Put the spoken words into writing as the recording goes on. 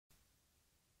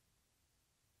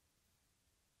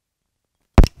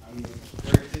I'm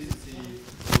very pleased to see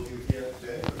all of you here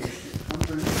today for this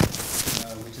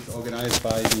conference, which is organized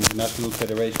by the International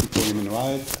Federation for Human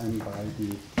Rights and by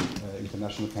the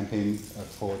International Campaign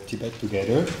for Tibet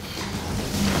Together.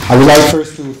 I would like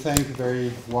first to thank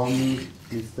very warmly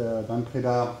Mr. Van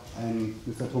Preda and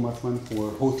Mr. Thomas Mann for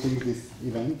hosting this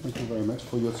event. Thank you very much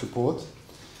for your support.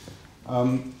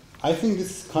 I think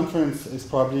this conference is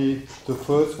probably the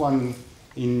first one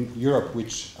in Europe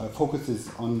which focuses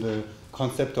on the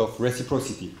concept of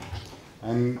reciprocity.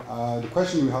 And the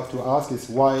question we have to ask is,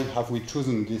 why have we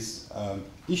chosen this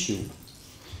issue?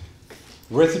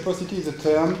 Reciprocity is a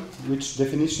term which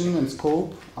definition and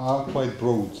scope are quite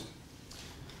broad.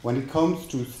 When it comes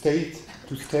to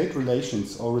state-to-state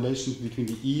relations or relations between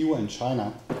the EU and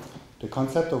China, the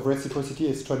concept of reciprocity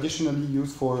is traditionally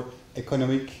used for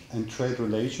economic and trade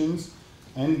relations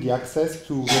and the access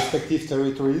to respective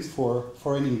territories for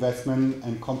foreign investment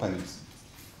and companies.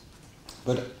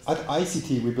 But at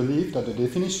ICT, we believe that the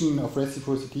definition of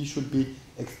reciprocity should be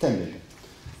extended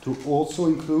to also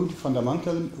include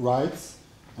fundamental rights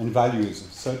and values,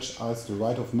 such as the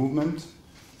right of movement,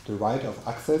 the right of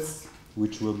access,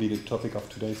 which will be the topic of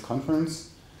today's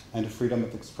conference, and the freedom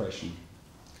of expression.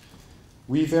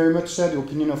 We very much share the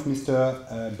opinion of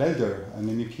Mr. Belder, an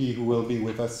MEP who will be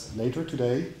with us later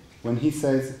today, when he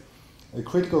says a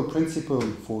critical principle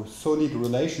for solid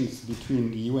relations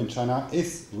between the EU and China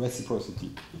is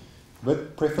reciprocity,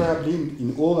 but preferably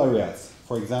in all areas,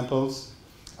 for example,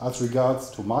 as regards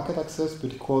to market access,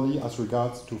 but equally as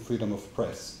regards to freedom of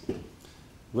press.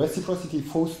 Reciprocity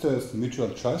fosters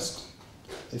mutual trust,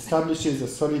 establishes a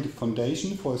solid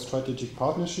foundation for strategic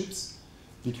partnerships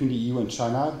between the EU and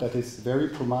China that is very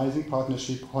promising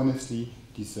partnership honestly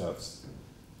deserves.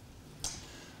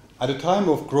 At a time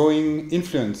of growing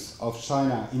influence of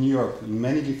China in Europe in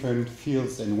many different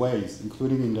fields and ways,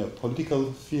 including in the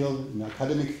political field, in the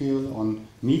academic field, on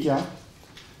media,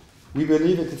 we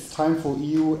believe it is time for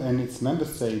EU and its member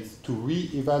states to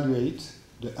re-evaluate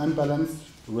the unbalanced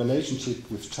relationship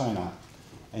with China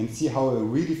and see how a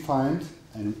redefined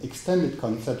and extended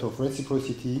concept of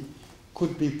reciprocity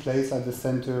could be placed at the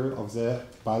center of their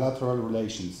bilateral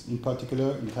relations, in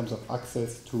particular in terms of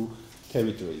access to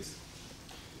territories.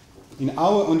 In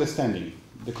our understanding,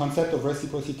 the concept of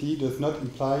reciprocity does not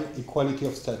imply equality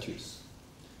of status.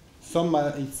 Some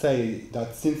might say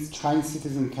that since Chinese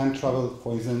citizens can travel,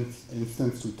 for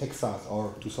instance, to Texas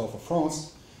or to south of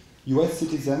France, US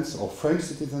citizens or French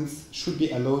citizens should be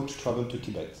allowed to travel to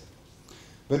Tibet.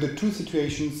 But the two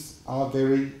situations are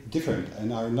very different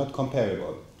and are not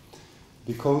comparable,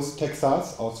 because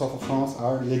Texas or south of France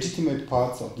are legitimate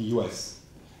parts of the US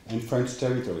and French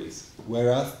territories,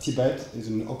 whereas Tibet is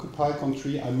an occupied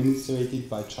country administered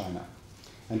by China.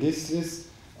 And this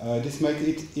makes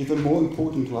it even more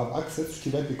important to have access to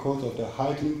Tibet because of the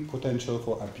heightened potential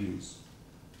for abuse.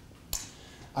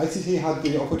 ICC had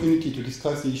the opportunity to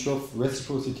discuss the issue of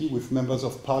reciprocity with members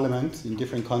of parliament in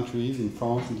different countries, in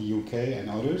France, in the UK, and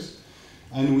others.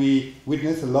 And we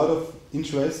witnessed a lot of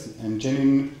interest and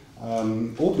genuine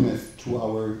openness to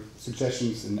our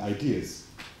suggestions and ideas.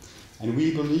 And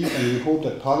we believe and we hope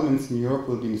that parliaments in Europe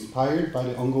will be inspired by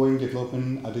the ongoing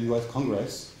development at the US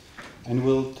Congress and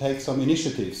will take some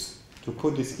initiatives to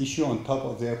put this issue on top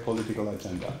of their political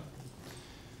agenda.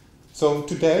 So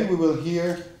today we will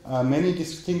hear many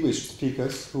distinguished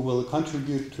speakers who will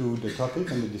contribute to the topic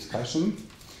and the discussion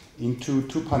into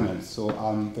two panels. So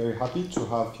I'm very happy to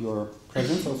have your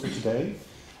presence also today.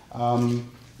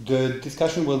 The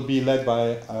discussion will be led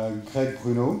by Greg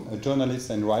Bruno, a journalist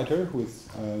and writer who is,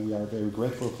 we are very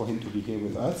grateful for him to be here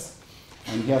with us.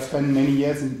 And he has spent many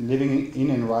years living in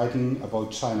and writing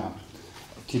about China,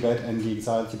 Tibet and the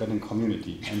exiled Tibetan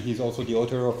community. And he's also the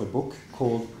author of a book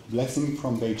called Blessing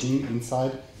from Beijing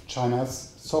Inside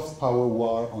China's Soft Power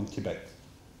War on Tibet.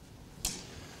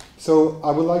 So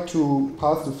I would like to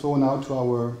pass the floor now to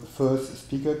our first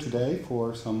speaker today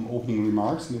for some opening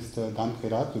remarks, Mr. Dan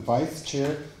Preda, the Vice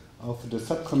Chair of the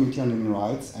Subcommittee on Human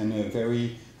Rights and a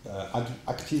very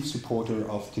active supporter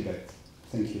of Tibet.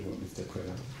 Thank you, Mr.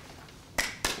 Preda.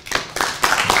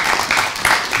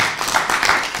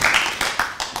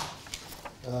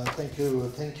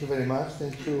 Thank you very much.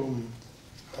 Thank you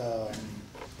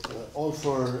all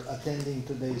for attending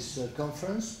today's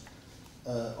conference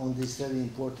on this very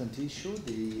important issue,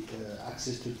 the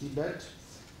access to Tibet.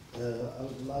 I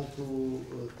would like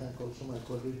to thank also my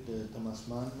colleague Thomas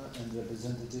Mann and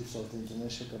representatives of the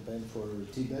International Campaign for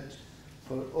Tibet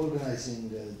for organizing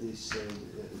this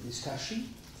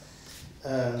discussion.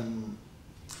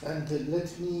 And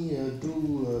let me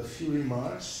do a few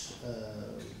remarks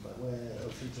by way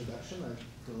of introduction. I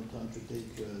don't want to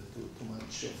take too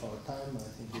much of our time. I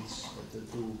think it's better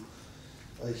to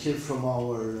hear from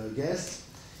our guests.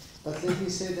 But let me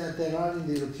say that there are in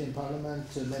the European Parliament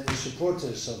many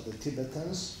supporters of the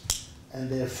Tibetans and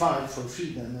their fight for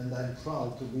freedom, and I'm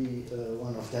proud to be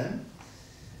one of them.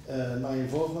 My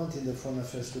involvement in the Foreign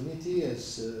Affairs Committee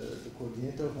as the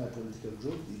coordinator of my political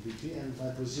group, the EPP, and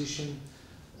my position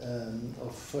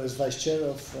of first vice chair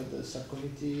of the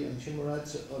subcommittee on human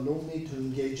rights allow me to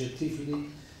engage actively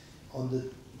on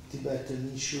the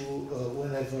Tibetan issue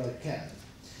whenever I can.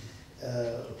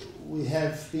 We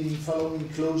have been following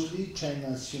closely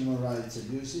China's human rights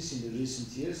abuses in the recent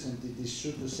years, and it is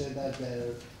true to say that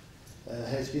there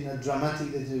has been a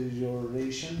dramatic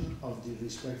deterioration of the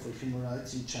respect for human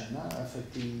rights in China,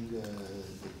 affecting the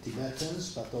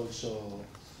Tibetans, but also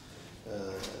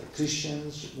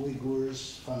Christians,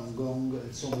 Uyghurs, Falun Gong,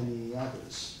 and so many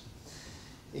others.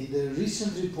 In the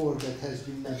recent report that has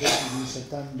been adopted in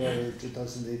September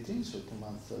 2018, so 2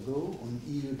 months ago, on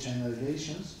EU-China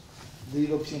relations, the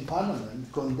European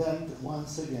Parliament condemned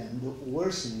once again the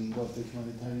worsening of the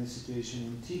humanitarian situation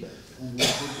in Tibet, and we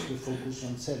put the focus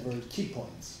on several key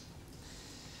points.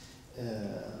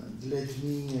 Let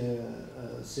me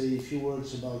say a few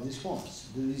words about these points.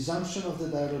 The resumption of the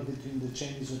dialogue between the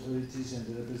Chinese authorities and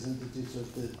the representatives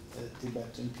of the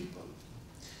Tibetan people.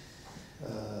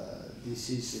 This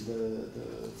is the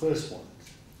first point.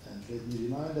 And let me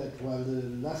remind that while the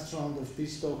last round of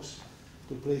peace talks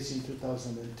took place in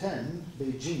 2010,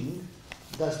 Beijing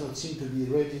does not seem to be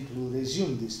ready to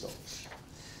resume these talks.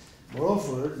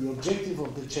 Moreover, the objective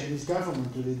of the Chinese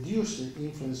government to reduce the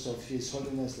influence of His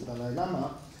Holiness the Dalai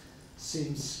Lama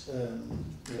seems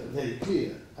very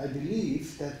clear. I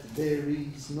believe that there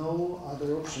is no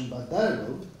other option but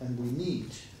dialogue, and we need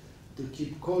to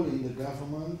keep calling the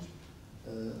government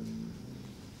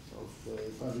of the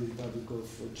Public Republic of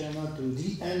China to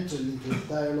re-enter into a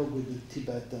dialogue with the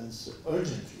Tibetans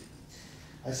urgently.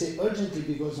 I say urgently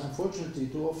because unfortunately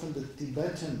too often the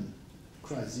Tibetan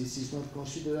crisis is not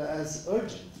considered as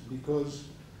urgent because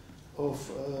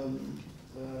of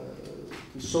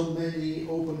so many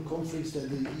open conflicts that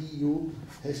the EU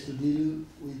has to deal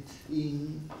with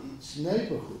in its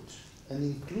neighborhood. An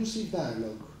inclusive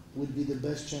dialogue would be the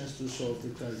best chance to solve the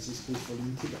crisis peacefully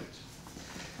in Tibet.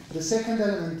 The second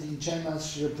element in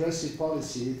China's repressive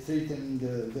policy threatening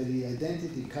the very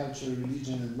identity, culture,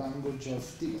 religion and language of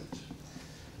Tibet.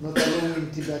 Not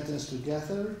allowing Tibetans to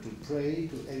gather, to pray,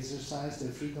 to exercise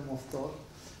their freedom of thought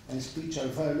and speech are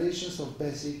violations of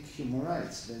basic human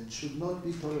rights that should not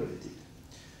be tolerated.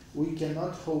 We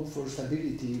cannot hope for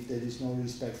stability if there is no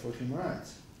respect for human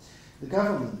rights. The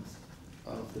government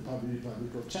of the Public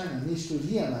Republic of China needs to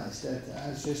realize that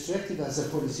as restrictive as a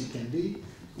policy can be,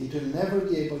 it will never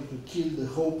be able to kill the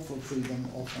hope for freedom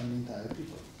of an entire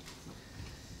people.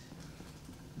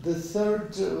 The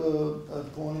third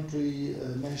point we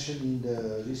mentioned in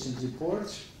the recent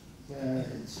report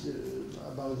is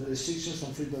about the restrictions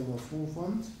on freedom of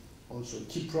movement, also a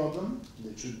key problem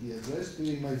that should be addressed.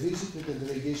 During my visit with the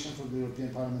delegation from the European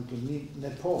Parliament to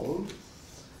Nepal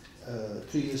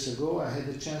 3 years ago, I had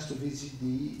the chance to visit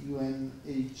the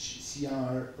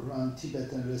UNHCR-run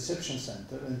Tibetan Reception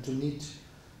Center and to meet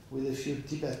with a few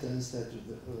Tibetans that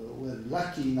were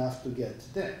lucky enough to get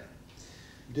there.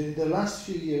 During the last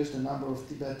few years, the number of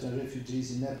Tibetan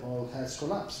refugees in Nepal has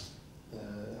collapsed.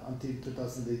 Until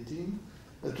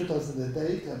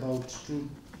 2008, about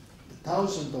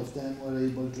 2,000 of them were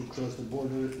able to cross the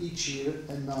border each year,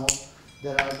 and now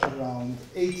there are around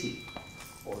 80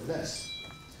 or less.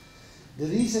 The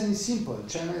reason is simple.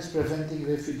 China is preventing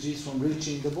refugees from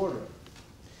reaching the border.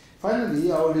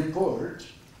 Finally, our report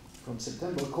from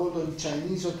September called on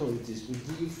Chinese authorities to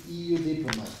give EU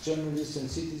diplomats, journalists and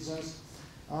citizens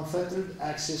unfettered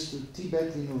access to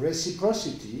Tibet in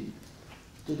reciprocity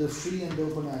to the free and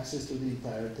open access to the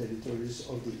entire territories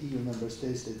of the EU member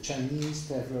states that Chinese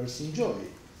travelers enjoy.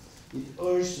 It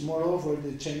urged, moreover,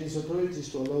 the Chinese authorities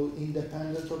to allow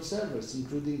independent observers,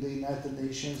 including the United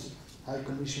Nations High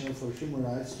Commissioner for Human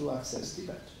Rights, to access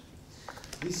Tibet.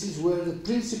 This is where the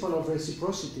principle of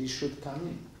reciprocity should come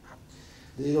in.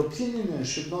 The European Union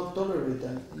should not tolerate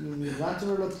an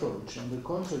unilateral approach. On the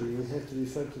contrary, we have to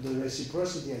refer to the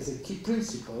reciprocity as a key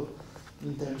principle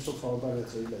in terms of our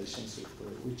bilateral relations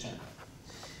with China.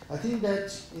 I think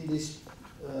that in this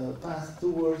path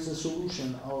towards a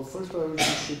solution, our first priority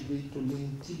should be to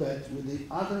link Tibet with the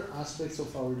other aspects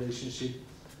of our relationship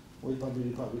with the Public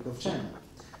Republic of China.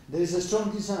 There is a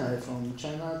strong desire from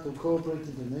China to cooperate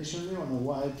internationally on a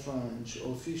wide range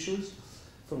of issues,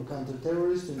 from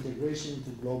counter-terrorism to integration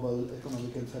into global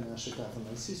economic and financial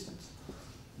governance systems.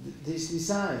 This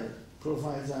desire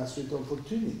provides us with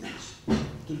opportunities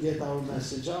to get our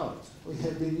message out. We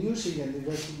have been using and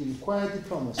investing in quiet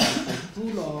diplomacy for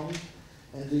too long,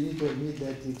 and we need to admit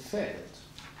that it failed.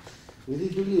 We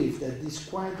did believe that this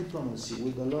quiet diplomacy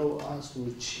would allow us to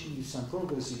achieve some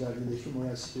progress regarding the human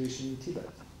rights situation in Tibet.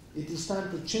 It is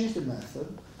time to change the method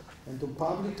and to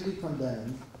publicly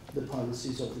condemn the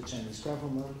policies of the Chinese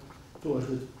government towards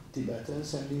the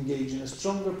Tibetans and engage in a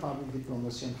stronger public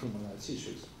diplomacy on human rights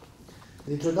issues.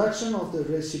 The introduction of the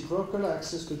Reciprocal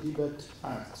Access to Tibet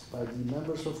Act by the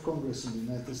members of Congress in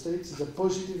the United States is a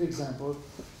positive example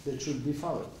that should be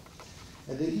followed.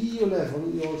 At the EU level,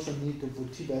 we also need to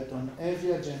put Tibet on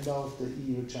every agenda of the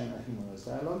EU-China human rights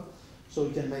dialogue, so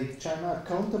we can make China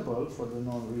accountable for the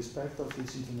non-respect of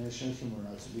its international human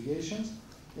rights obligations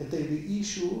and take the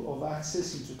issue of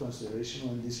access into consideration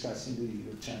when discussing the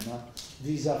EU-China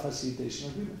visa facilitation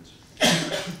agreement.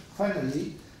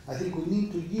 Finally, I think we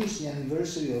need to use the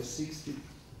anniversary of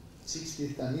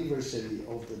 60th anniversary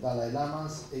of the Dalai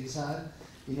Lama's exile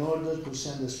in order to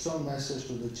send a strong message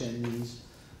to the Chinese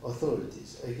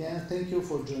authorities. Again, thank you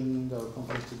for joining our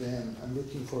conference today, and I'm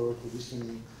looking forward to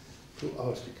listening to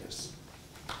our speakers.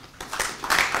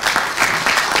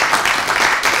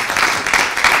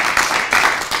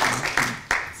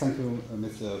 Thank you,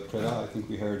 Mr. Preda. I think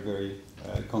we heard very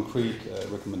concrete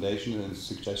recommendations and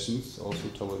suggestions also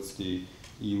towards the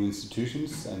EU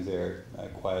institutions and their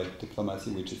quiet diplomacy,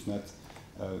 which is not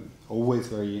always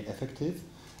very effective.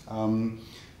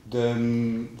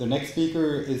 The next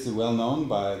speaker is well known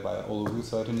by all of you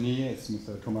certainly. It's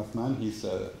Mr. Thomas Mann. He's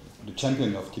the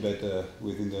champion of Tibet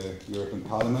within the European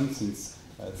Parliament since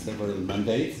several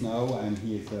mandates now, and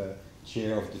he is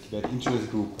chair of the Tibet Interest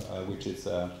Group, which is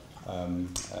a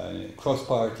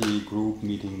cross-party group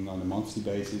meeting on a monthly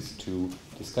basis to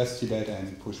discuss Tibet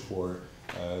and push for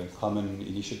common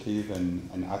initiative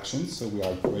and actions. So we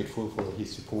are grateful for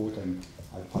his support, and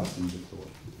I'll pass him the floor.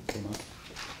 Thomas.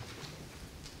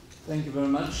 Thank you very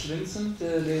much, Vincent.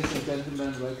 Ladies and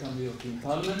gentlemen, welcome to the European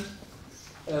Parliament.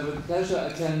 With pleasure,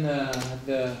 I can have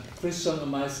the Christian on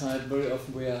my side. Very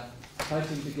often we are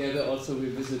fighting together. Also, we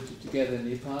visit together in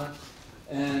Nepal.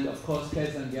 And of course,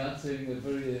 Kaisan Gyaltseng, a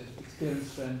very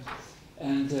experienced friend.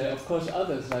 And of course,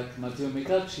 others like Matteo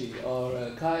Mikachi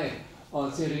or Kai or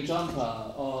Tsering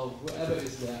Jampa or whoever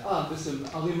is there. Mr.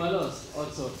 Henri Malos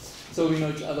also. So we know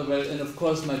each other well. And of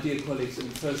course, my dear colleagues in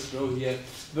the first row here,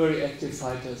 very active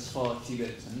fighters for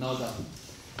Tibet, no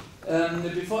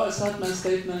doubt. Before I start my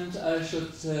statement, I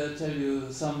should tell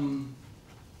you some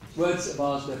words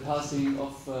about the passing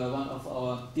of one of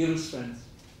our dearest friends,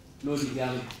 Lodi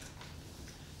Gyali.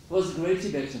 He was a great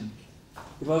Tibetan.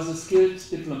 He was a skilled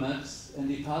diplomat, and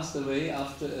he passed away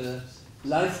after a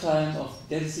lifetime of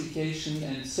dedication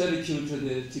and servitude to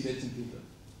the Tibetan people.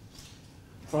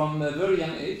 From a very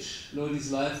young age,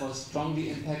 Lodi's life was strongly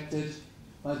impacted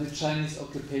by the Chinese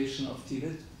occupation of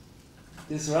Tibet,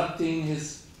 disrupting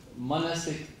his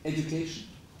monastic education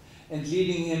and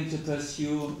leading him to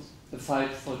pursue the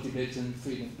fight for Tibetan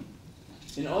freedom.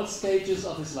 In all stages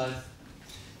of his life,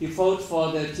 he fought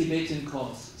for the Tibetan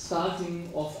cause, starting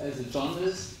off as a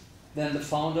journalist, then the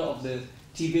founder of the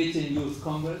Tibetan Youth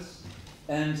Congress,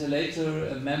 and later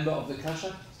a member of the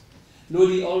Kashak.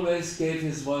 Lodi always gave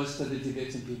his voice to the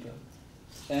Tibetan people.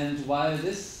 And while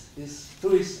this is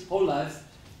through his whole life,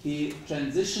 he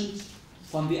transitioned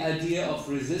from the idea of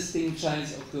resisting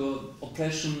Chinese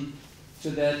oppression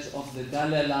to that of the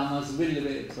Dalai Lama's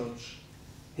railway approach.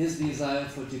 His desire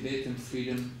for Tibetan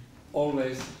freedom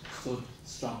always stood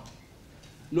strong.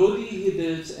 Lodi, he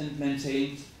built and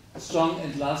maintained strong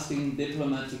and lasting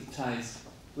diplomatic ties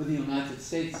with the United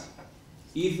States,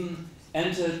 even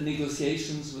entered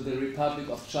negotiations with the Republic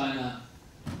of China,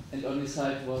 and on his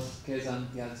side was Kaisan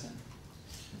Gyaltseng.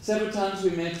 Several times we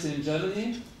met in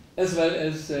Germany, as well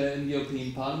as in the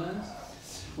European Parliament,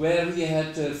 where we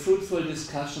had fruitful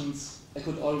discussions. I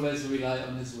could always rely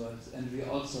on his words, and we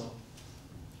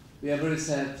are very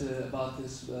sad about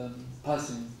this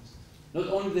passing. Not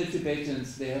only the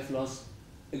Tibetans, they have lost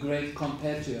a great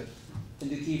compatriot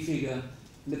and a key figure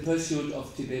in the pursuit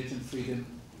of Tibetan freedom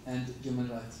and human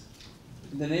rights.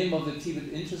 In the name of the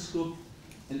Tibet Interest Group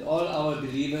and all our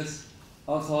believers,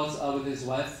 our thoughts are with his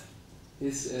wife,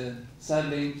 his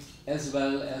siblings, as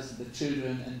well as the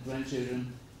children and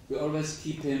grandchildren. We always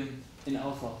keep him in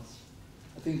our thoughts.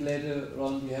 I think later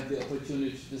on we have the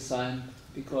opportunity to sign,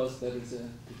 because there is a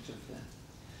picture of that.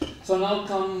 So now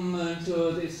come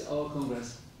to this, our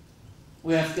Congress.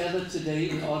 We have gathered today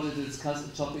in order to discuss a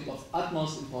topic of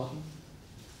utmost importance,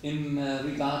 in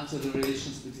regard to the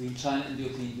relations between China and the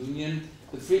European Union,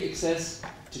 the free access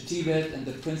to Tibet and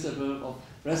the principle of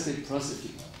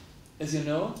reciprocity. As you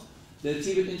know, the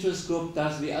Tibet Interest Group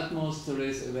does the utmost to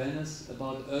raise awareness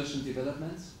about urgent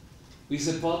developments. We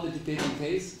support the Tibetan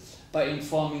case by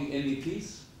informing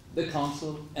MEPs, the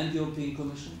Council and the European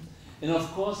Commission, and of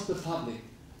course the public,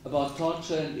 about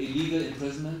torture and illegal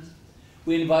imprisonment.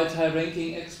 We invite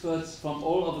high-ranking experts from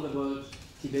all over the world,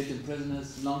 Tibetan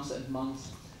prisoners, monks and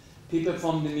monks, people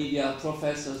from the media,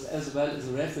 professors, as well as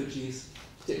refugees,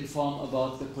 to inform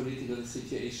about the political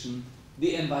situation,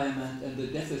 the environment and the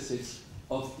deficits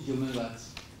of human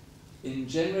rights. In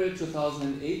January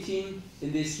 2018,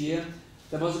 in this year,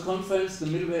 there was a conference, the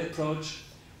Midway Approach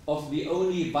of the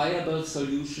only viable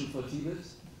solution for Tibet,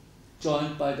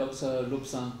 joined by Dr.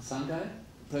 Lobsang Sangay,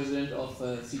 president of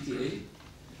CTA.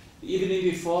 The evening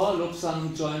before,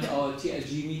 Lobsang joined our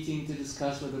TIG meeting to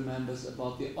discuss with the members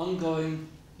about the ongoing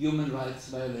human rights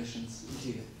violations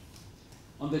in Tibet.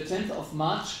 On the 10th of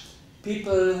March,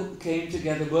 people came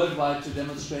together worldwide to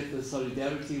demonstrate the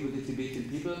solidarity with the Tibetan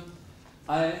people.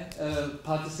 I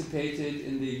participated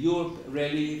in the Europe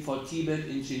Rally for Tibet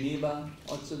in Geneva,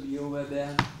 also you were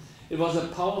there. It was a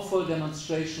powerful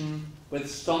demonstration with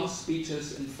strong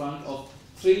speeches in front of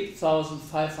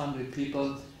 3,500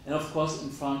 people, and of course in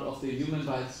front of the Human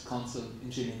Rights Council in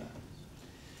Geneva.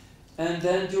 And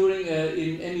then during an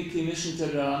MEP mission to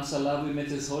Dharamsala, we met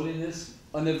His Holiness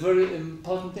on a very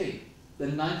important day, the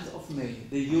 9th of May,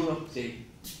 the Europe Day.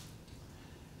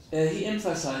 He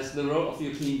emphasized the role of the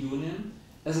European Union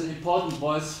as an important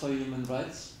voice for human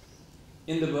rights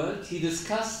in the world. He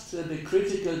discussed the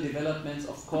critical developments,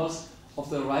 of course, of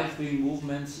the right-wing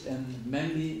movements in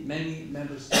many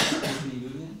member states of the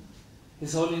European Union.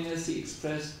 His Holiness, he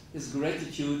expressed his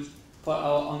gratitude for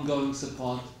our ongoing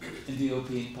support in the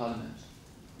European Parliament.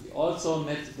 We also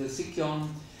met the Sikyon,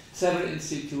 several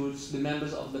institutes, the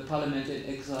members of the Parliament in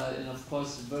exile, and of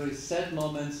course, very sad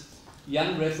moments,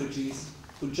 young refugees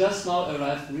who just now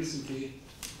arrived recently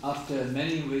after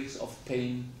many weeks of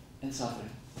pain and suffering.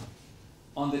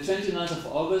 On the 29th of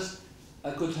August,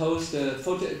 I could host a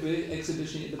photo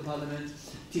exhibition in the Parliament,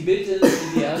 Tibetans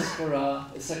in Diaspora,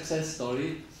 a success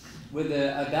story, with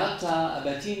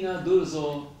Albertina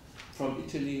D'Urso from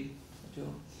Italy.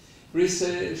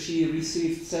 She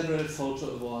received several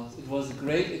photo awards. It was a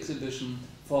great exhibition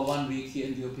for 1 week here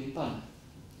in the European Parliament.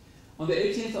 On the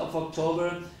 18th of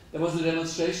October, there was a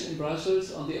demonstration in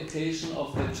Brussels on the occasion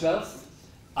of the 12th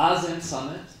ASEM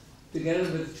Summit. Together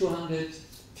with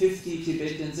 250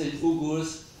 Tibetans and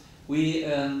Uyghurs, we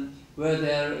were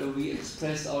there, we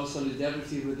expressed our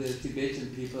solidarity with the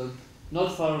Tibetan people,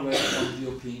 not far away from the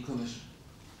European Commission.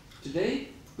 Today,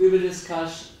 we will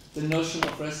discuss the notion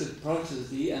of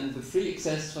reciprocity and the free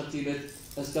access for Tibet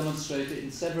as demonstrated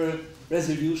in several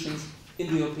resolutions in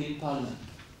the European Parliament.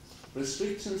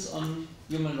 Restrictions on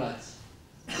human rights.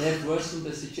 They have worsened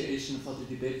the situation for the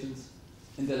Tibetans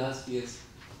in the last years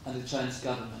under the Chinese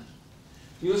government.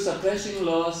 New suppression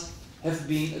laws have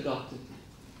been adopted,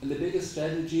 and the biggest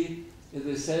strategy is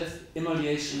the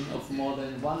self-immolation of more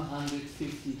than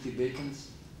 150 Tibetans,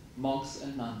 monks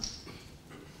and nuns.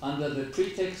 Under the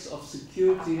pretext of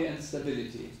security and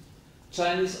stability,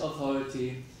 Chinese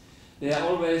authorities, they are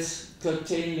always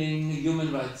curtailing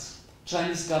human rights.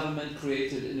 Chinese government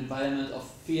created an environment of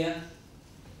fear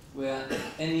where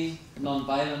any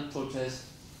non-violent protest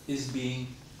is being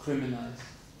criminalized.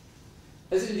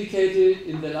 As indicated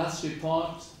in the last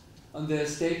report on the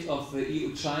state of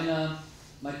EU-China,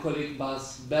 my colleague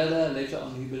Bas Belder, later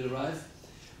on he will arrive,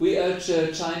 we urge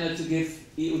China to give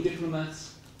EU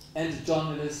diplomats and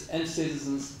journalists and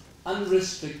citizens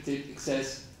unrestricted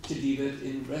access to Tibet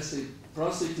in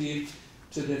reciprocity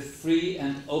to the free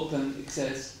and open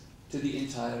access to the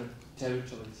entire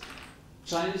territories.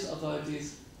 Chinese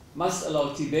authorities must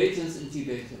allow Tibetans and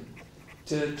Tibetans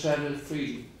to travel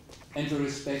freely and to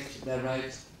respect their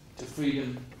right to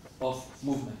freedom of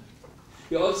movement.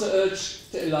 We also urge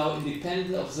to allow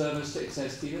independent observers to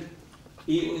access Tibet.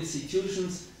 EU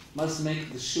institutions must make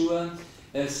sure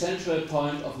a central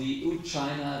point of the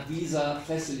EU-China visa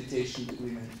facilitation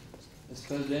agreement. As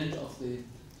President of the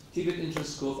Tibet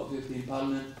Interest Group of the European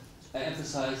Parliament, I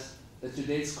emphasize that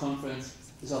today's conference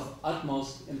is of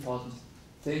utmost importance.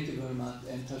 Thank you very much,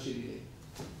 and Toshidi.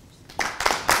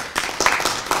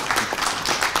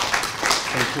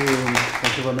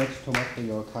 Thank you very much, Thomas, for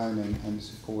your kind and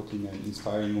supporting and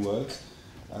inspiring words,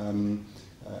 and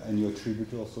your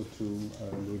tribute also to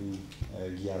Luli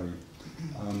Gyari.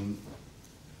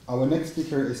 Our next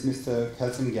speaker is Mr.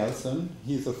 Kelsen Gelson.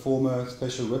 He is a former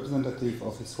special representative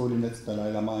of His Holiness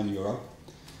Dalai Lama in Europe,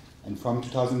 and from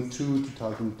 2002 to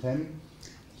 2010,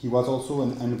 He was also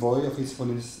an envoy of His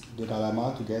Holiness the Dalai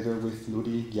Lama together with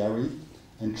Lodi Gyari,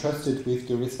 entrusted with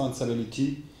the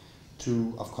responsibility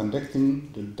of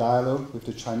conducting the dialogue with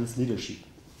the Chinese leadership.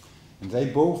 And they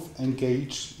both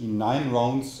engaged in 9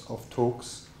 rounds of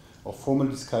talks, of formal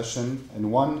discussion,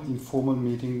 and 1 informal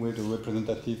meeting with a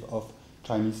representative of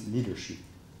Chinese leadership.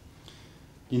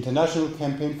 The international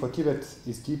campaign for Tibet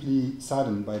is deeply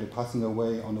saddened by the passing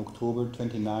away on October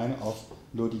 29 of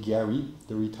Lodi Gyari,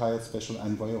 the retired special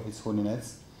envoy of His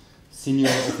Holiness, senior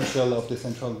official of the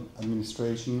Central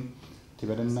Administration,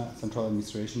 Tibetan Central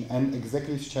Administration, and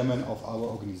executive chairman of our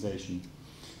organization.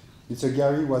 Mr.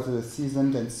 Gyari was a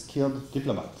seasoned and skilled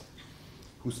diplomat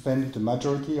who spent the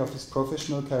majority of his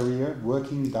professional career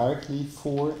working directly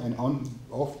for and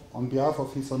on behalf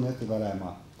of His Holiness the Dalai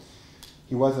Lama.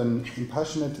 He was an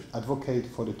impassioned advocate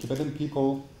for the Tibetan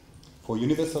people, for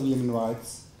universal human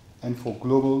rights, and for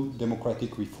global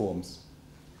democratic reforms.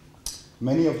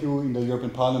 Many of you in the European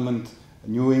Parliament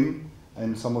knew him,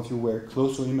 and some of you were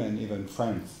close to him and even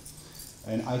friends.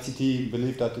 And ICT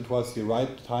believed that it was the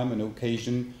right time and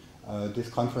occasion, this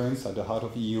conference at the heart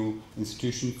of EU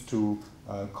institutions, to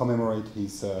commemorate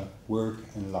his work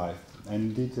and life.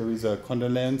 And indeed, there is a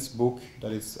condolence book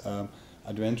that is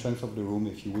at the entrance of the room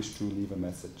if you wish to leave a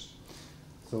message.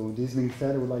 So this being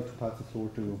said, I would like to pass the floor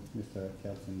to Mr.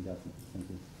 Kjelsen Gassen. Thank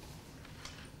you.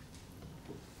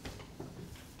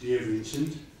 Dear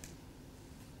Vincent,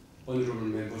 honorable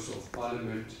members of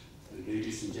Parliament, and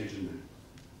ladies and gentlemen,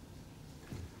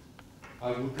 I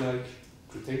would like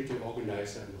to thank the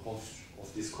organizer and host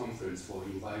of this conference for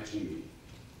inviting me.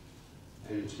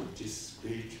 And it is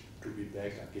great to be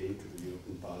back again to the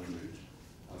European Parliament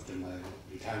after my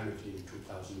retirement in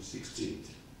 2016.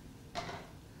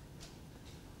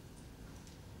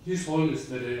 His Holiness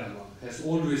the Dalai Lama has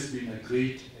always been a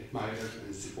great admirer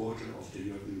and supporter of the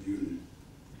European Union.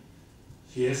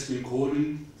 He has been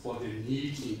calling for the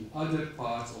need in other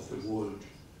parts of the world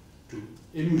to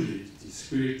emulate the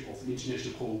spirit of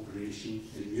international cooperation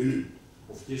and union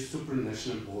of this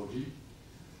supranational body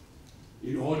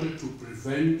in order to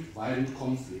prevent violent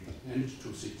conflict and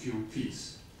to secure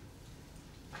peace.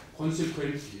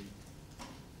 Consequently,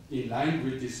 in line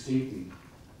with this thinking,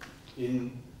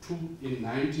 in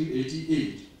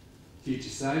 1988, he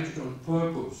decided on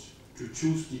purpose to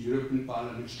choose the European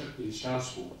Parliament in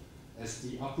Strasbourg as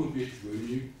the appropriate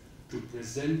venue to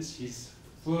present his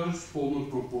first formal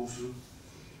proposal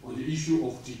on the issue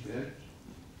of Tibet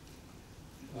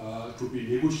to be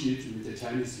negotiated with the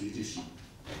Chinese leadership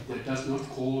that does not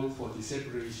call for the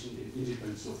separation and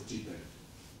independence of Tibet.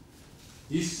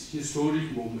 This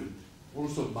historic moment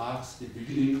also marks the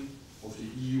beginning of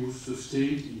the EU's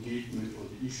sustained engagement on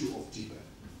the issue of Tibet.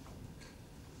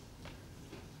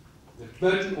 The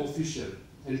Tibetan official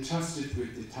entrusted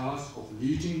with the task of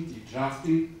leading the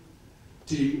drafting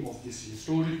team of this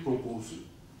historic proposal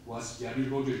was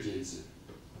Gyari Roger Jensen.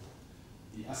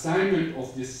 The assignment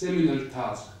of this seminal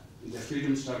task in the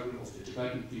freedom struggle of the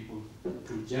Tibetan people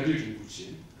to Gyari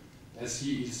Rinpoche, as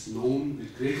he is known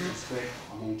with great respect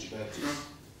among Tibetans,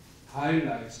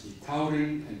 highlights the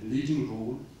towering and leading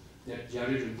role that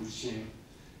Gyari Rinpoche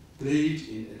played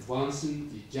in advancing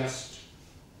the just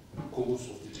cause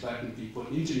of the Tibetan people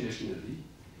internationally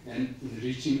and in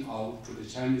reaching out to the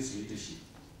Chinese leadership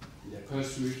in the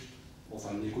pursuit of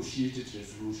a negotiated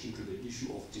resolution to the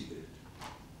issue of Tibet.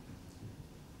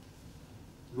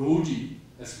 Lodi,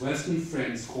 as Western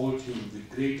friends called him with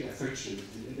great affection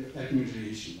and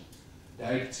admiration,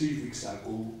 died 3 weeks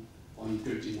ago on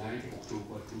 29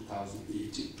 October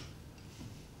 2018.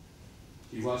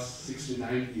 He was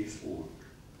 69 years old.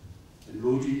 And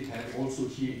Lodi had also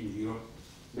here in Europe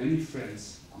many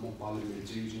friends among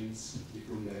parliamentarians,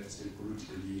 diplomats, and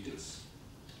political leaders.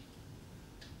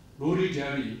 Lodi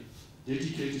Gyari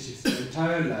dedicated his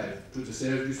entire life to the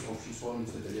service of His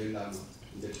Holiness the Dalai Lama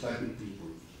and the Tibetan people,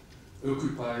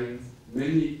 occupying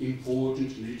many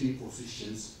important leading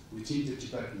positions within the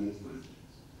Tibet movement.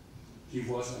 He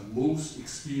was a most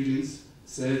experienced,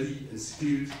 savvy, and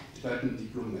skilled Tibetan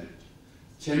diplomat,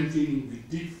 championing with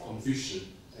deep conviction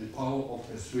and power of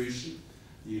persuasion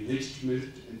the legitimate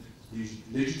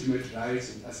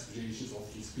rights and aspirations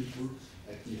of his people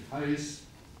at the highest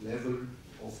level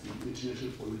of the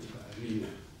international political arena.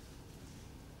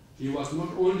 He was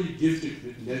not only gifted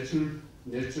with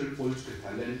natural political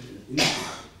talent and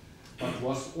instinct, but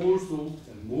was also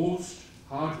the most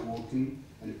hard-working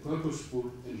and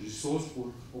purposeful and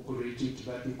resourceful operating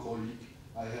Tibetan colleague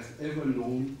I have ever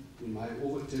known in my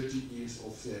over 30 years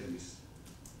of service.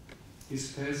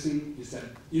 His passing is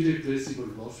an irreplaceable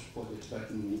loss for the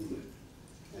Tibetan movement,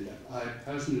 and I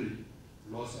personally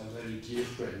lost a very dear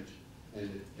friend and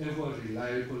an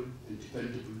ever-reliable and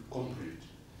dependable comrade,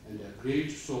 and a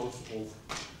great source of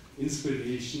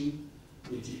inspiration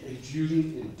in the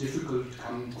enduring and difficult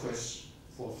common quest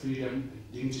for freedom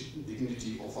and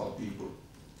dignity of our people.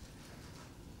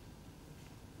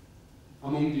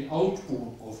 Among the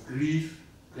outpour of grief,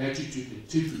 gratitude, and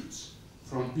tributes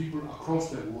from people across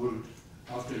the world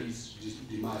after his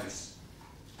demise,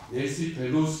 Nancy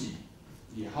Pelosi,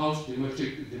 the House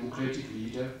Democratic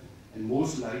leader and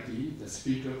most likely the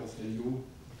Speaker of the new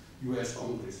US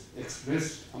Congress,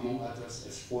 expressed, among others,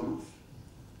 as follows.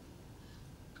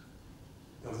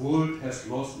 The world has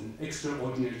lost an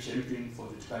extraordinary champion for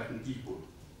the Tibetan people.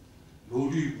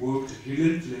 Lodi worked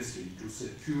relentlessly to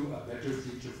secure a better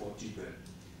future for Tibet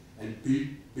and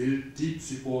build deep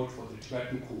support for the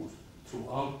Tibetan cause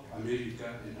throughout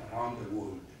America and around the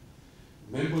world.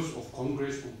 Members of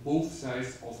Congress on both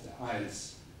sides of the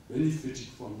aisles benefited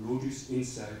from Lodi's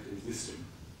insight and wisdom.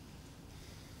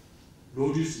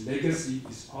 Lodi's legacy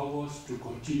is ours to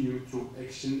continue through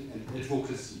action and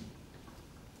advocacy.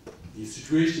 The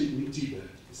situation in Tibet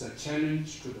is a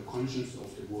challenge to the conscience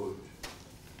of the world.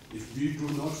 If we do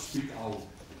not speak out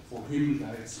for human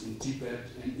rights in Tibet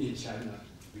and in China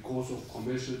because of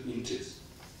commercial interests,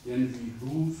 then we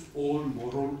lose all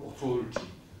moral authority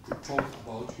to talk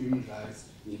about human rights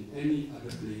in any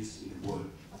other place in the world.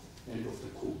 End of the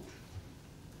quote.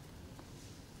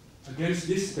 Against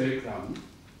this background,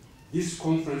 this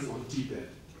conference on Tibet,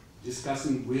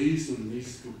 discussing ways and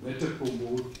means to better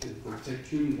promote and protect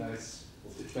human rights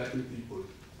of the Tibetan people,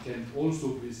 can also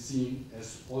be seen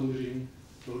as honoring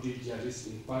Lodi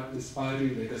Gyaltsen's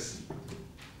inspiring legacy.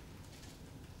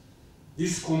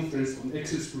 This conference on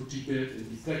access to Tibet and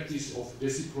the practice of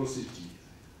reciprocity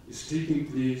is taking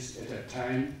place at a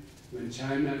time when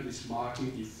China is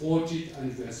marking the 40th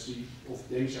anniversary of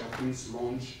Deng Xiaoping's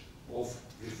launch of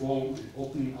reform and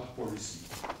opening up policy.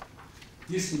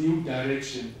 This new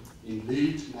direction in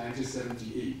late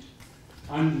 1978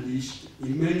 unleashed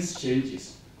immense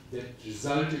changes that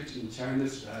resulted in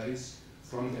China's rise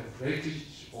from the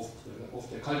wreckage of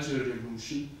the Cultural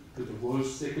Revolution to the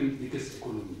world's second biggest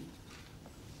economy.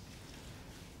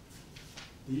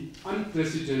 The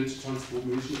unprecedented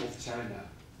transformation of China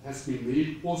has been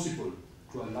made possible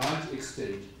to a large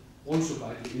extent also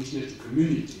by the international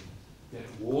community that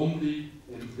warmly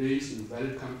embraced and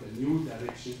welcomed the new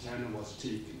direction China was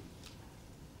taking.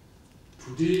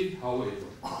 Today, however,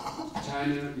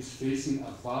 China is facing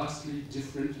a vastly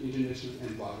different international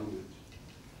environment.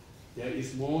 There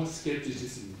is more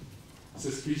skepticism,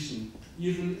 suspicion,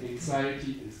 even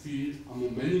anxiety and fear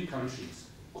among many countries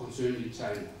concerning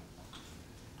China.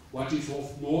 What is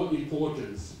of more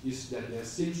importance is that there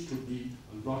seems to be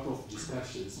a lot of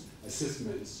discussions,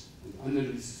 assessments, and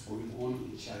analysis going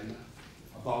on in China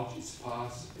about its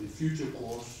past and future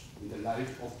course in the light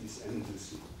of this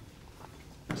anniversary.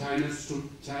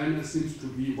 China seems to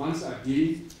be once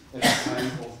again at a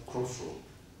time of crossroad.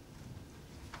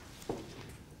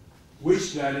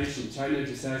 Which direction China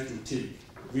decides to take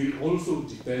will also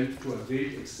depend to a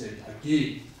great extent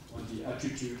again on the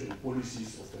attitude and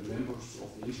policies of the members of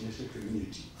the international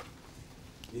community.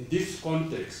 In this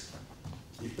context,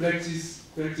 the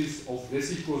practice of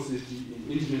reciprocity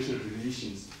in international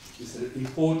relations is an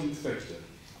important factor,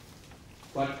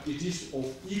 but it is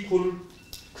of equal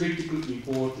critical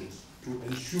importance to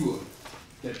ensure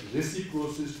that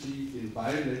reciprocity in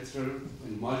bilateral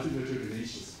and multilateral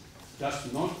relations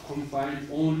does not confine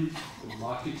only to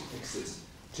market access,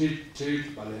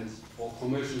 trade balance, or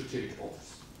commercial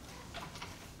trade-offs.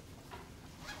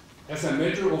 As a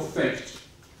matter of fact,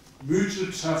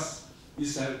 mutual trust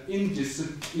is an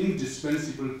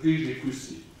indispensable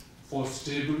prerequisite for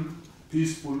stable,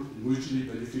 peaceful, and mutually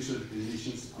beneficial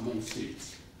relations among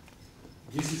states.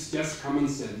 This is just common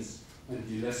sense and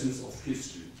the lessons of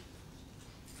history.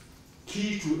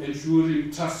 Key to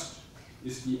ensuring trust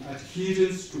is the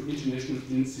adherence to international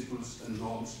principles and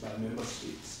norms by member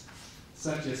states,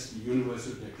 such as the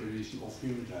Universal Declaration of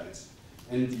Human Rights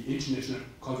and the International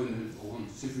Covenant on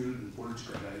Civil and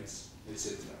Political Rights,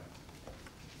 etc.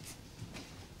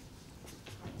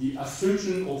 The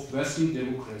assumption of Western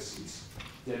democracies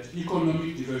that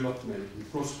economic development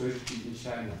and prosperity in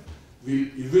China will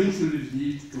eventually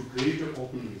lead to greater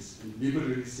openness and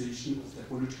liberalization of the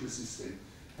political system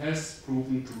has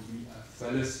proven to be a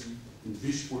fallacy in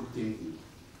wishful thinking.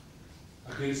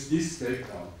 Against this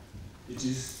background, it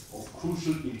is of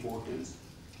crucial importance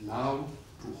now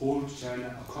to hold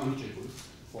China accountable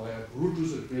for a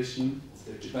brutal aggression of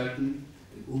the Tibetan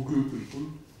and Uyghur people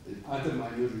and other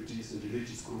minorities and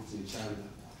religious groups in China,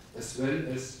 as well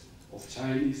as of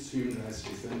Chinese human rights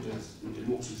defenders and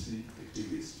democracy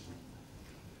activists.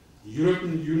 The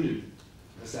European Union,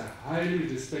 as a highly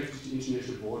respected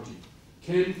international body,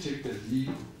 can take the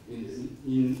lead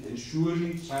in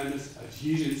ensuring China's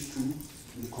adherence to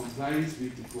and compliance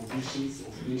with the provisions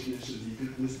of international legal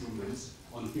instruments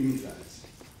on human rights.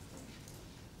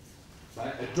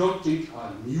 By adopting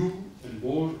a new and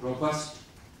more robust,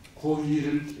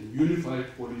 coherent and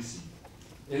unified policy,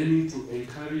 aiming to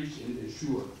encourage and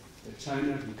ensure that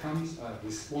China becomes a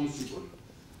responsive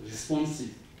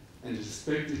and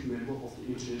respected member of the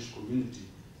international community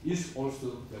is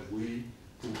also the way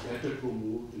to better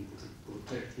promote and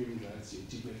protect human rights in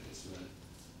Tibet as well.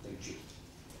 Thank you.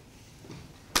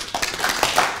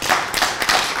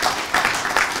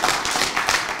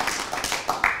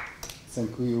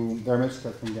 Thank you very much,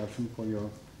 Catherine Garson, for your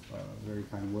very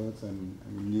kind words, and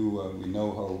we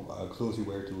know how close you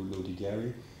were to Lodi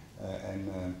Gary, and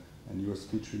your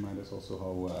speech reminds us also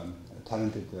how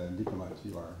talented diplomat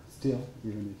you are still,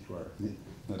 even if you are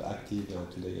not active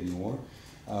today anymore.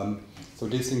 So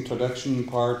this introduction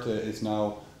part is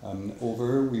now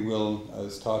over. We will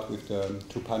start with the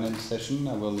two-panel session.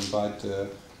 I will invite the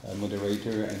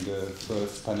moderator and the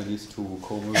first panelist to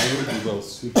come over. We will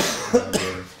switch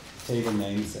the table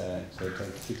names, so it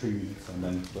takes 3 minutes, and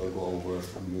then we'll go over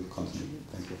and we'll continue.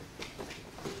 Thank you.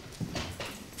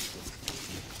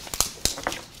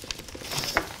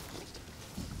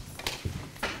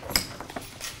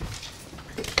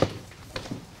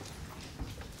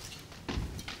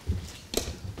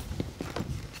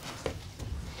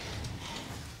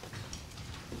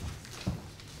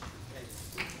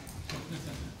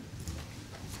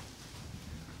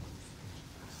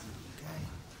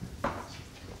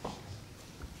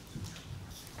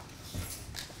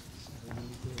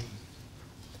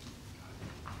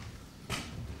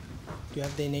 Do you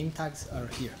have the name tags are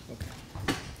here?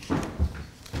 Okay.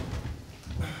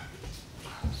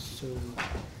 So,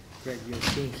 Greg, you're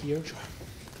seeing here. Sure.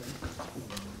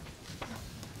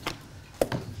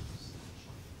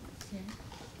 Yeah.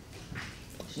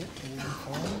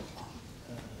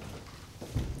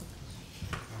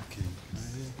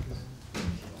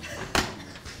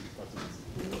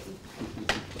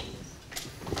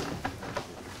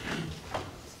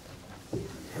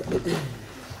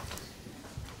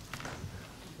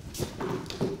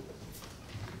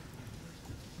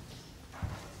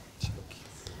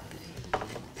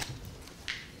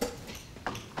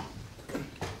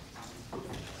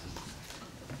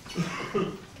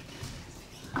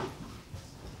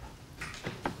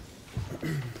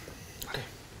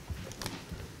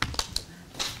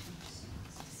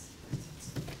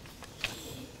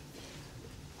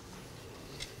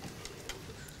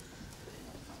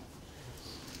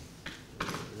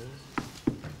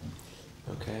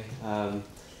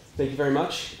 Thank you very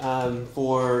much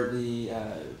for the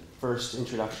first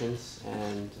introductions,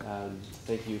 and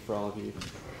thank you for all of you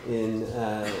in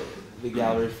the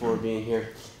gallery for being here.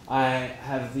 I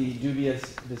have the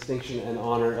dubious distinction and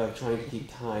honor of trying to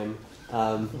keep time,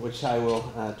 which I will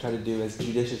try to do as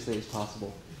judiciously as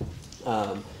possible,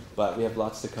 but we have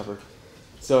lots to cover.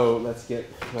 So let's get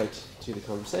right to the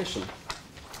conversation.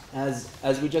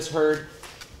 As we just heard,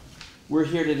 we're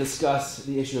here to discuss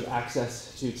the issue of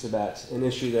access to Tibet, an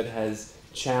issue that has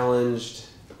challenged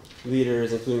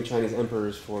leaders, including Chinese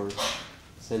emperors, for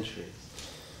centuries.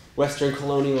 Western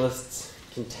colonialists,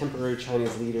 contemporary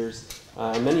Chinese leaders,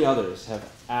 and many others have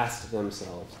asked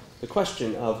themselves the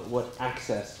question of what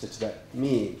access to Tibet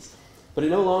means. But it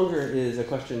no longer is a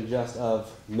question just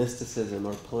of mysticism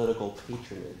or political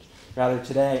patronage. Rather,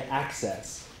 today,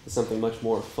 access is something much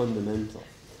more fundamental.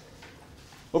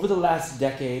 Over the last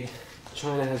decade,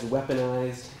 China has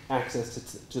weaponized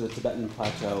access to the Tibetan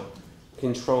plateau,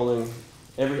 controlling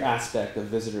every aspect of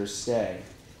visitors' stay,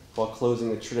 while closing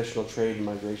the traditional trade and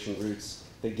migration routes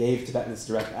that gave Tibetans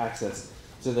direct access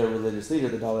to their religious leader,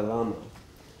 the Dalai Lama.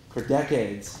 For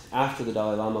decades after the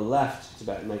Dalai Lama left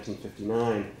Tibet in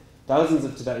 1959, thousands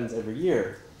of Tibetans every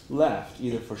year left,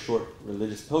 either for short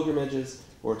religious pilgrimages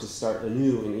or to start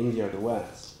anew in India or the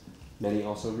West. Many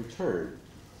also returned.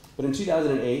 But in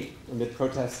 2008, amid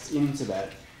protests in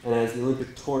Tibet, and as the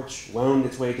Olympic torch wound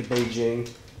its way to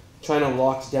Beijing, China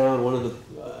locked down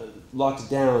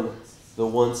the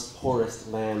once porous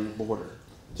land border.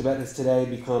 Tibet has today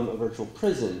become a virtual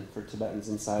prison for Tibetans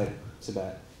inside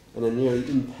Tibet, and a nearly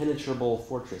impenetrable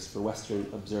fortress for Western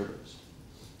observers.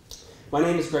 My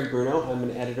name is Greg Bruno. I'm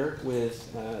an editor with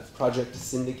Project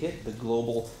Syndicate, the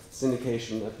global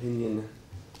syndication opinion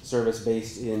service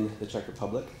based in the Czech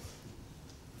Republic.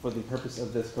 For the purpose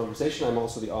of this conversation, I'm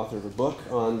also the author of a book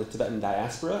on the Tibetan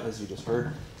diaspora, as you just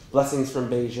heard, Blessings from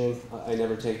Beijing. I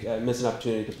never miss an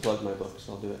opportunity to plug my book,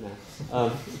 so I'll do it now.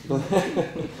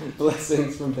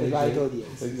 Blessings from Beijing. The right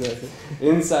audience. Exactly.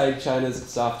 Inside China's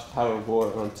soft power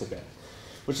war on Tibet,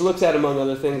 which looks at, among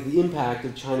other things, the impact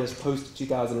of China's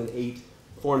post-2008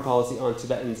 foreign policy on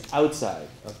Tibetans outside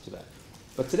of Tibet.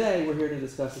 But today, we're here to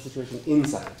discuss the situation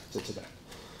inside to Tibet.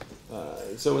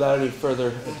 So without any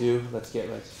further ado, let's get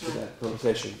right to that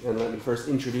conversation. And let me first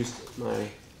introduce my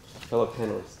fellow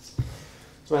panelists.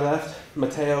 To my left,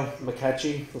 Matteo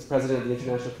Mcatchy is president of the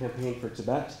International Campaign for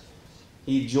Tibet.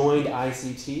 He joined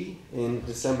ICT in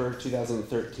December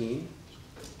 2013.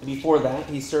 Before that,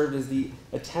 he served as in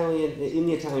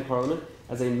the Italian Parliament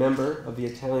as a member of the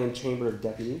Italian Chamber of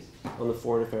Deputies on the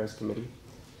Foreign Affairs Committee.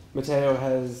 Matteo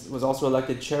was also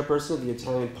elected chairperson of the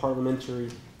Italian Parliamentary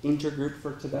Intergroup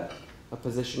for Tibet, a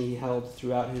position he held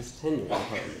throughout his tenure in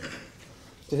Parliament.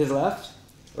 To his left,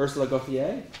 Ursula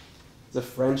Gauthier is a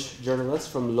French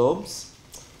journalist from Lobes.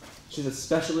 She's a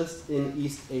specialist in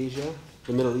East Asia,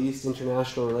 the Middle East,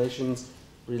 international relations,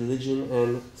 religion,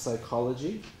 and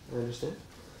psychology, I understand.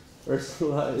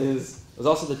 Ursula was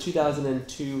also the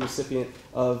 2002 recipient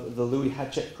of the Louis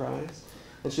Hachette Prize,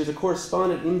 and she was a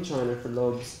correspondent in China for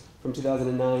Lobes from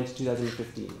 2009 to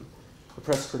 2015. Her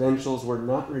press credentials were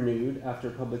not renewed after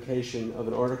publication of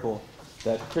an article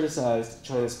that criticized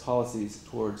China's policies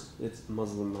towards its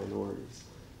Muslim minorities,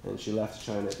 and she left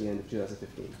China at the end of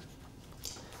 2015.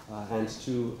 And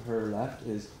to her left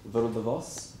is Veerle de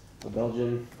Vos, a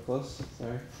Belgian, close,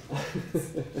 sorry.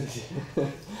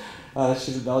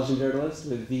 She's a Belgian journalist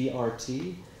with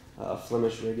VRT, a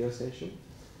Flemish radio station.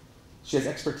 She has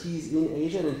expertise in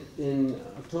Asia, and in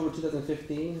October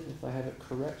 2015, if I have it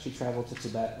correct, she traveled to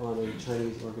Tibet on a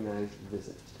Chinese organized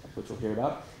visit, which we'll hear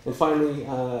about. And finally,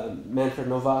 Manfred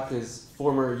Novak is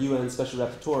former UN Special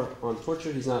Rapporteur on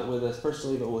torture. He's not with us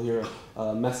personally, but we'll hear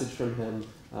a message from him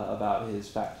about his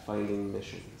fact-finding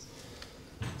missions.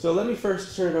 So let me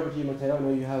first turn it over to you, Matteo. I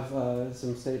know you have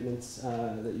some statements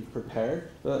that you've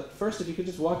prepared. But first, if you could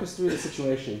just walk us through the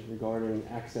situation regarding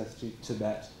access to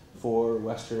Tibet for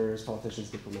Westerners, politicians,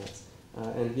 diplomats,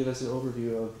 and give us an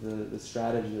overview of the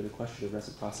strategy or the question of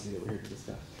reciprocity that we're here to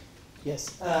discuss. Yes,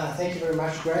 thank you very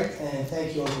much, Greg, and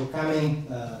thank you all for coming.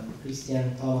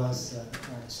 Christian, Thomas,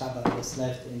 Shabbat was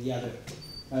left, and the other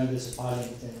members of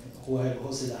Parliament who have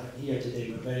hosted here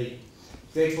today. We're very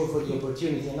grateful for the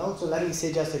opportunity. And also, let me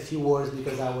say just a few words,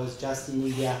 because I was just in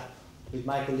India with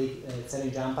my colleague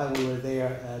Tsering Jampa. We were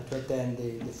there to attend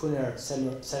the funeral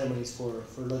ceremonies for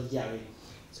Lodi Gyari.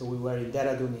 So we were in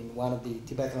Dehradun, in one of the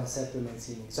Tibetan settlements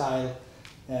in exile,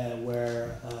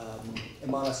 where a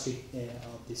monastery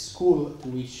of the school to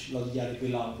which Lodi Gyari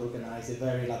belonged organized a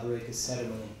very elaborate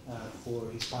ceremony for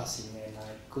his passing. And I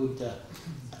could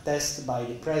attest by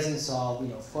the presence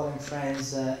of foreign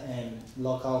friends and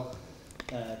local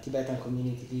Tibetan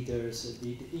community leaders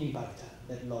the impact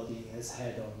that Lodi has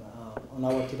had on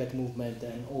our Tibet movement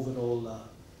and overall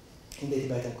in the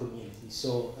Tibetan community.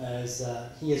 So as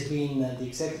he has been the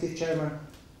executive chairman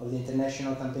of the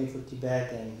International Campaign for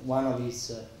Tibet and one of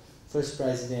his first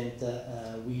president,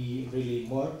 we really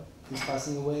mourn his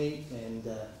passing away, and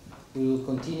we will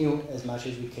continue as much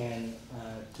as we can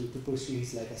to pursue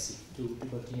his legacy, to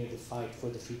continue the fight for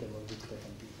the freedom of the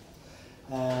Tibetan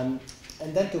people.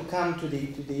 And then to come to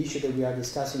the issue that we are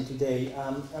discussing today,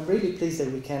 I'm really pleased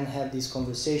that we can have this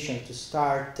conversation to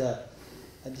start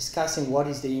discussing what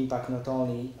is the impact not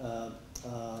only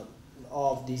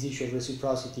of this issue of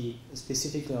reciprocity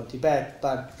specifically on Tibet,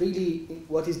 but really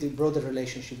what is the broader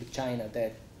relationship with China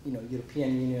that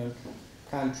European Union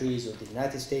countries or the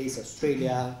United States,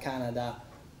 Australia, Canada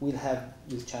will have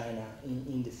with China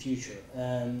in the future.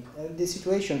 The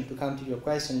situation, to come to your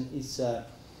question, is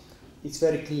it's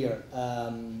very clear.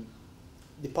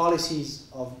 The policies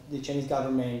of the Chinese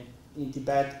government in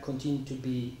Tibet continue to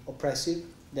be oppressive.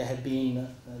 They have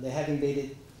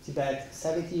invaded Tibet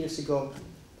 70 years ago.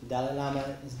 The Dalai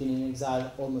Lama has been in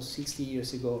exile almost 60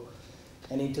 years ago.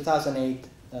 And in 2008,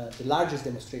 the largest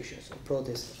demonstrations or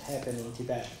protests happened in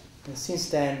Tibet. And since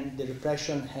then, the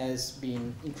repression has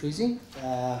been increasing.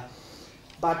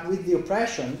 But with the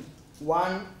oppression,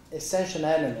 one essential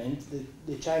element that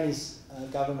the Chinese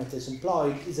government has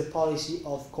employed is a policy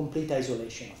of complete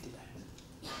isolation of Tibet.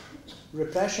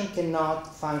 Repression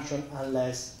cannot function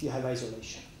unless you have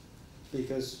isolation.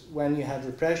 Because when you have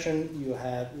repression, you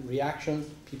have reaction,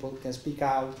 people can speak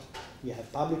out, you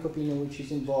have public opinion which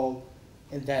is involved,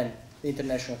 and then the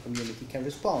international community can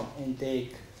respond and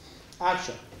take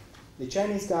action. The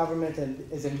Chinese government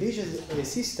has envisioned a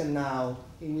system now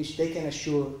in which they can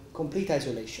assure complete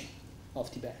isolation of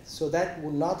Tibet. So that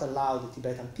would not allow the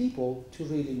Tibetan people to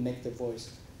really make their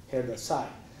voice heard outside.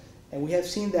 And we have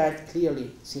seen that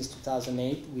clearly since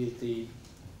 2008 with the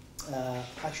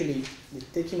actually the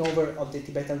taking over of the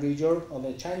Tibetan region of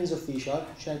a Chinese official,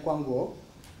 Chen Guangguo,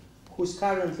 who's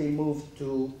currently moved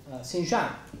to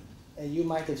Xinjiang. And you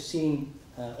might have seen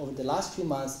over the last few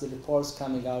months the reports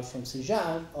coming out from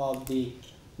Xinjiang of the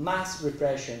mass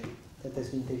repression that has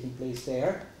been taking place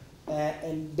there,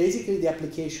 and basically the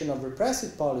application of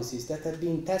repressive policies that have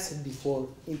been tested before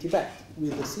in Tibet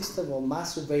with the system of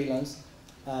mass surveillance,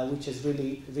 which has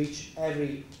really reached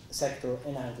every sector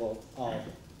and angle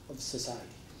of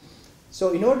society. So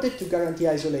in order to guarantee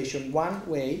isolation, one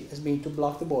way has been to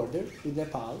block the border with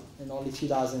Nepal, and only a few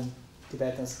dozen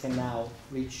Tibetans can now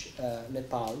reach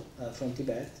Nepal from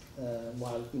Tibet,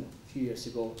 while a few years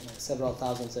ago, several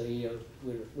thousands a year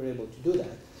were able to do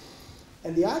that.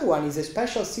 And the other one is a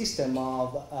special system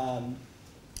of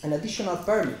an additional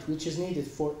permit, which is needed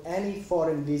for any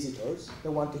foreign visitors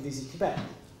that want to visit Tibet.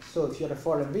 So if you're a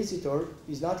foreign visitor,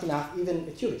 it's not enough, even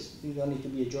a tourist. You don't need to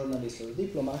be a journalist or a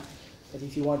diplomat, but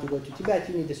if you want to go to Tibet,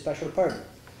 you need a special permit.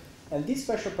 And this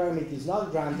special permit is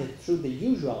not granted through the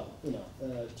usual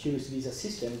tourist visa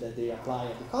system that they apply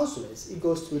at the consulates. It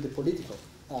goes through the political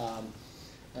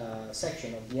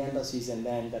section of the embassies and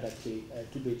then directly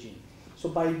to Beijing. So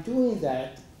by doing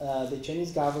that, the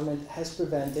Chinese government has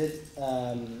prevented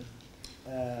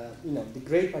the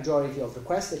great majority of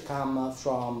requests that come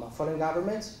from foreign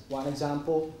governments. One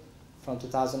example, from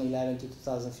 2011 to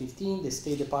 2015, the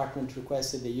State Department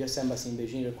requested, the US Embassy in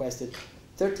Beijing requested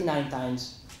 39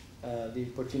 times the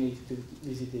opportunity to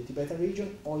visit the Tibetan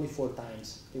region. Only 4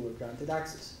 times they were granted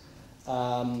access.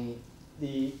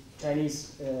 The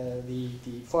Chinese,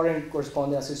 the Foreign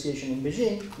Correspondent Association in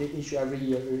Beijing, they issue every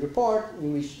year a report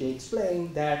in which they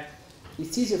explain that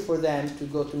it's easier for them to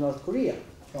go to North Korea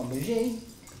from Beijing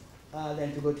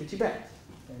than to go to Tibet.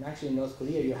 And actually in North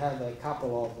Korea you have a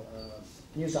couple of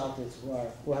news outlets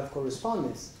who have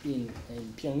correspondents in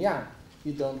Pyongyang.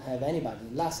 You don't have anybody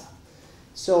in Lhasa.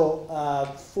 So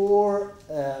for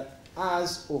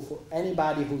us, or for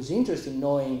anybody who's interested in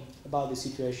knowing about the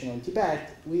situation in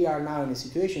Tibet, we are now in a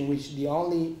situation in which the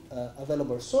only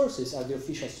available sources are the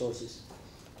official sources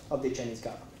of the Chinese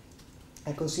government.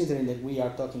 And considering that we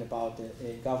are talking about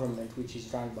a government which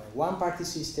is run by one-party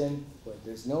system, where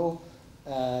there's no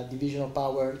division of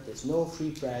power, there's no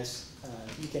free press,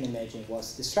 you can imagine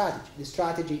what's the strategy. The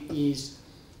strategy is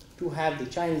to have the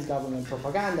Chinese government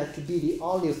propaganda to be the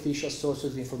only official source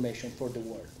of information for the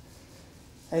world.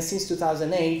 And since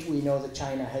 2008, we know that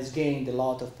China has gained a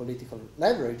lot of political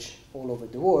leverage all over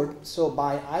the world. So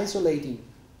by isolating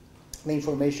the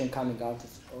information coming out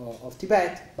of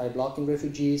Tibet, by blocking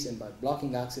refugees and by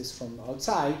blocking access from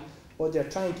outside, what they're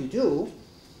trying to do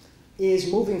is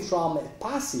moving from a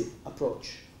passive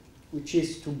approach, which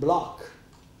is to block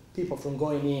people from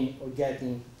going in or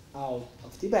getting out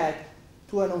of Tibet,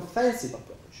 to an offensive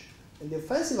approach. And the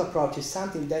offensive approach is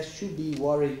something that should be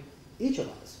worrying each of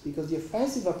us, because the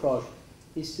offensive approach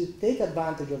is to take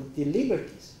advantage of the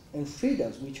liberties and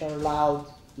freedoms which are allowed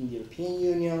in the European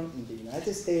Union, in the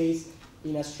United States,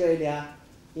 in Australia,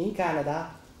 in Canada,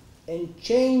 and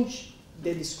change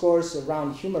the discourse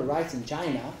around human rights in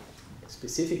China,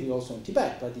 specifically also in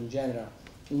Tibet, but in general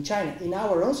in China, in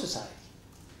our own society.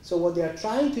 So what they are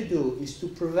trying to do is to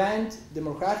prevent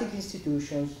democratic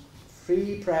institutions,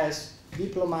 free press,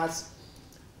 diplomats,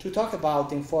 to talk about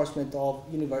the enforcement of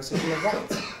universal human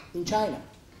rights in China.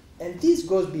 And this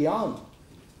goes beyond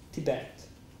Tibet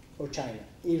or China.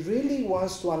 It really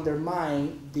wants to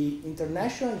undermine the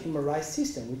international human rights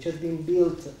system, which has been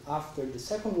built after the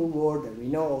Second World War, and we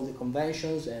know all the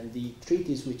conventions and the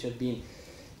treaties which have been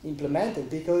implemented,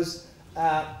 because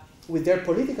with their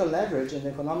political leverage and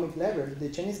economic leverage, the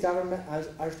Chinese government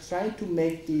are trying to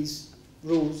make these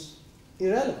rules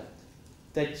irrelevant.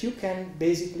 That you can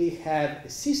basically have a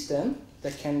system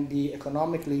that can be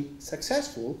economically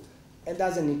successful and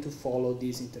doesn't need to follow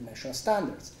these international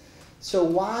standards. So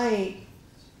why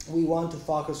we want to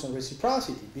focus on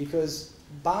reciprocity? Because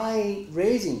by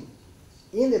raising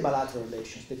in the bilateral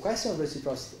relations the question of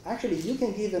reciprocity, actually you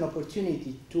can give an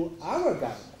opportunity to our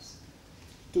governments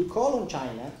to call on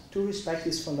China to respect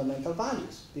its fundamental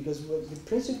values. Because the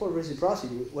principle of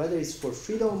reciprocity, whether it's for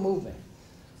freedom of movement,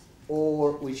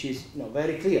 or which is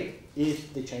very clear,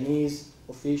 if the Chinese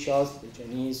officials, the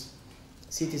Chinese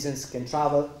citizens can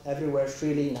travel everywhere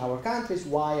freely in our countries,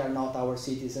 why are not our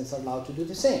citizens allowed to do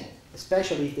the same?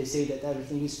 Especially if they say that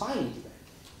everything is fine in Tibet.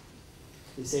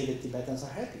 They say that Tibetans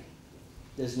are happy.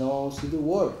 There's no civil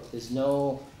war, there's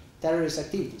no terrorist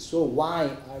activity, so why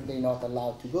are they not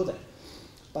allowed to go there?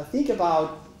 But think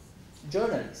about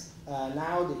journalists.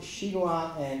 Now the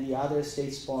Xinhua and the other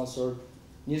state-sponsored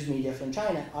news media from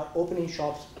China are opening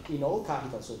shops in all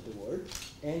capitals of the world,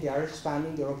 and they are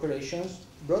expanding their operations,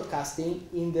 broadcasting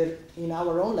in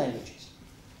our own languages.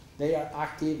 They are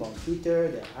active on Twitter,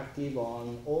 they are active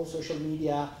on all social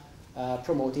media,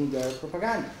 promoting their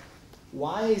propaganda.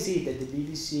 Why is it that the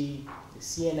BBC, the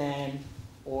CNN,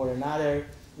 or another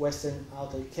Western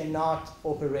outlet cannot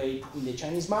operate in the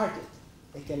Chinese market?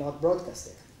 They cannot broadcast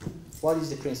there. What is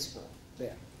the principle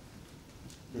there?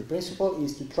 The principle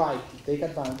is to try to take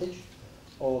advantage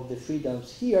of the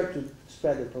freedoms here to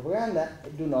spread the propaganda,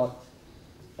 do not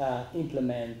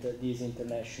implement these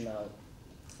international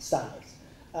standards.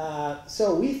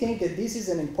 So we think that this is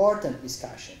an important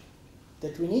discussion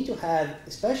that we need to have,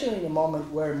 especially in a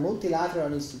moment where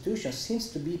multilateral institutions seems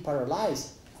to be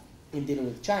paralyzed in dealing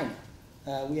with China.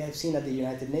 We have seen at the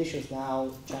United Nations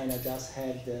now, China just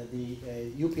had the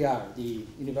UPR, the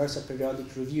Universal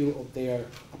Periodic Review of their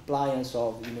appliance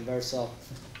of universal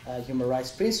human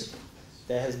rights principle.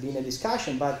 There has been a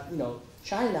discussion, but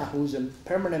China, who's a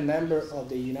permanent member of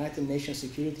the United Nations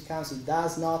Security Council,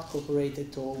 does not cooperate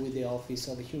at all with the Office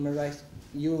of the Human Rights,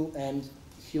 UN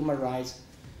Human Rights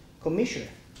Commissioner.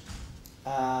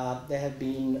 There have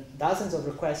been dozens of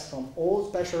requests from all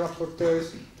special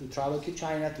rapporteurs to travel to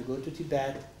China, to go to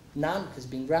Tibet. None has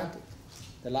been granted.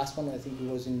 The last one, I think,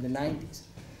 was in the 90s.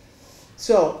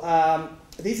 So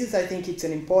this is, I think, it's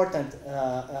an important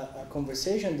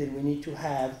conversation that we need to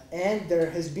have. And there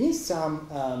has been some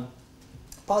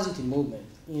positive movement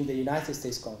in the United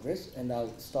States Congress, and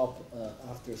I'll stop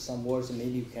after some words, and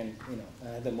maybe we can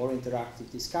have a more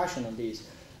interactive discussion on this.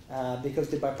 Because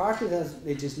the bipartisan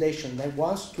legislation that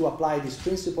wants to apply this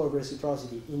principle of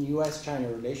reciprocity in US-China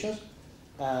relations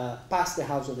passed the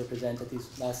House of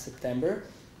Representatives last September,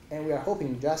 and we are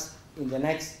hoping just in the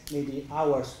next maybe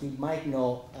hours we might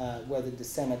know whether the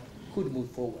Senate could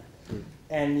move forward.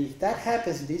 And if that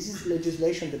happens, this is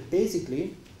legislation that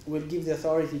basically will give the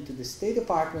authority to the State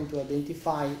Department to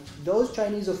identify those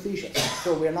Chinese officials.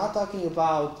 So we're not talking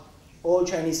about all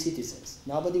Chinese citizens.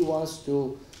 Nobody wants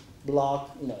to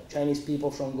block Chinese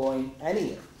people from going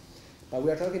anywhere. But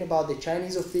we are talking about the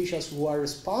Chinese officials who are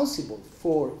responsible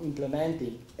for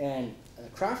implementing and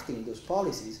crafting those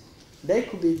policies. They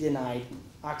could be denied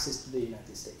access to the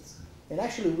United States. And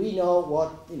actually we know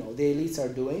what the elites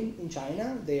are doing in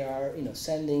China. They are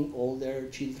sending all their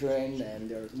children, and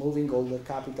they're moving all their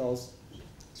capitals,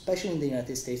 especially in the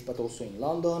United States, but also in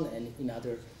London and in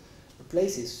other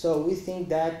places. So we think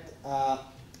that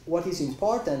what is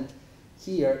important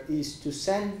here is to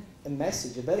send a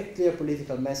message, a very clear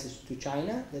political message to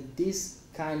China, that this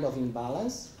kind of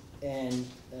imbalance and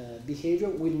behavior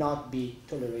will not be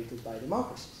tolerated by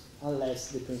democracies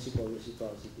unless the principle of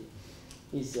reciprocity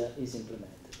is implemented.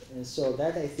 And so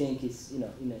that, I think, is in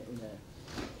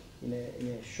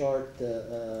a short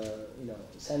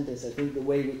sentence, I think the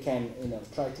way we can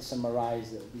try to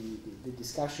summarize the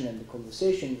discussion and the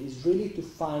conversation is really to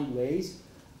find ways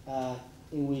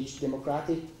in which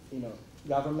democratic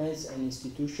governments and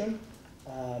institutions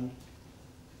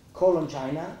call on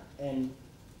China and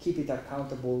keep it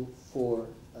accountable for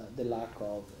the lack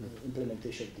of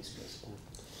implementation of this principle.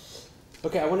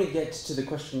 Okay, I want to get to the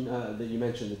question that you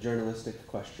mentioned, the journalistic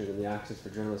question and the access for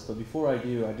journalists. But before I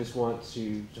do, I just want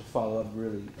to follow up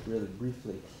really, really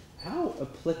briefly. How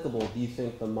applicable do you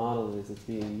think the model is that's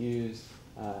being used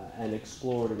and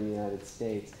explored in the United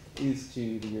States is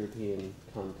to the European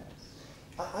context?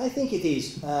 I think it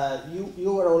is.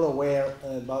 You are all aware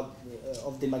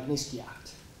of the Magnitsky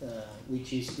Act,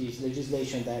 which is this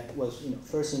legislation that was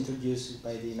first introduced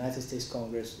by the United States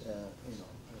Congress,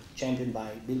 championed by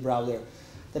Bill Browder,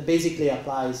 that basically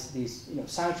applies these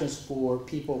sanctions for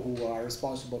people who are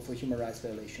responsible for human rights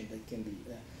violations that can be.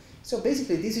 So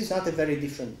basically, this is not a very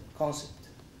different concept.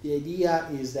 The idea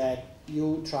is that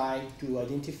you try to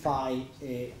identify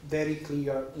a very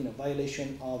clear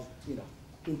violation of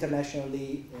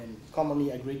internationally and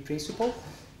commonly agreed principle,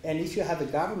 and if you have a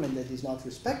government that is not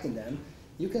respecting them,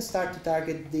 you can start to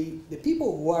target the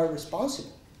people who are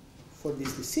responsible for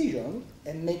this decision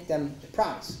and make them the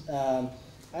prize.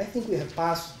 I think we have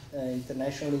passed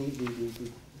internationally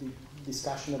the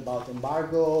discussion about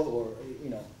embargo or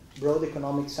broad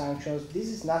economic sanctions. This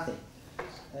is nothing.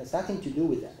 It's nothing to do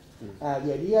with that.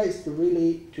 The idea is to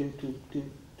really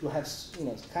to have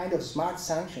kind of smart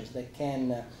sanctions that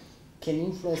can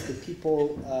influence the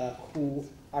people who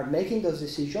are making those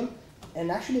decisions,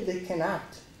 and actually they can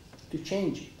act to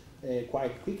change it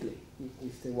quite quickly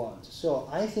if they want. So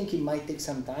I think it might take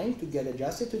some time to get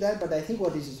adjusted to that, but I think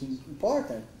what is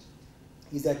important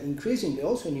is that increasingly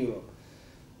also in Europe,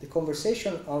 the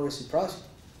conversation on reciprocity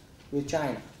with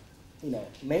China,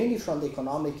 mainly from the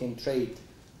economic and trade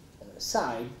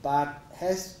side, but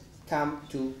has come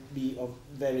to be of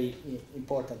very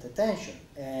important attention.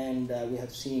 And we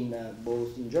have seen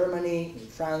both in Germany, in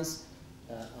France,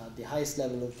 the highest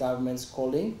level of governments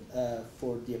calling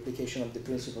for the application of the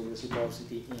principle of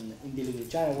reciprocity in dealing with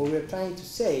China. What we're trying to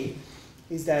say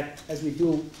is that, as we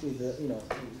do with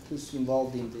who's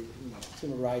involved in the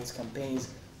human rights campaigns,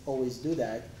 always do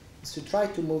that, is to try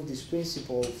to move this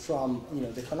principle from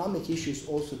the economic issues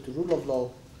also to rule of law,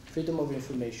 freedom of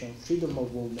information, freedom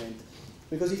of movement.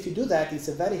 Because if you do that, it's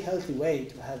a very healthy way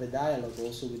to have a dialogue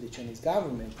also with the Chinese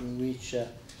government, in which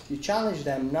you challenge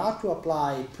them not to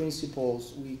apply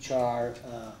principles which are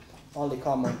only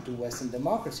common to Western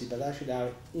democracy, but actually are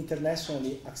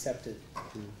internationally accepted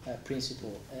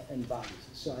principle and values.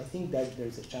 So I think that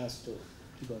there's a chance to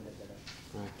go in that direction.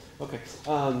 Right. Okay.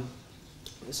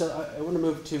 So I want to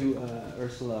move to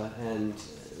Ursula and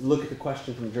look at the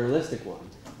question from the journalistic one.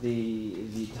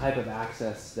 The type of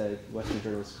access that Western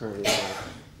journalists currently have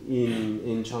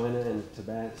in China and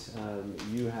Tibet.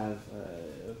 You have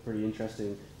a pretty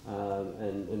interesting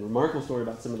and remarkable story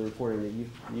about some of the reporting that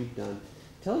you've done.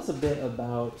 Tell us a bit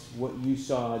about what you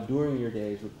saw during your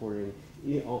days reporting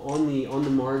on the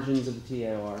margins of the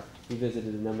TAR. You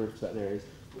visited a number of Tibetan areas.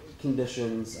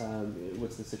 Conditions,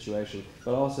 what's the situation?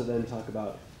 But also then talk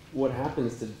about what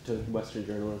happens to Western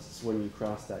journalists when you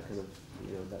cross that kind of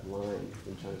that line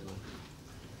in China's mind.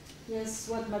 Yes,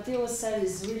 what Matteo said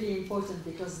is really important,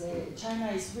 because China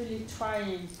is really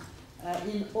trying,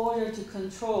 in order to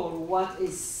control what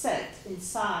is said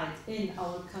inside in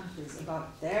our countries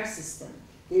about their system,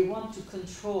 they want to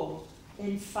control,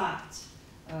 in fact,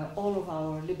 all of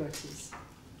our liberties.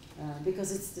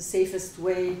 Because it's the safest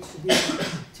way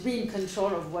to be in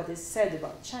control of what is said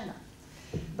about China.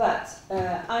 But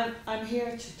I'm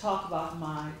here to talk about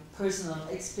my personal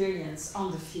experience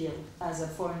on the field as a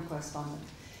foreign correspondent.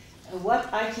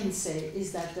 What I can say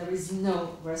is that there is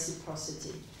no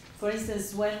reciprocity. For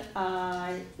instance, when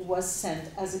I was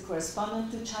sent as a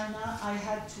correspondent to China, I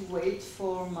had to wait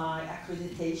for my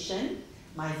accreditation,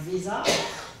 my visa,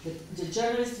 the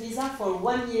journalist visa, for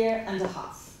 1.5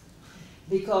 years.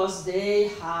 Because they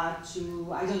had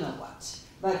to, I don't know what,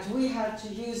 but we had to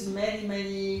use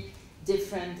many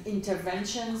different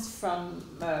interventions from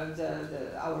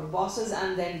our bosses,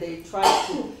 and then they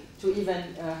tried to even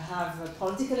have a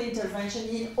political intervention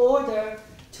in order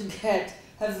to get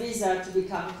a visa to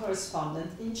become a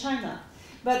correspondent in China.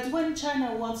 But when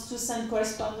China wants to send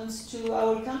correspondents to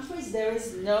our countries, there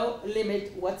is no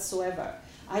limit whatsoever.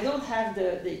 I don't have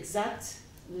the exact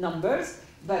numbers,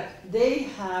 but they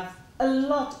have a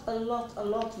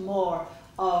lot more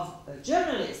of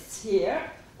journalists here,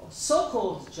 or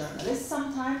so-called journalists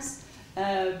sometimes,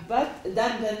 but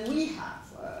than we have.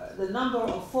 The number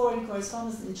of foreign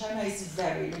correspondents in China is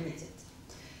very limited.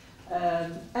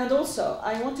 And also,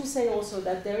 I want to say also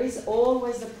that there is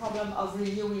always the problem of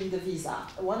renewing the visa.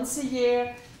 Once a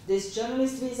year, this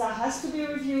journalist visa has to be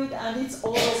reviewed, and it's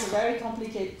always a very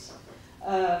complicated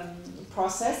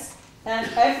process. And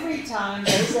every time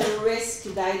there is a risk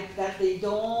that they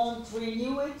don't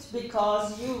renew it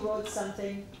because you wrote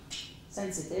something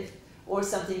sensitive or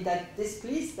something that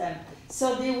displeased them.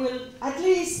 So they will at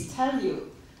least tell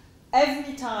you.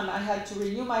 Every time I had to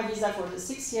renew my visa for the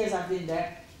 6 years I've been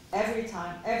there, every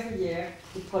time, every year,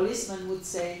 the policeman would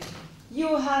say,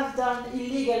 "You have done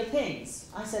illegal things."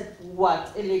 I said,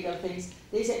 "What illegal things?"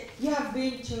 They said, "You have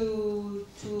been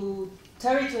to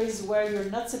territories where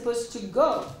you're not supposed to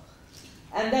go."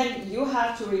 And then you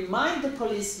have to remind the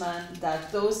policeman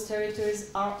that those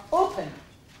territories are open.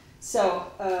 So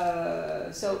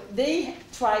they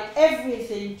try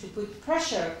everything to put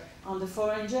pressure on the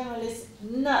foreign journalists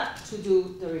not to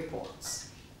do the reports.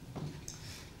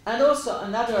 And also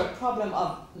another problem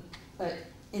of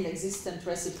inexistent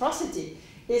reciprocity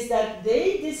is that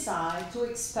they decide to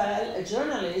expel a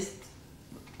journalist.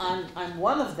 I'm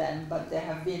one of them, but there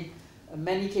have been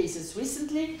many cases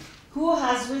recently, who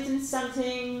has written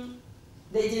something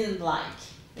they didn't like.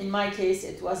 In my case,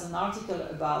 it was an article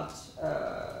about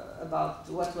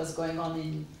what was going on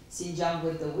in Xinjiang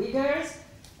with the Uyghurs,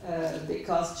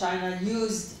 because China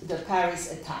used the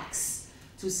Paris attacks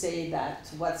to say that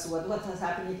what was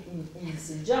happening in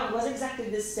Xinjiang was exactly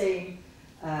the same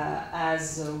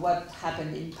as what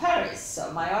happened in Paris.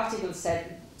 So my article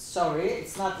said, sorry,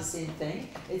 it's not the same thing,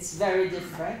 it's very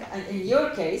different, and in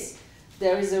your case,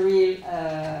 there is a real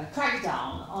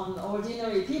crackdown on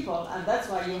ordinary people, and that's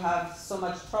why you have so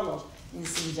much trouble in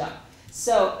Xinjiang.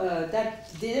 So that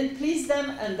didn't please them,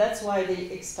 and that's why they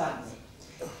expelled me.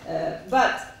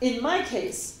 But in my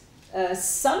case,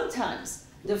 sometimes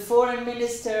the foreign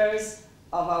ministers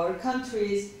of our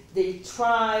countries, they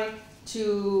try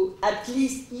to at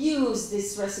least use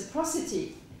this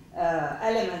reciprocity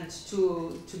element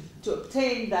to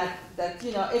obtain that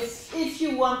you know, if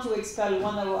you want to expel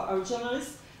one of our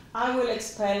journalists, I will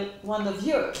expel one of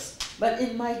yours. But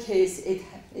in my case,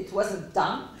 it wasn't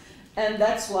done, and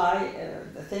that's why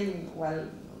the thing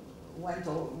went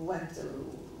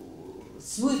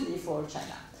smoothly for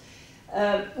China.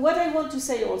 What I want to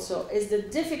say also is the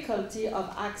difficulty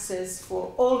of access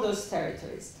for all those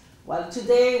territories. Well,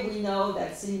 today we know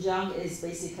that Xinjiang is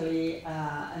basically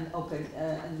an open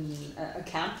a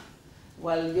camp.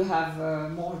 Well, you have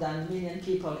more than 1 million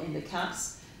people in the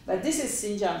camps, but this is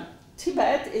Xinjiang.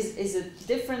 Tibet is a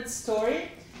different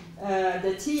story.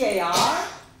 The TAR,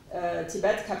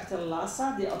 Tibet capital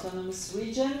Lhasa, the autonomous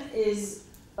region, is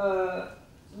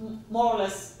more or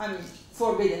less, I mean,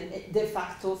 forbidden, de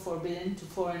facto forbidden to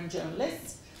foreign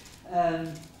journalists.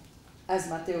 As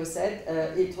Matteo said,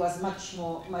 it was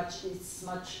it's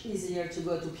much easier to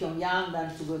go to Pyongyang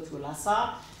than to go to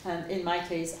Lhasa. And in my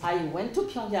case, I went to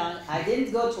Pyongyang, I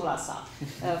didn't go to Lhasa.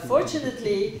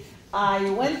 Fortunately, I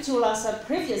went to Lhasa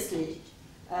previously.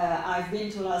 I've been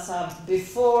to Lhasa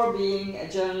before being a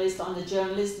journalist on the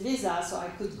journalist visa, so I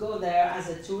could go there as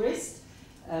a tourist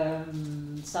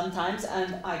sometimes,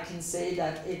 and I can say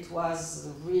that it was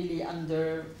really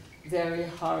under very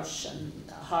harsh and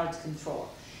hard control.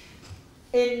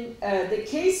 In the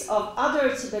case of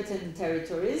other Tibetan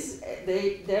territories,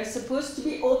 they're supposed to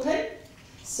be open,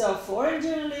 so foreign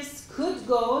journalists could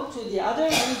go to the other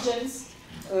regions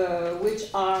which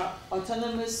are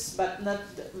autonomous, but not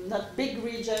big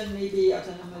region, maybe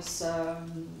autonomous,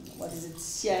 what is it,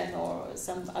 Xian or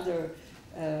some other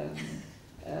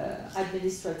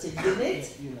administrative unit.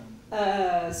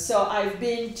 So I've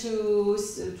been to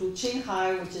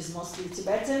Qinghai, which is mostly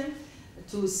Tibetan,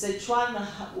 to Sichuan,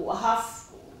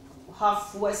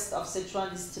 half west of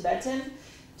Sichuan is Tibetan,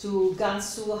 to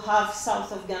Gansu, half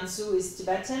south of Gansu is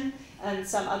Tibetan, and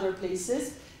some other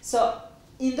places. So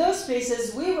in those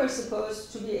places, we were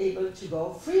supposed to be able to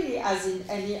go freely, as in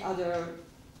any other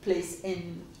place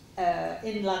in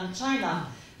inland China.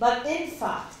 But in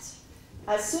fact,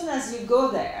 as soon as you go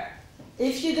there,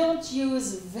 if you don't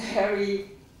use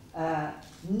very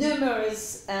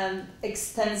numerous and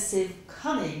extensive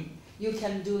cunning, you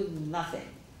can do nothing.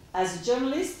 As a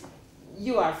journalist,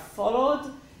 you are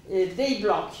followed. They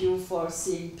block you for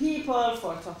seeing people,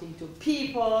 for talking to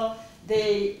people.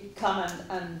 They come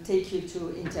and take you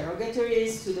to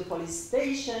interrogatories, to the police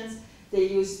stations.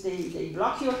 They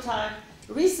block your time.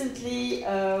 Recently,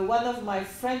 one of my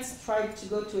friends tried to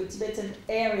go to a Tibetan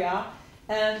area,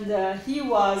 and he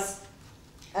was,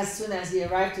 as soon as he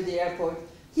arrived to the airport,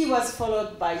 he was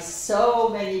followed by so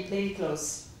many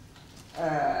plainclothes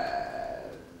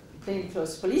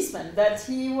policemen that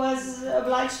he was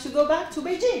obliged to go back to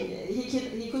Beijing.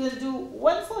 He couldn't do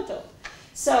one photo.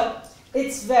 So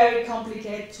it's very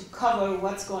complicated to cover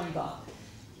what's going on.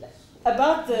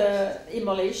 About the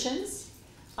immolations,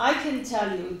 I can tell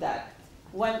you that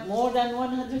more than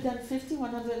 150,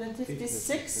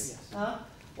 156,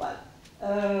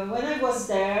 when I was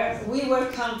there, we were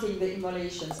counting the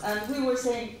immolations, and we were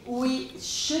saying we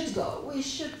should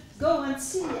go and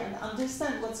see and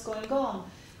understand what's going on,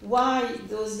 why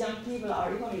those young people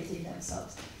are immolating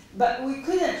themselves. But we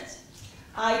couldn't.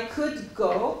 I could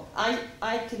go.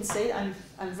 I can say I'm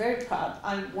very proud.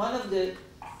 I'm one of the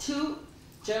 2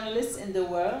 journalists in the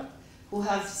world who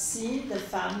have seen the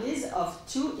families of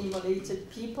 2 immolated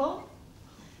people.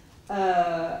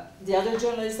 The other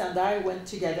journalist and I went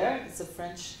together. It's a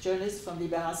French journalist from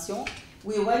Libération.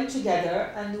 We went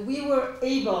together, and we were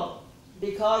able,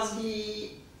 because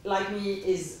he, like me,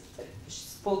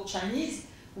 spoke Chinese,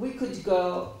 we could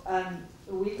go and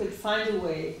we could find a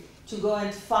way to go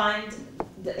and find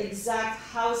the exact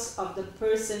house of the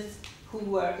persons who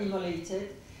were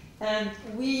immolated, and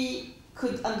we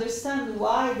could understand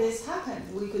why this happened.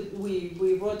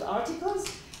 We wrote articles,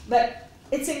 but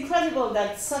it's incredible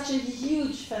that such a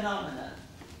huge phenomenon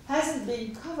hasn't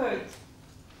been covered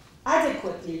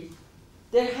adequately.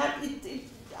 There had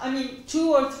I mean,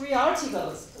 2 or 3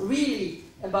 articles really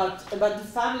about the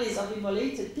families of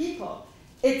immolated people.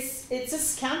 It's a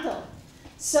scandal.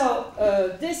 So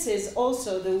this is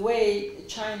also the way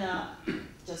China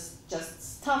just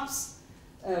stops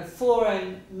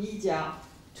foreign media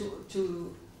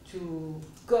to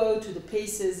go to the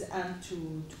places and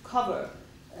to cover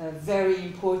very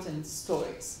important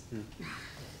stories.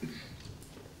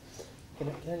 Can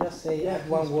I just say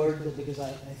one word, because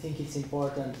I think it's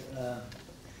important.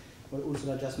 What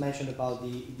Ursula just mentioned about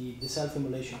the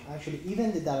self-immolation. Actually,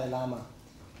 even the Dalai Lama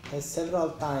has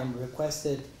several times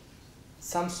requested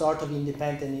some sort of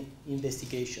independent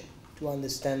investigation to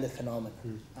understand the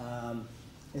phenomenon.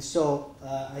 And so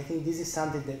I think this is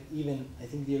something that even I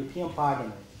think the European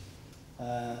Parliament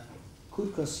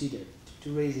could consider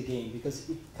to raise again, because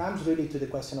it comes really to the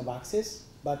question of access,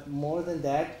 but more than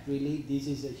that, really, this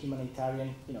is a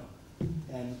humanitarian,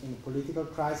 and political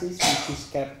crisis which is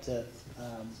kept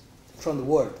from the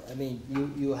world. I mean,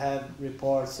 you have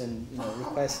reports and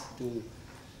requests to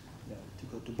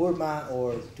go to Burma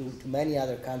or to many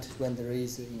other countries when there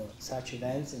is such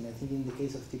events. And I think in the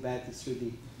case of Tibet, it's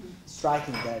really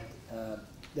striking that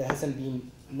there hasn't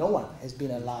been, no one has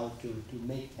been allowed to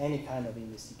make any kind of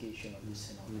investigation of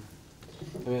this phenomenon.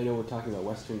 I mean, I know we're talking about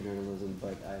Western journalism,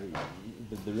 but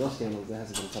the real scandal is that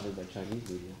hasn't been covered by Chinese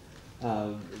media,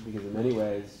 because in many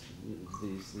ways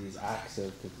these acts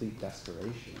of complete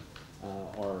desperation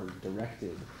are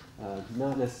directed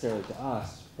not necessarily to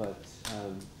us, but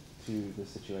to the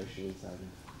situation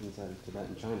inside of Tibet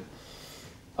and China.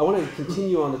 I want to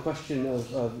continue on the question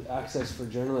of access for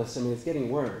journalists. I mean, it's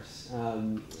getting worse.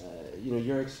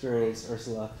 Your experience,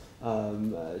 Ursula,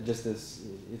 just as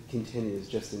it continues.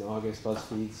 Just in August,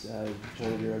 BuzzFeed's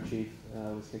China bureau chief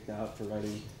was kicked out for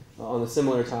writing on a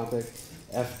similar topic.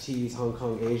 FT's Hong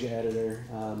Kong Asia editor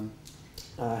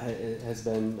has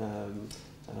been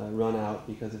run out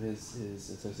because of his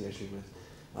association with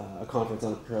a conference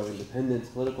on a pro-independence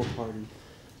political party.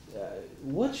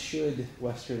 What should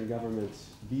Western governments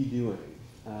be doing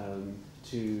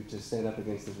to stand up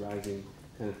against this rising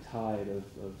kind of tide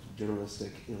of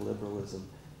journalistic illiberalism?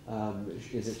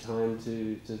 Is it time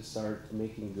to start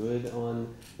making good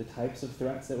on the types of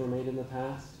threats that were made in the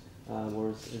past,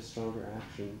 or is stronger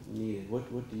action needed?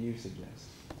 What do you suggest?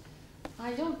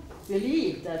 I don't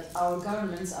believe that our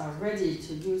governments are ready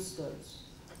to use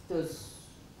those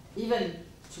even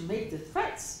to make the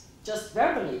threats, just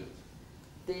verbally.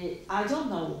 I don't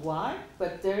know why,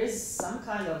 but there is some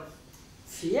kind of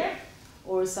fear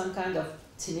or some kind of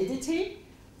timidity.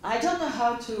 I don't know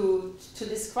how to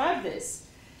describe this.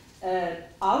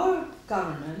 Our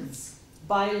governments,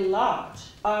 by and large,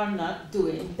 are not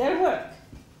doing their work.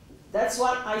 That's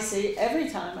what I say every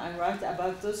time I write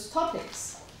about those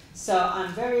topics. So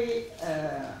I'm very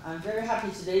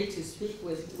happy today to speak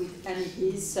with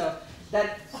MEPs, so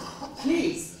that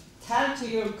please tell to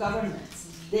your governments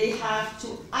they have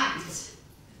to act,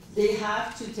 they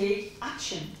have to take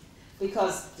action,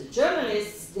 because the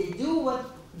journalists, they do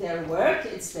their work,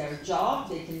 it's their job,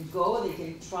 they can go, they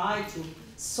can try to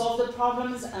solve the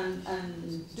problems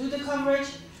and do the coverage,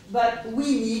 but we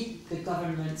need the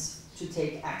governments to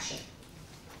take action.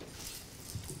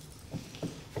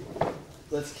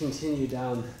 Let's continue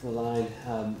down the line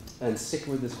and stick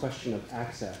with this question of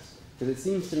access, because it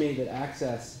seems to me that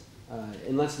access,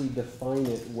 unless we define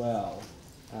it well,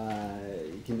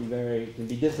 it can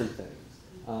be different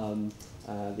things.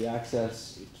 The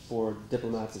access for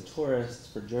diplomats and tourists,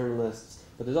 for journalists,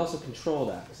 but there's also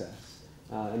controlled access.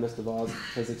 And Mr. Voss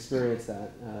has experienced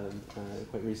that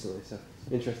quite recently, so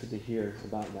I'm interested to hear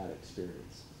about that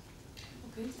experience.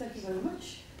 Okay, thank you very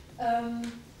much.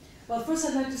 Well, first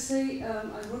I'd like to say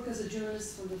I work as a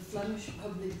journalist for the Flemish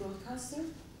public broadcaster.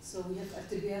 So we have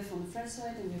RTBF on the French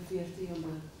side and we have VRT on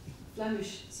the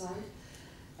Flemish side.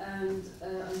 And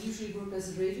I usually work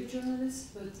as a radio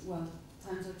journalist, but well,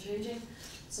 times are changing.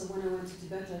 So when I went to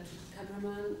Tibet, I took a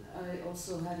cameraman. I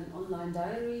also had an online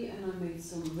diary and I made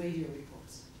some radio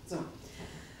reports. So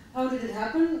how did it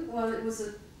happen? Well, it was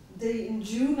a day in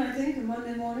June, I think, a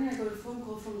Monday morning. I got a phone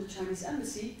call from the Chinese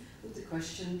embassy with the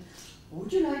question,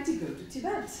 would you like to go to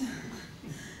Tibet?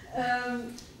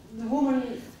 The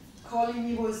woman calling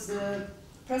me was the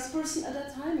press person at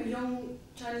that time, a young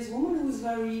Chinese woman who was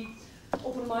very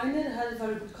open-minded. I had a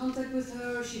very good contact with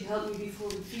her. She helped me before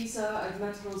the visa. I've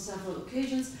met her on several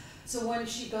occasions. So when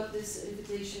she got this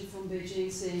invitation from Beijing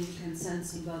saying you can send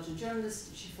some Belgian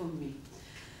journalists, she phoned me.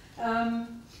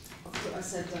 I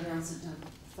said, I answered,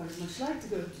 I'd very much like to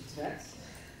go to Tibet.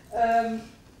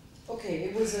 Okay,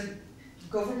 it was a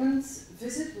government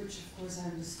visit, which of course I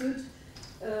understood.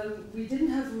 We didn't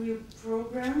have a real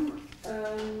program.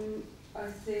 I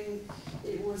think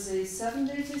it was a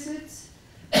 7-day visit.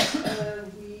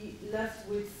 We left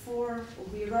with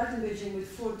we arrived in Beijing with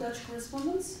 4 Dutch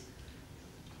correspondents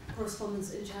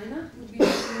in China. Would be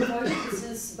invited,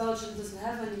 since Belgium doesn't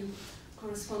have any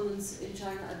correspondents in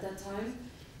China at that time.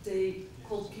 They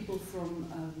called people from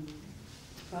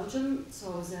Belgium,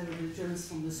 so I was there with a journalist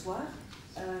from Le Soir,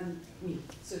 and me,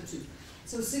 so 2.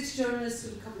 So 6 journalists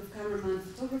with a couple of cameramen and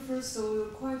photographers, so we were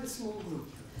quite a small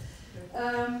group.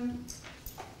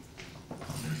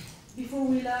 Before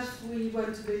we left, we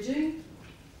went to Beijing.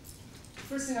 The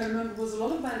first thing I remember was a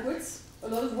lot of banquets, a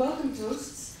lot of welcome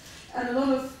toasts, And a lot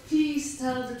of please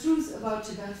tell the truth about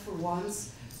Tibet for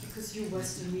once, because you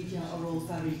Western media are all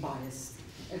very biased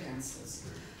against us.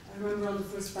 I remember on the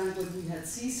first banquet we had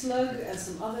sea slug and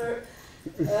some other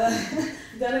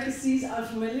delicacies. I'm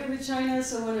familiar with China,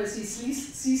 so when I see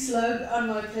sea slug on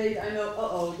my plate, I know,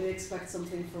 uh-oh, they expect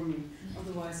something from me.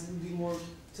 Otherwise it would be more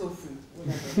tofu,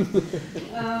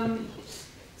 whatever.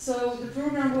 So the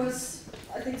program was,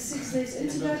 I think, 6 days in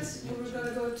Tibet. We were going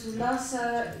to go to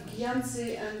Lhasa,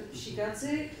 Gyantse, and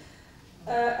Shigatse.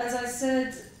 As I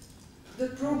said, the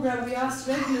program, we asked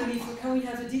regularly for can we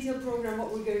have a detailed program,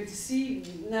 what we're going to see,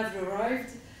 never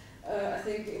arrived. I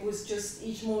think it was just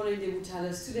each morning they would tell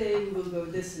us, today we will go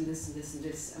this and this and this and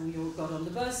this, and we all got on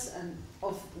the bus and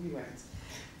off we went.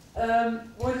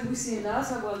 What did we see in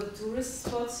Lhasa? Well, the tourist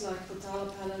spots like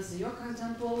Potala Palace, the Yokan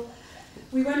Temple.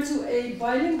 We went to a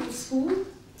bilingual school,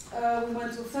 we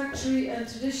went to a factory and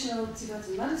traditional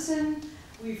Tibetan medicine.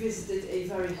 We visited a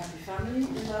very happy family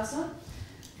in Lhasa,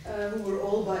 who were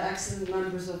all by accident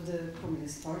members of the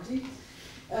Communist Party.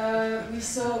 We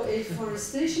saw a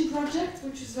forestation project,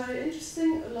 which is very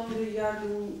interesting, along the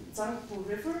Yarlung-Zangpo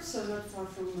River, so not far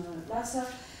from Lhasa.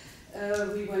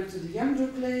 We went to the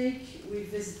Yamdruk Lake, we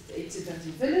visited a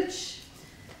Tibetan village.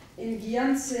 In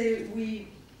Gyantse, we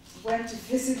went to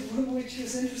visit, which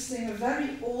was interesting, a very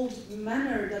old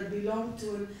manor that belonged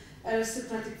to an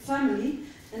aristocratic family.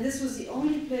 And this was the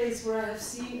only place where I have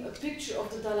seen a picture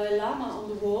of the Dalai Lama on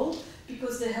the wall,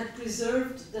 because they had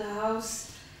preserved the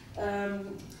house,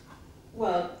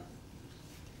 well,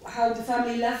 how the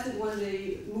family left it when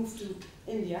they moved to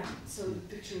India, so the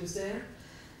picture was there.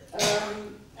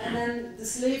 And then the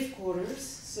slave quarters,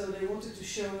 so they wanted to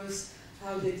show us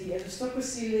how did the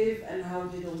aristocracy live and how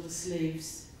did all the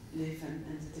slaves live,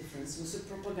 and the difference. It was a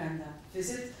propaganda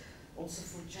visit, also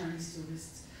for Chinese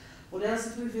tourists. What else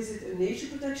did we visit? A nature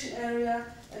protection area,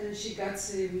 and in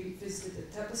Shigatse we visited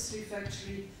a tapestry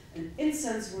factory, an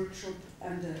incense workshop,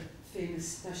 and the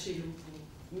famous Tashilupo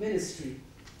ministry.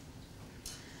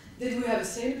 Did we have a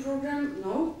sailing program?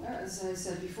 No, as I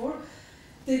said before.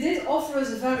 They did offer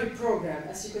us a varied program.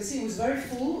 As you can see, it was very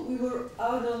full. We were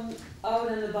out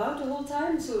and about the whole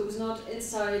time, so it was not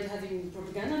inside having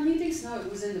propaganda meetings. No, it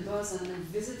was in the bus and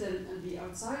visit and be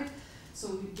outside. So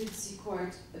we did see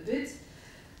quite a bit.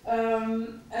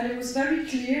 And it was very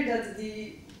clear that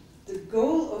the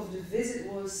goal of the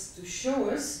visit was to show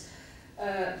us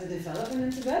the development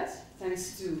in Tibet,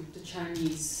 thanks to the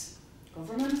Chinese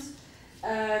government,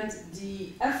 and the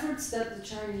efforts that the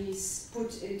Chinese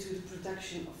put into the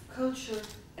protection of culture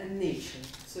and nature.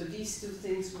 So these two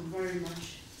things were very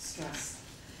much stressed.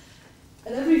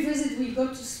 At every visit we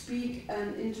got to speak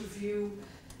and interview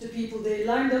the people they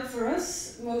lined up for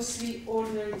us, mostly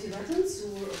ordinary Tibetans,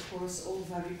 who were of course all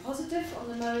very positive on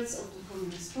the merits of the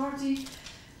Communist Party,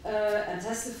 and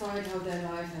testified how their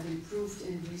life had improved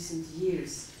in recent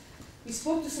years. We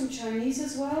spoke to some Chinese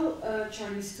as well,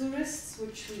 Chinese tourists,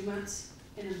 which we met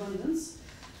in abundance,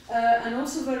 and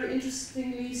also very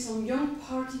interestingly some young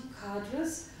party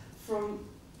cadres from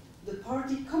the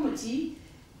party committee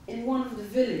in one of the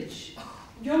village.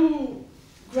 Young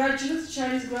graduates,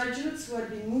 Chinese graduates who had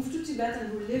been moved to Tibet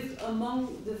and who lived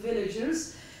among the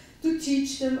villagers to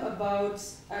teach them about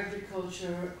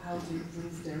agriculture, how to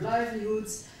improve their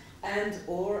livelihoods, and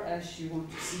or, as you want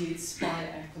to see it, spy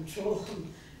and control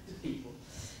the people.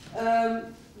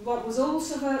 What was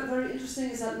also very interesting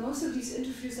is that most of these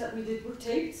interviews that we did were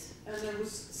taped, and there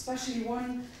was especially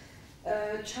one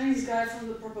Chinese guy from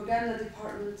the propaganda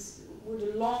department with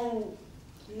a long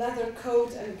leather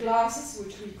coat and glasses,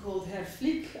 which we called Herr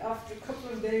Flick after a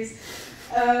couple of days.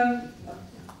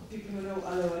 People who know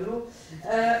hello,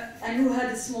 and who had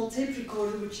a small tape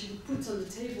recorder which he would put on the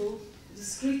table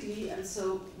discreetly, and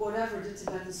so whatever the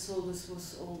Tibetans told us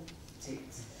was all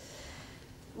taped.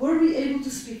 Were we able to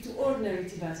speak to ordinary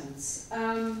Tibetans?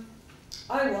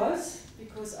 I was,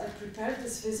 because I prepared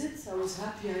this visit. I was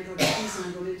happy I got a visa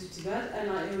and got into Tibet,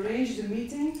 and I arranged a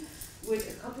meeting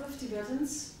with a couple of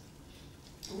Tibetans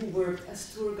who worked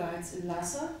as tour guides in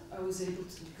Lhasa. I was able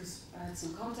to, because I had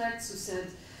some contacts who said,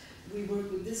 we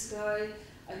work with this guy.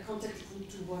 I contacted them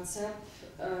to WhatsApp,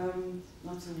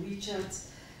 not to WeChat,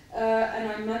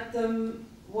 and I met them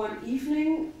one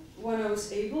evening when I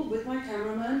was able, with my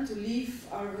cameraman, to leave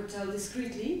our hotel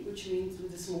discreetly, which means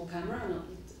with a small camera, not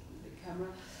with the big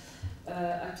camera.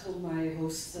 I told my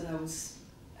host that I was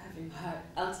having high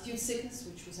altitude sickness,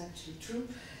 which was actually true,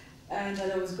 and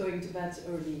that I was going to bed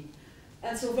early.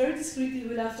 And so very discreetly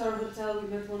we left our hotel, we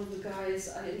met one of the guys,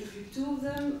 I interviewed two of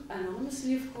them,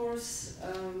 anonymously of course,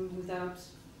 without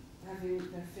having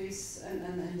their face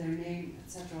and their name, etc.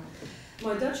 etc.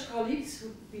 My Dutch colleagues,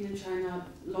 who've been in China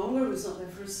longer, it was not their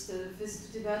first visit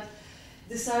to Tibet,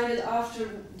 decided after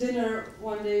dinner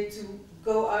one day to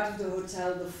go out of the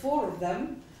hotel, the four of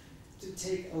them, to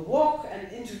take a walk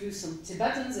and interview some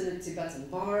Tibetans in a Tibetan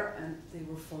bar, and they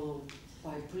were followed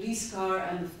by a police car,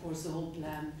 and of course the whole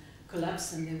plan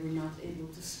collapsed and they were not able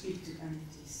to speak to any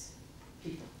of these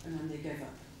people, and then they gave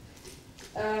up.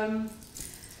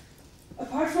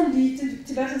 Apart from the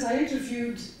Tibetans I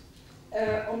interviewed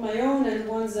on my own and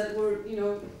ones that were,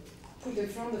 put in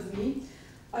front of me,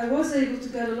 I was able to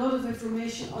get a lot of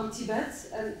information on Tibet,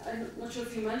 and I'm not sure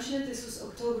if you mentioned it, this was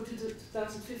October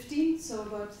 2015, so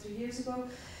about 3 years ago,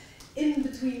 in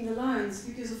between the lines,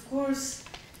 because of course,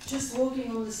 just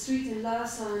walking on the street in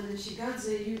Lhasa and in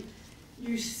Shigadze,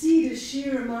 you see the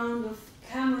sheer amount of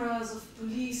cameras, of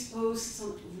police posts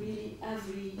on really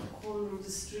every corner of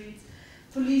the street,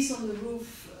 police on the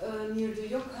roof near the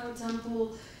Yoghan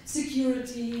temple,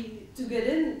 security to get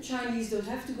in. Chinese don't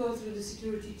have to go through the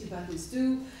security, Tibetans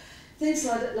do. Things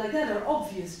like that are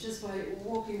obvious just by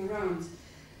walking around.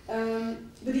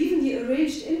 But even the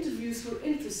arranged interviews were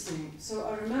interesting. So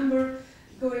I remember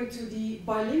going to the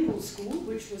bilingual school,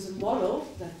 which was a model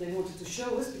that they wanted to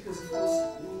show us, because of course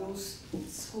most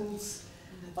schools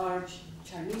are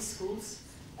Chinese schools.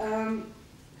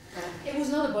 It was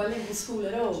not a bilingual school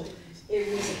at all. It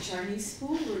was a Chinese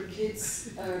school where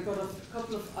kids got a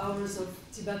couple of hours of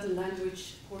Tibetan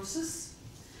language courses,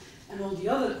 and all the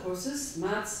other courses,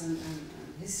 maths and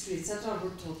history, etc.,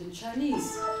 were taught in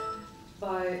Chinese.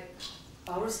 By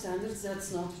our standards,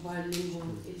 that's not bilingual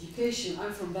education.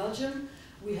 I'm from Belgium.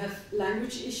 We have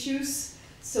language issues,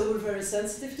 so we're very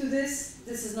sensitive to this.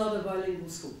 This is not a bilingual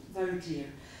school, very clear.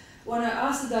 When I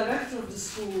asked the director of the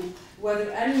school whether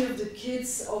any of the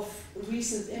kids of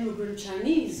recent immigrant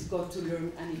Chinese got to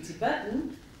learn any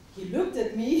Tibetan, he looked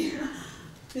at me,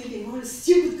 thinking, what a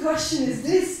stupid question is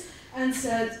this? And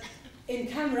said, in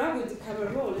camera, with the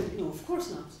camera rolling, no, of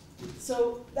course not.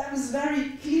 So that was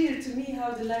very clear to me how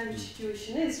the language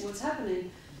situation is, what's happening.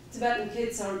 Tibetan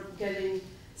kids are getting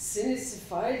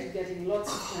Sinicified, getting lots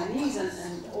of Chinese,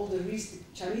 and all the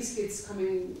Chinese kids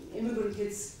coming, immigrant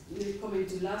kids coming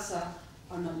to Lhasa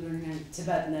are not learning any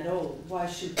Tibetan at all. Why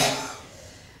should they?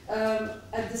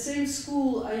 At the same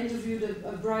school, I interviewed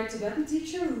a bright Tibetan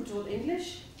teacher who taught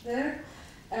English there,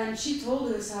 and she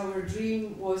told us how her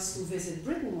dream was to visit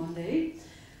Britain one day,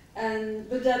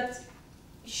 but that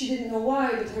she didn't know why,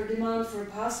 but her demand for a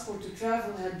passport to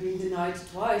travel had been denied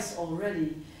twice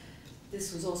already.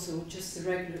 This was also just a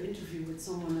regular interview with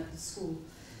someone at the school.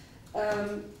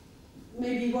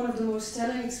 Maybe one of the most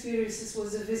telling experiences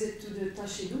was a visit to the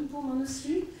Tashilumpo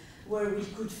monastery, where we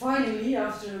could finally,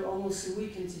 after almost a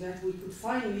week in Tibet, we could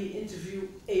finally interview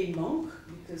a monk,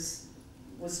 because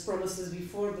it was promised us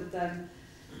before, but then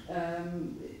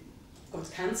got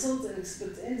cancelled.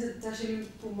 But in the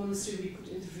Tashilumpo monastery, we could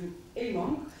interview a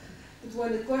monk. But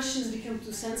when the questions became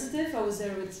too sensitive, I was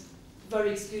there with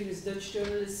very experienced Dutch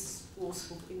journalists who all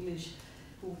spoke English,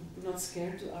 who were not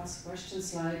scared to ask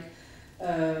questions like,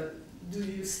 do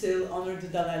you still honor the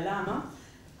Dalai Lama?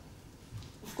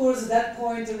 Of course, at that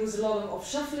point there was a lot of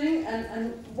shuffling,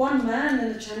 and one man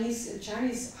in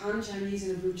Han Chinese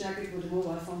in a blue jacket with a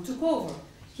mobile phone took over.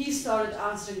 He started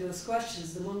answering those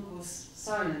questions. The monk was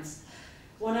silenced.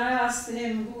 When I asked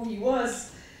him who he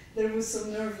was, there was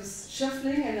some nervous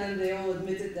shuffling, and then they all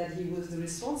admitted that he was the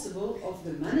responsible of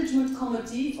the management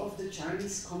committee of the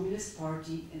Chinese Communist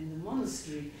Party in the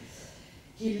monastery.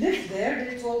 He lived there,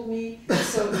 they told me,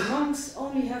 so the monks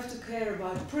only have to care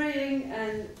about praying,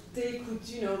 and they could,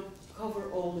 cover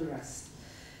all the rest.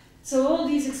 So all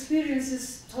these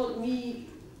experiences taught me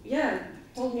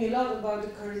a lot about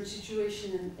the current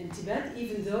situation in Tibet,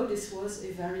 even though this was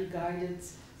a very guided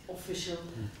official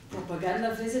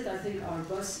propaganda visit. I think our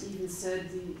bus even said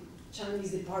the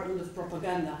Chinese Department of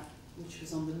Propaganda, which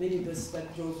was on the minibus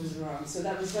that drove us around. So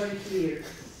that was very clear.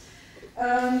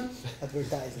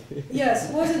 Advertising.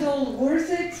 Yes, was it all worth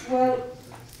it? Well,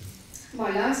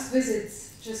 my last visit,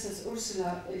 just as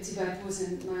Ursula, in Tibet was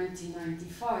in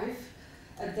 1995.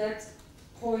 At that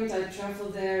point, I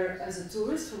traveled there as a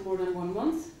tourist for more than 1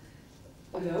 month,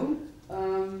 alone.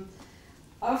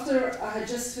 After I had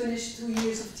just finished 2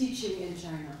 years of teaching in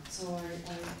China, so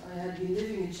I had been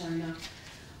living in China.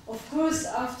 Of course,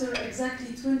 after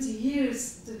exactly 20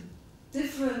 years, the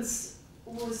difference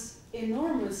was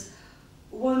enormous.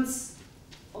 On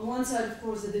one side, of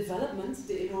course,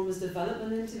 the enormous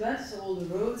development in Tibet, so all the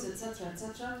roads, etc.,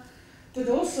 etc., but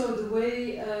also the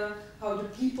way how the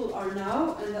people are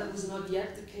now, and that was not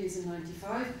yet the case in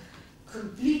 '95,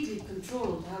 completely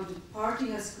controlled, how the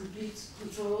party has complete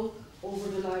control over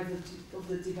the life of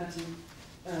the Tibetan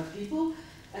people,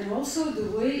 and also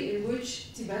the way in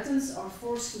which Tibetans are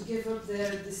forced to give up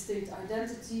their distinct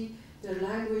identity, their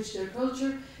language, their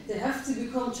culture. They have to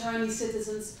become Chinese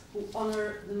citizens who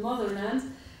honor the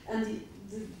motherland. And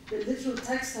the literal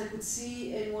text I could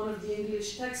see in one of the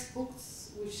English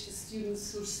textbooks, which the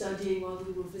students were studying while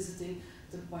we were visiting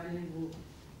the bilingual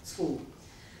school.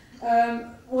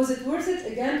 Was it worth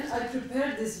it? Again, I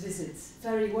prepared this visit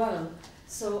very well.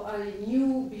 So I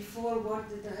knew before what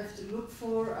did I have to look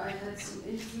for. I had some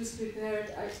interviews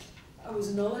prepared. I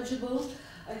was knowledgeable.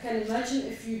 I can imagine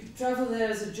if you travel there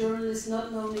as a journalist,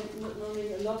 not knowing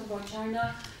a lot about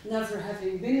China, never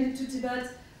having been into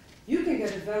Tibet, you can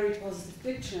get a very positive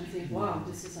picture and think, wow,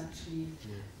 this is actually,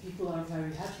 people are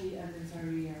very happy and they're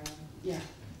very,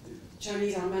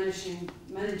 Chinese are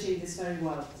managing this very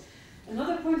well.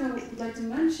 Another point I would like to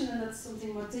mention, and that's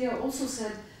something Matteo also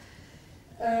said,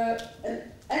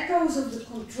 echoes of the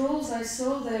controls I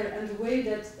saw there and the way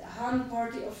that Han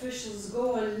Party officials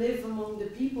go and live among the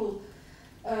people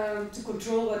to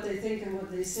control what they think and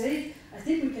what they say, I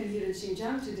think we can hear in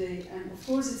Xinjiang today. And of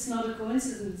course it's not a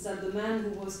coincidence that the man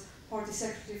who was Party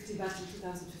Secretary of Tibet in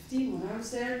 2015 when I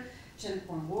was there, Chen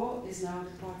Guangguo, is now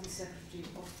the Party Secretary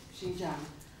of Xinjiang.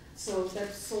 So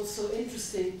that's also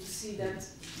interesting to see that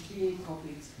being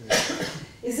copied.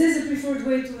 Is this a preferred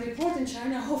way to report in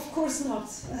China? Of course not.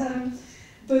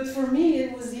 But for me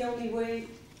it was the only way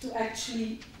to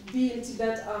actually be in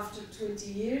Tibet after 20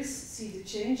 years, see the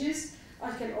changes.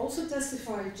 I can also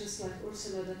testify, just like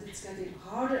Ursula, that it's getting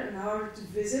harder and harder to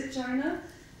visit China.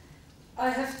 I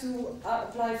have to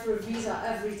apply for a visa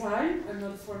every time. I'm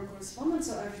not a foreign correspondent,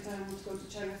 so every time I want to go to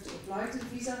China, I have to apply to the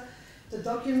visa. The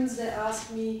documents they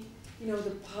ask me,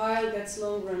 the pile gets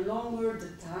longer and longer,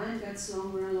 the time gets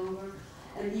longer and longer.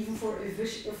 And even for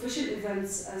official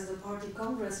events as the party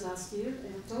congress last year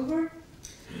in October,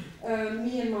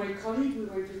 me and my colleague, we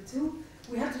were there too,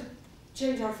 we had to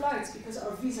change our flights because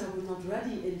our visa were not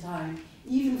ready in time,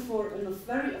 even for a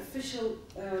very official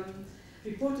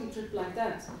reporting trip like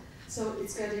that. So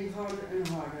it's getting harder and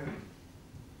harder.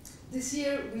 This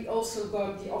year we also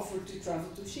got the offer to travel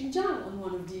to Xinjiang on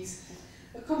one of these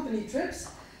company trips.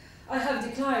 I have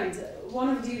declined. One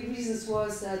of the reasons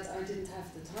was that I didn't have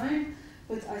the time,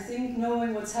 but I think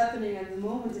knowing what's happening at the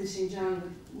moment in Xinjiang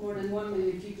with more than 1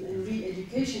 million people in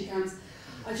re-education camps,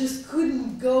 I just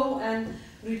couldn't go and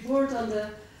report on the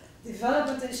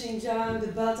development in Xinjiang, the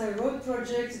Belt and Road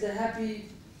project, the happy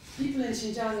people in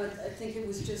Xinjiang. I think it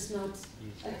was just not,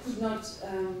 I could not,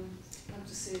 how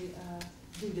to say,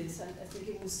 do this. I think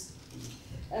it was,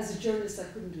 as a journalist, I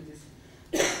couldn't do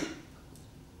this.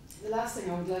 The last thing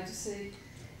I would like to say,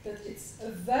 that it's a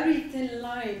very thin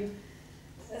line,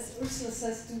 as Ursula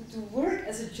says, to work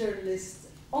as a journalist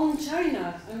on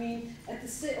China. I mean,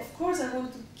 of course I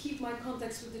want to keep my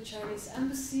contacts with the Chinese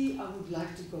embassy. I would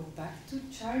like to go back to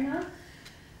China.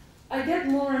 I get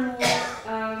more and more,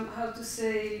 how to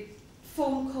say,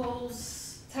 phone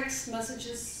calls, text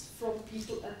messages from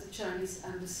people at the Chinese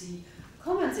embassy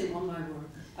commenting on my work.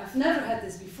 I've never had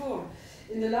this before.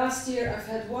 In the last year, I've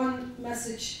had one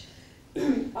message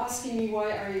asking me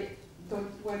why I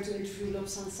went to interview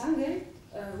Lobsang Sangye,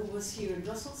 who was here in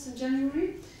Brussels in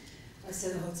January. I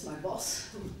said, oh, it's my boss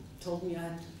who told me I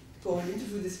had to go and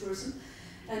interview this person.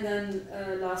 And then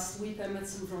last week I met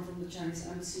someone from the Chinese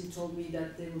embassy who told me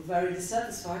that they were very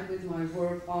dissatisfied with my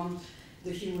work on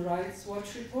the Human Rights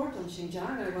Watch report on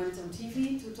Xinjiang. I went on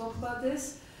TV to talk about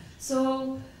this.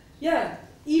 So, yeah,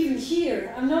 even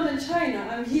here, I'm not in China,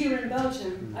 I'm here in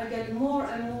Belgium. I get more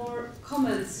and more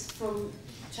comments from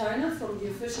China, from the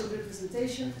official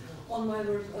representation, on my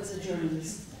work as a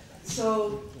journalist.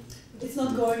 So, it's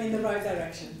not going in the right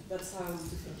direction. That's how I want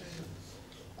to feel.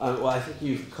 Well, I think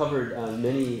you've covered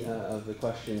many of the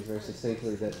questions very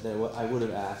succinctly that I would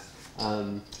have asked.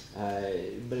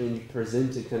 But you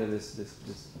presented kind of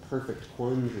this perfect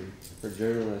quandary for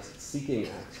journalists seeking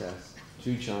access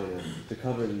to China to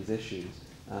cover these issues,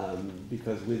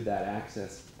 because with that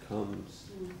access comes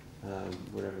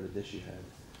whatever the dish you had.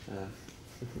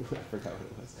 I forgot what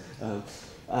it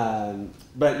was.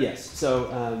 But yes,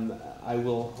 so I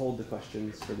will hold the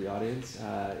questions for the audience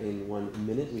in 1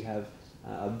 minute. We have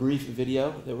a brief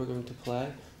video that we're going to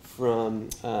play from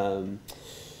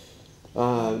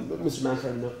Mr.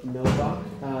 Manfred Novak,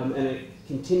 and it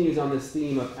continues on this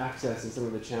theme of access and some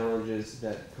of the challenges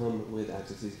that come with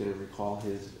access. He's going to recall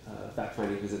his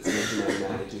fact-finding visits in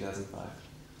 1999 and 2005.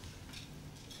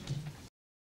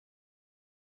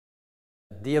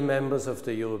 Dear members of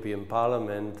the European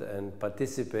Parliament and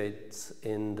participants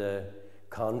in the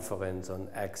conference on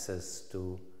access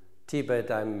to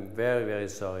Tibet, I'm very, very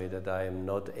sorry that I am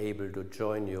not able to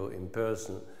join you in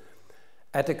person.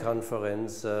 at a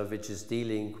conference which is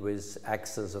dealing with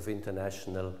access of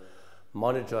international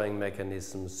monitoring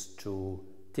mechanisms to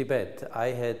Tibet. I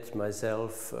had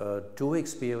myself two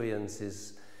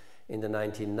experiences in the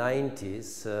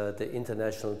 1990s. The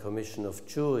International Commission of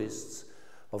Jurists,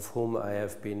 of whom I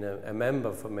have been a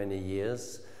member for many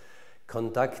years,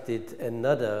 conducted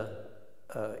another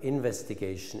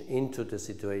investigation into the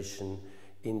situation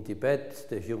in Tibet,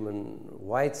 the human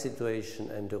rights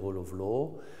situation and the rule of law.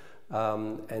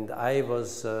 And I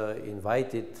was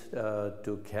invited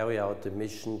to carry out the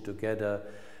mission together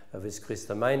with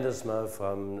Christa Meindersma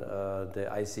from the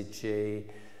ICJ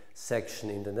section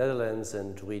in the Netherlands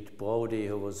and Reed Brody,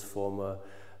 who was former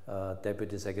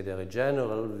Deputy Secretary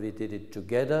General. We did it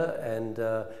together, and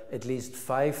at least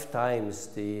 5 times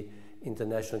the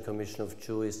International Commission of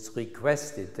Jurists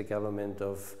requested the government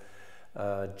of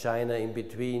China in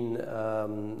between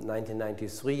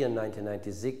 1993 and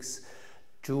 1996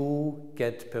 to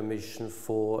get permission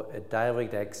for a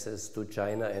direct access to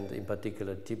China and in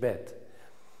particular Tibet.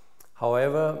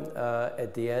 However,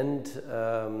 at the end,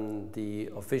 the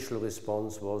official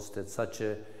response was that such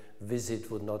a visit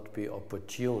would not be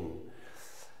opportune.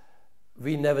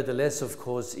 We nevertheless, of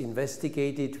course,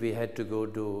 investigated. We had to go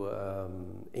to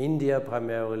India,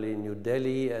 primarily New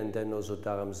Delhi, and then also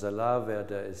Dharamsala, where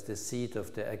there is the seat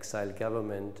of the exiled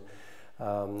government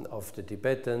of the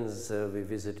Tibetans. We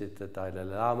visited the Dalai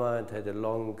Lama and had a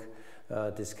long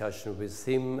discussion with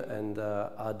him and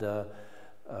other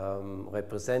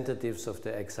representatives of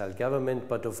the exiled government.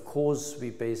 But of course,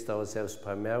 we based ourselves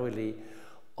primarily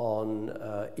on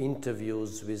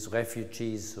interviews with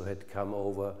refugees who had come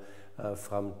over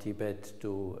from Tibet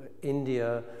to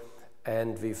India.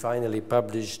 And we finally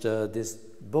published this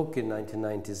book in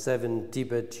 1997,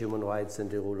 Tibet, Human Rights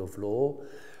and the Rule of Law,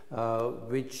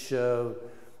 which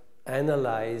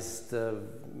analyzed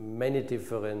many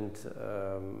different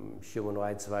human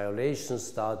rights violations,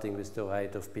 starting with the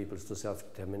right of peoples to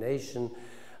self-determination,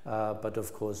 but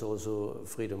of course also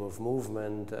freedom of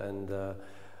movement and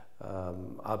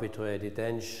arbitrary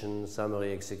detention,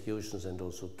 summary executions, and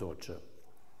also torture.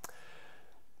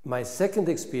 My second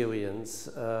experience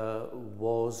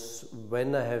was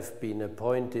when I have been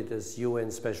appointed as UN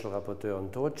Special Rapporteur on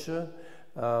Torture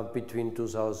between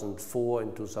 2004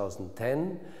 and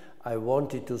 2010. I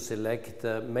wanted to select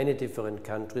many different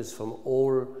countries from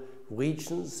all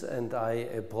regions, and I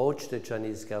approached the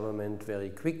Chinese government very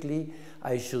quickly.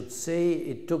 I should say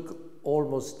it took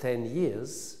almost 10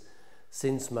 years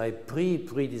since my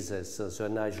predecessor, Sir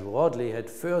Nigel Rodley,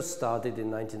 had first started in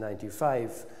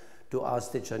 1995 to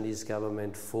ask the Chinese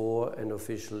government for an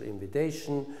official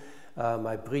invitation.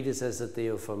 My predecessor,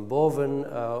 Theo van Boven,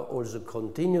 also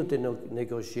continued the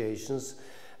negotiations.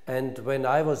 And when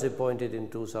I was appointed in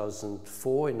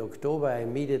 2004, in October, I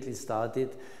immediately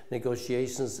started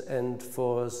negotiations. And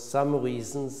for some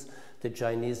reasons, the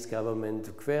Chinese government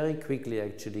very quickly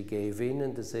actually gave in,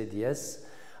 and they said, yes,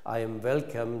 I am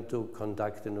welcome to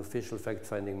conduct an official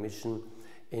fact-finding mission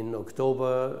in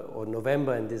October or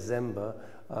November and December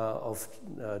of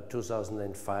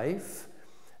 2005.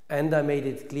 And I made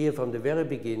it clear from the very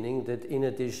beginning that in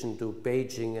addition to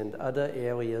Beijing and other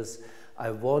areas, I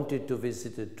wanted to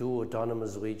visit the 2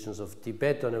 autonomous regions of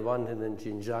Tibet on the one hand and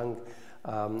Xinjiang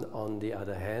on the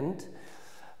other hand.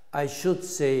 I should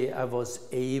say I was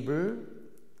able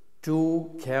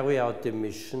to carry out the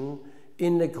mission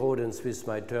in accordance with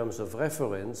my terms of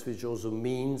reference, which also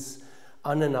means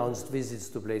unannounced visits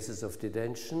to places of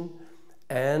detention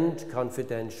and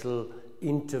confidential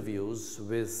interviews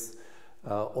with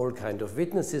all kinds of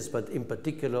witnesses, but in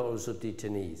particular also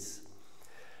detainees.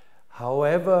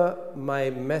 However, my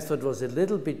method was a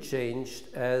little bit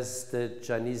changed as the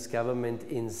Chinese government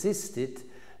insisted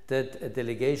that a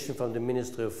delegation from the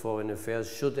Ministry of Foreign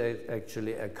Affairs should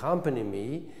actually accompany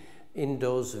me in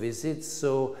those visits.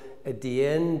 So at the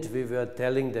end, we were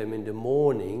telling them in the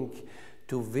morning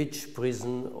to which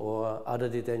prison or other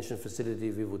detention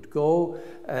facility we would go.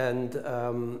 And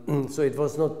so it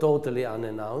was not totally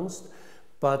unannounced,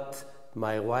 but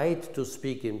my right to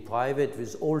speak in private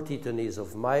with all detainees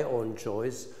of my own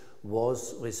choice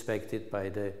was respected by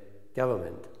the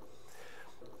government.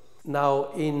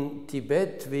 Now, in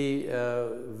Tibet, we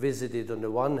visited on the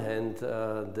one hand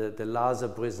the Lhasa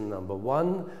prison number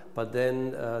 1, but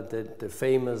then the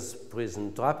famous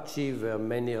prison Drapchi, where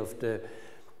many of the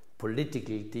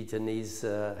political detainees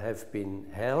have been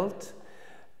held,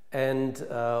 and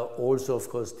also, of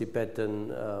course,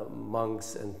 Tibetan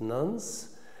monks and nuns.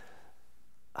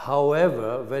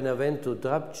 However, when I went to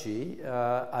Drapchi,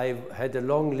 I had a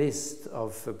long list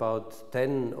of about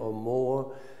 10 or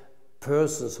more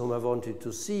persons whom I wanted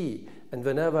to see. And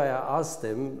whenever I asked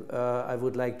them, I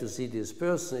would like to see this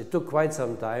person, it took quite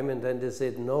some time, and then they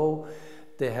said, no,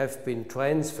 they have been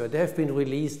transferred. They have been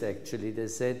released, actually, they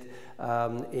said,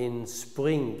 in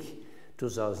spring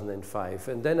 2005.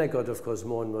 And then I got, of course,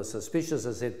 more and more suspicious.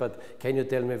 I said, but can you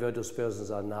tell me where those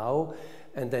persons are now?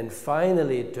 And then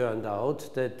finally it turned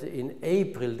out that in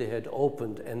April they had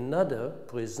opened another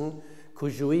prison,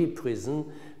 Kujui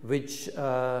prison, which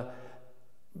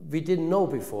we didn't know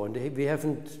before, and we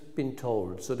haven't been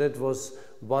told. So that was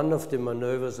one of the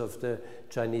maneuvers of the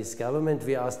Chinese government.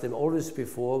 We asked them always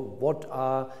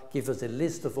before, give us a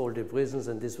list of all the prisons,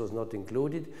 and this was not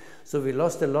included. So we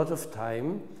lost a lot of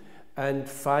time, and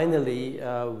finally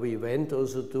we went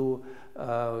also to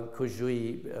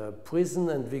Kujui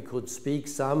prison, and we could speak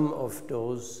some of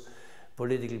those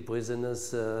political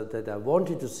prisoners that I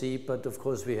wanted to see, but of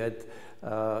course we had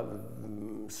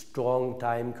strong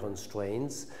time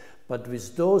constraints. But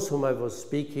with those whom I was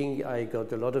speaking, I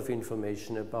got a lot of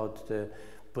information about the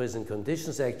prison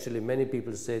conditions. Actually, many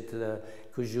people said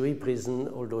Kujui prison,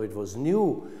 although it was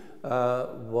new,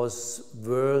 was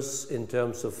worse in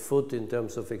terms of food, in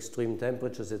terms of extreme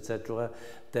temperatures, etc.,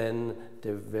 than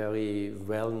the very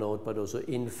well-known but also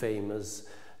infamous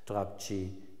Drapchi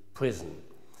prison.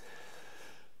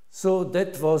 So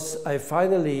that was, I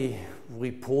finally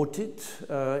reported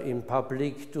in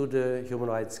public to the Human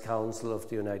Rights Council of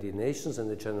the United Nations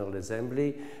and the General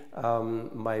Assembly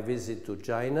my visit to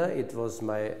China.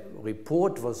 My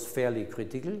report was fairly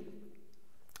critical.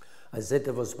 I said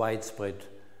there was widespread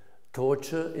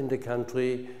torture in the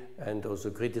country and also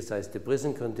criticized the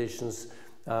prison conditions,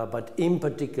 but in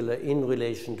particular in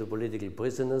relation to political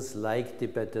prisoners like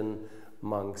Tibetan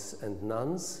monks and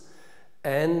nuns.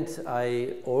 And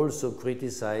I also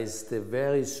criticized the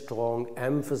very strong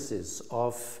emphasis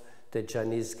of the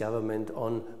Chinese government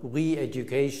on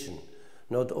re-education,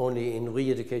 not only in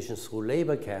re-education through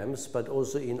labor camps, but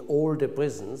also in all the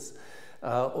prisons.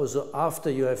 Also,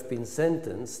 after you have been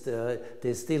sentenced,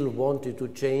 they still wanted to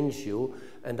change you,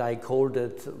 and I called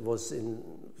it, in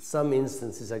some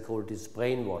instances I called this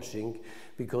brainwashing,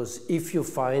 because if you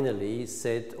finally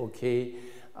said, okay,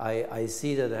 I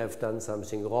see that I have done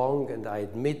something wrong, and I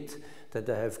admit that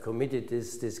I have committed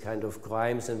this kind of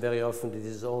crimes, and very often it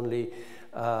is only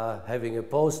having a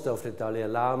poster of the Dalai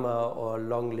Lama or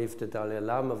long live the Dalai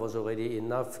Lama was already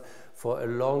enough for a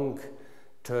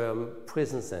long-term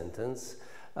prison sentence.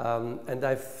 And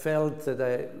I felt that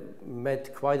I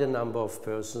met quite a number of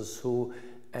persons who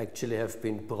actually have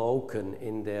been broken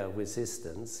in their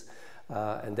resistance,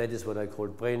 and that is what I call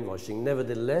brainwashing.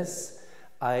 Nevertheless,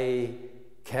 I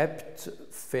kept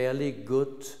fairly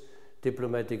good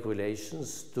diplomatic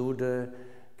relations to the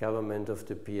government of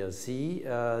the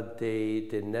PRC.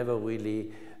 They never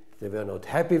really, they were not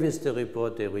happy with the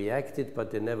report, they reacted,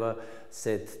 but they never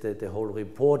said that the whole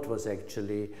report was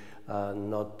actually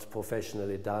not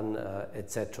professionally done,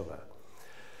 etc.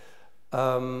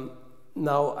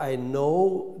 Now I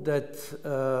know that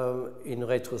in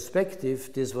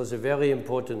retrospective this was a very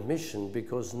important mission,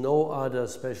 because no other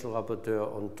special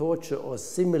rapporteur on torture or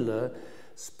similar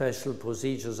special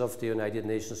procedures of the United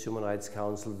Nations Human Rights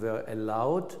Council were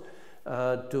allowed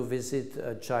to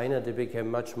visit China. They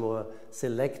became much more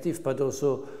selective but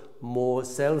also more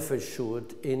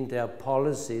self-assured in their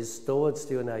policies towards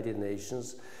the United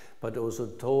Nations, but also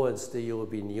towards the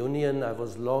European Union. I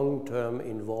was long-term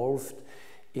involved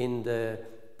in the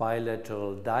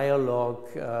bilateral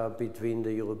dialogue between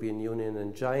the European Union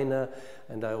and China,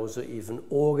 and I also even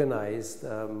organized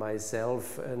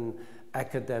myself an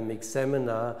academic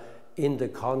seminar in the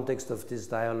context of this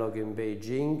dialogue in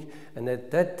Beijing. And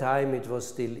at that time it was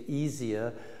still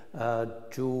easier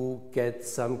to get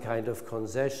some kind of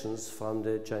concessions from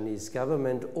the Chinese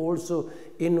government, also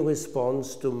in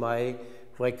response to my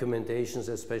recommendations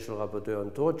as Special Rapporteur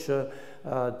on Torture.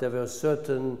 There were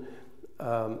certain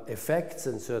effects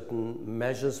and certain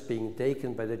measures being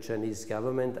taken by the Chinese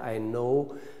government. I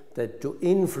know that to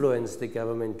influence the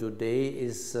government today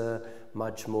is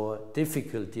much more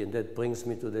difficult, and that brings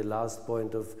me to the last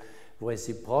point of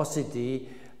reciprocity.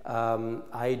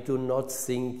 I do not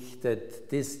think that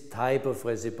this type of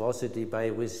reciprocity, by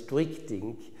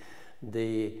restricting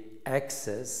the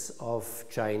access of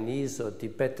Chinese or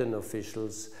Tibetan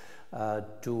officials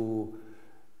to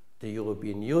the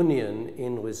European Union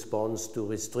in response to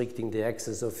restricting the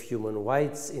access of human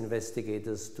rights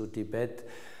investigators to Tibet,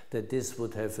 that this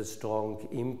would have a strong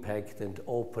impact and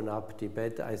open up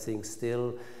Tibet. I think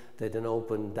still that an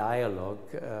open dialogue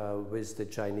with the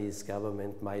Chinese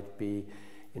government might be,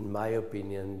 in my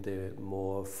opinion, the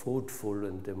more fruitful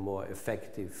and the more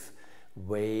effective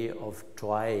way of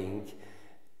trying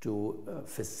to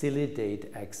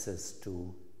facilitate access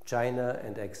to China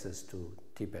and access to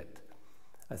Tibet.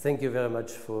 I thank you very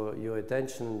much for your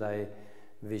attention, and I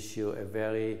wish you a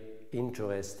very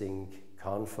interesting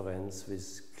conference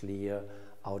with clear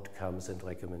outcomes and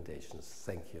recommendations.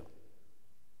 Thank you.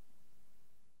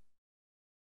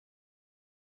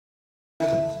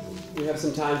 We have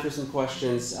some time for some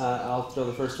questions. I'll throw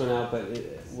the first one out, but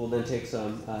we'll then take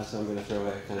some, so I'm going to throw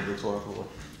a kind of rhetorical one.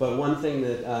 But one thing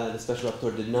that the Special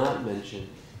Rapporteur did not mention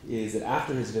is that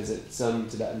after his visit, some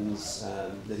Tibetans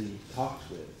that he talked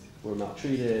with were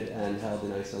maltreated and held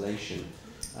in isolation.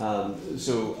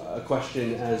 So a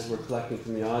question as we're collecting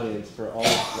from the audience for all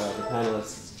of the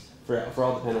panelists, for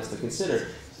all the panelists to consider,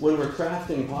 when we're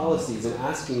crafting policies and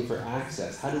asking for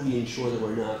access, how do we ensure that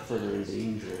we're not further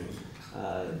endangering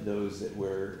those that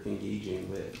we're engaging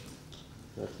with?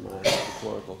 That's my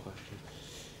rhetorical question.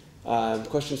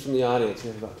 Questions from the audience. We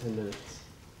have about 10 minutes.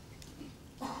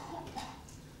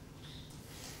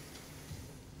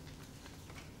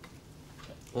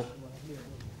 Huh?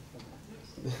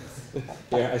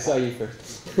 Here, I saw you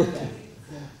first. I wanted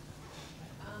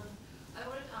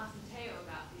to ask Matteo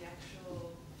about the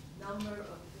actual number of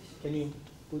officials. Can you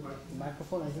put the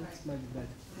microphone? I think it might be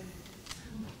better.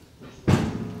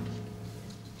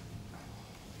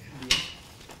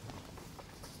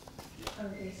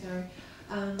 Okay, sorry.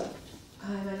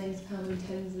 Hi, my name is Carmen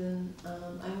Tenzin.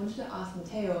 I wanted to ask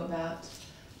Matteo about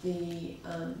the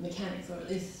mechanics, or at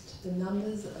least the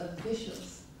numbers of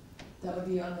officials that would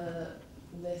be on the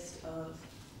list of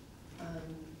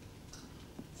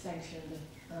sanctioned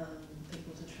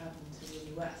people to travel to the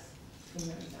US, in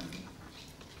your example.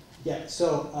 Yeah,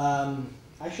 so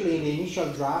actually in the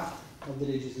initial draft of the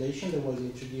legislation that was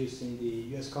introduced in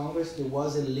the US Congress, there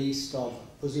was a list of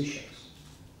positions,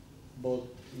 both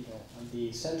on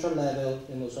the central level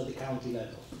and also at the county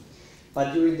level.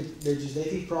 But during the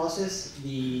legislative process,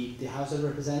 the House of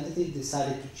Representatives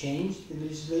decided to change the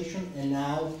legislation, and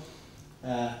now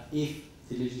if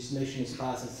the legislation is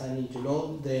passed and signed into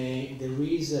law, there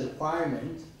is a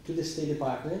requirement to the State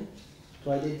Department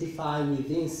to identify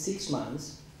within 6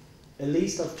 months a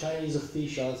list of Chinese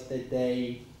officials that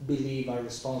they believe are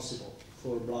responsible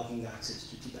for blocking access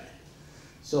to Tibet.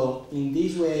 So in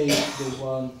this way,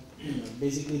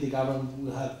 basically the government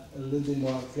will have a little bit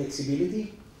more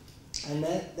flexibility. And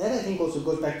that I think also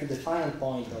goes back to the final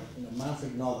point of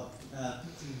Manfred Novak.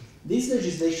 This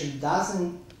legislation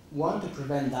doesn't want to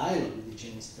prevent dialogue with the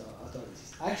Chinese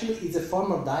authorities. Actually, it's a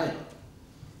form of dialogue.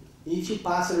 If you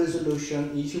pass a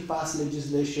resolution, if you pass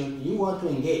legislation, you want to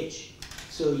engage.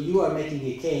 So you are making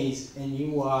a case and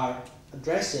you are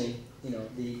addressing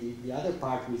the other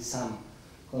part with some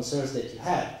concerns that you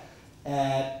have.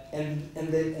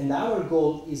 And our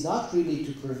goal is not really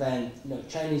to prevent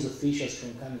Chinese officials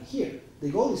from coming here. The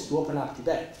goal is to open up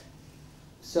Tibet.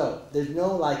 So there's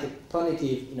no a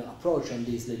punitive approach on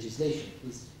this legislation.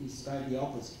 It's right the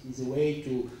opposite. It's a way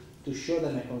to show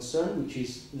them a concern which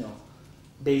is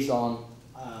based on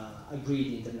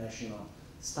agreed international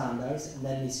standards, and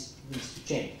that needs to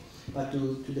change. But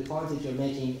to the point that you're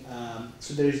making,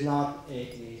 so there is not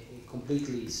a complete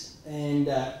list. And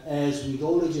as with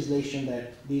all legislation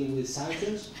that deal with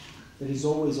sanctions, there is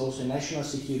always also a national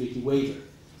security waiver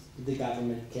that the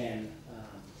government can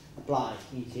apply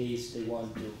in case they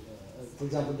want to. For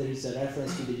example, there is a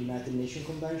reference to the United Nations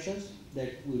conventions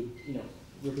that will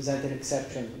represent an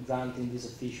exception granting these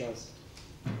officials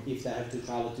if they have to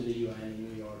travel to the UN in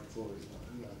New York for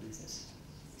business,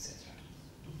 etc.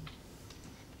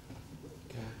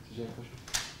 Okay, did you have a question?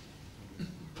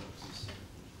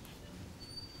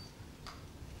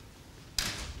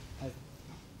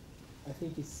 I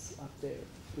think it's up there,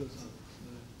 close.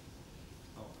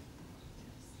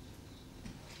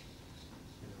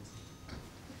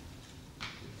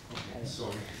 Okay,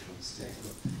 sorry for the mistake.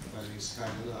 My name is Kai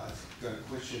Miller. I've got a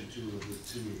question to the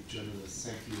two journalists.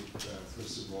 Thank you,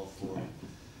 first of all, for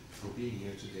being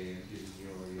here today and giving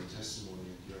your testimony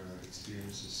and your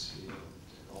experiences, and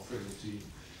offering it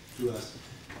to us.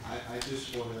 I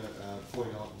just want to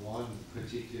point out one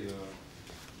particular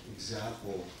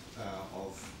example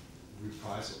of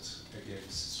reprisals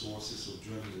against sources of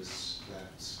journalists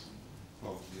that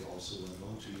probably also well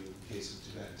known to you, in the case of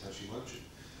Tibet and Tashi,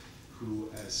 who,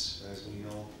 as we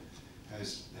know,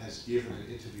 has given an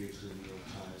interview to the New York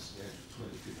Times in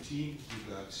 2015. He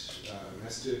got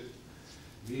arrested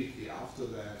immediately after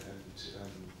that and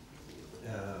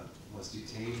was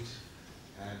detained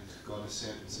and got a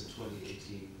sentence in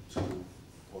 2018 to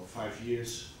 5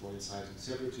 years for inciting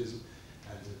separatism.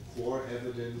 And the core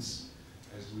evidence,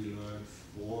 as we learned,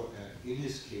 in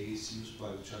his case, used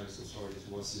by the Chinese authorities,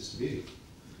 was this video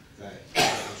that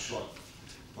was shot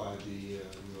by the New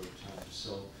York Times.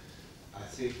 So I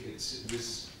think it's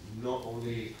this not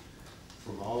only,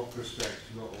 from our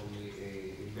perspective, not only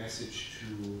a message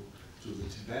to the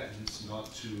Tibetans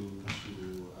not to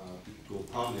go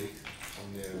public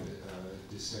on their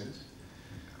dissent,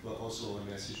 but also a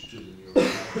message to the New York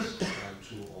Times and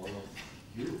to all of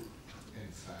you,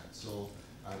 in fact. So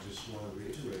I just want to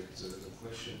reiterate the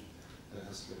question that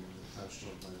has been touched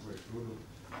on by Greg Bruno.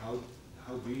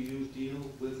 How do you deal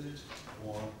with it,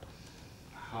 or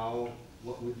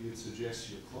what would you suggest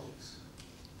your colleagues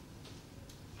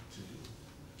to do?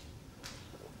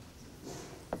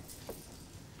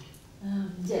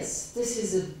 Yes, this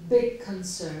is a big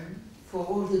concern for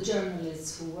all the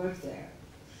journalists who work there.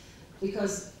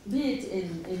 Because be it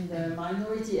in the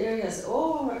minority areas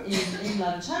or in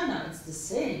inland China, it's the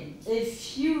same.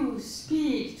 If you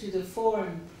speak to the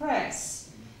foreign press,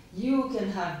 you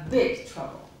can have big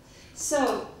trouble.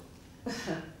 So,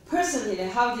 personally,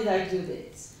 how did I do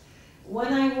this?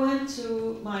 When I went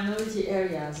to minority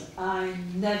areas, I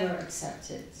never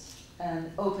accepted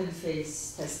an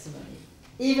open-face testimony.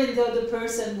 Even though the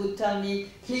person would tell me,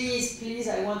 please, please,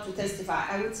 I want to testify,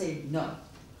 I would say no.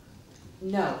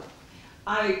 No.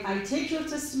 I take your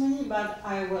testimony, but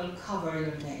I will cover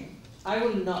your name. I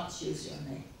will not use your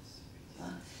name.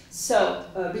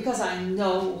 Because I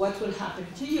know what will happen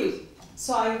to you.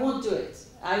 So I won't do it.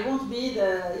 I won't be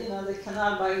the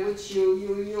canal by which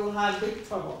you will have big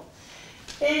trouble.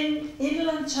 In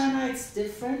inland China, it's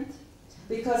different,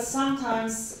 because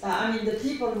sometimes, the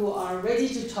people who are ready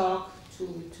to talk,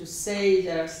 to say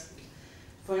there's,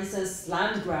 for instance,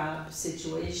 land grab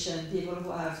situation, people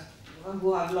who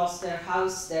have lost their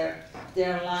house, their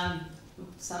land,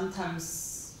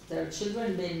 sometimes their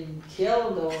children been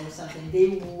killed or something,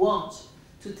 they want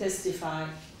to testify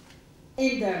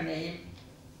in their name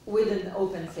with an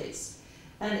open face.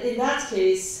 And in that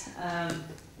case,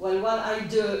 what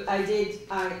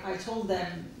I told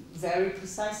them very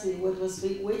precisely what was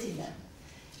waiting them.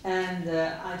 And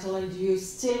I told them, do you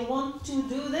still want to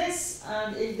do this?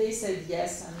 And if they said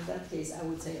yes, and in that case, I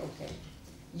would say, okay,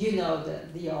 you know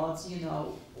the odds, you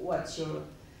know what your,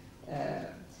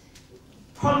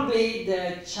 probably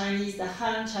the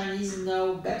Han Chinese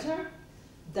know better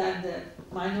than the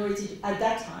minority, at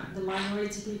that time, the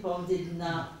minority people did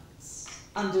not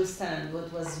understand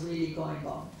what was really going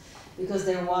on. Because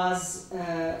there was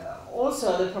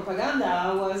also the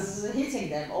propaganda was hitting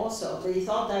them also. They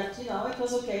thought that, it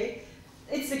was okay.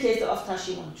 It's the case of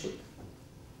Tashi Wangchuk.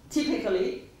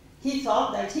 Typically, he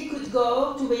thought that he could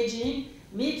go to Beijing,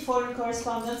 meet foreign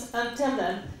correspondents, and tell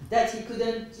them that he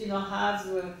couldn't,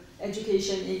 have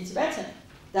education in Tibetan,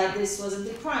 that this wasn't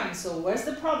a crime. So where's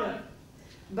the problem?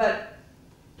 But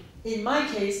in my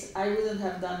case, I wouldn't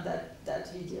have done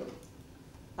that video.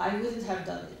 I wouldn't have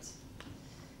done it.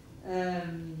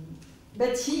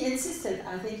 But he insisted,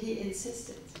 I think he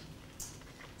insisted.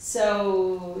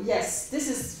 So yes, this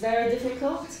is very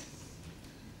difficult.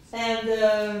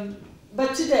 And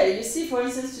but today, you see, for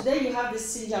instance, today you have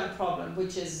this Xinjiang problem,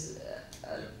 which is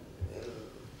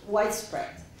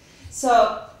widespread.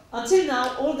 So until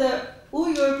now, all the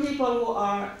Uyghur people who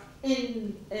are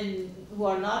who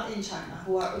are not in China,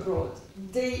 who are abroad,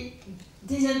 they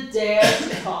didn't dare to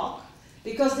talk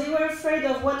because they were afraid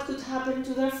of what could happen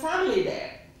to their family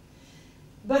there.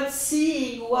 But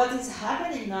seeing what is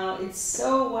happening now, it's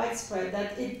so widespread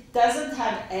that it doesn't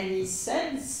have any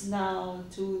sense now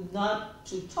to not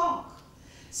to talk.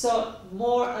 So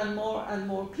more and more and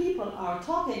more people are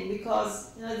talking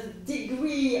because the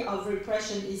degree of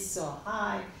repression is so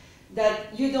high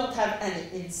that you don't have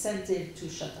any incentive to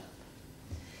shut up.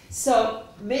 So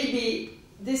maybe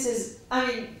this is,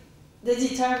 the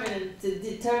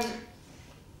determinant,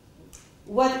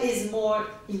 what is more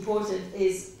important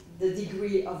is the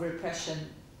degree of repression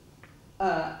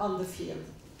on the field.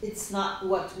 It's not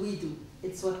what we do,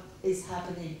 it's what is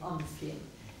happening on the field.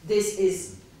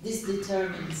 This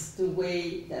determines the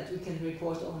way that we can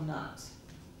report or not.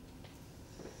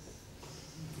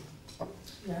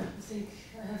 Yeah, I think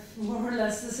I have more or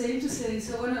less the same to say.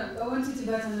 So when I went to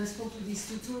Tibet and I spoke to these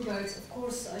two tour guides, of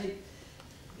course,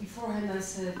 beforehand I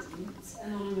said, it's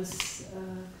anonymous,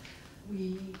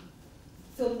 we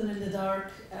filmed them in the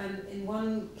dark, and in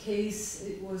one case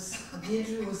the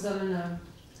interview was done in a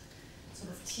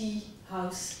sort of tea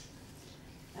house,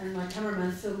 and my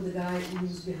cameraman filmed the guy who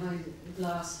was behind the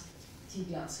glass, tea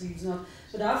glass, so he was not,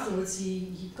 but afterwards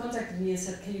he contacted me and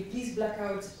said, can you please black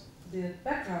out the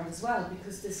background as well,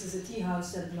 because this is a tea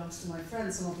house that belongs to my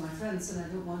friends, some of my friends, and I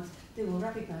don't want, they will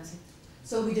recognize it.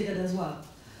 So we did it as well.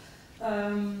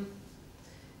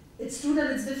 It's true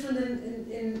that it's different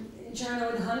in in China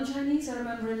with Han Chinese. I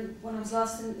remember when I was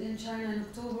last in China in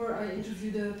October, I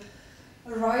interviewed a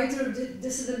writer,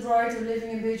 dissident writer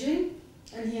living in Beijing,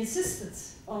 and he insisted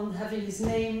on having his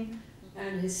name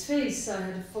and his face. I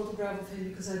had a photograph of him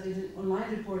because I did an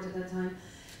online report at that time,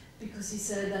 because he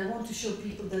said, I want to show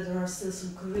people that there are still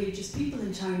some courageous people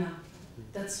in China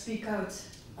that speak out.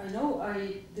 I know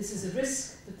this is a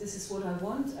risk, but this is what I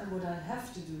want and what I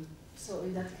have to do. So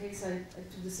in that case, I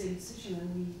took the same decision,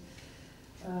 and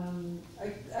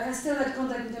I still had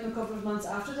contact with him a couple of months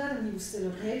after that, and he was still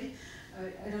okay.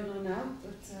 I don't know now,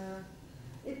 but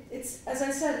it's, as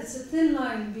I said, it's a thin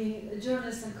line being a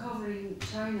journalist and covering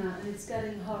China, and it's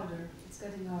getting harder. It's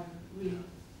getting harder, really.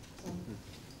 So.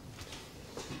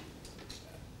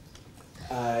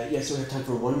 Yes, so we have time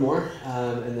for one more,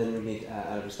 and then we need,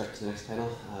 out of respect to the next panel,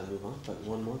 move on. But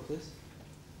one more, please.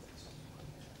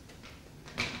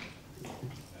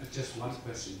 Just one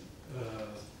question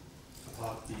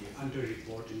about the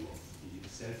underreporting of the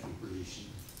self-regulation.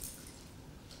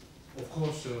 Of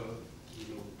course, you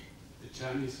know, the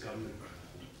Chinese government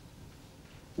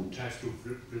tries to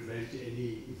prevent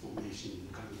any information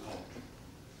coming out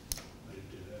and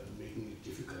making it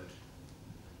difficult.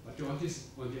 But on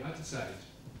the other side,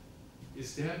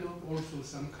 is there not also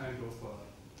some kind of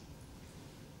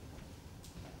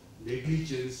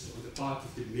negligence on the part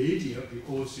of the media,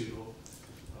 because you know,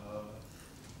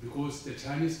 because the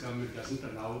Chinese government doesn't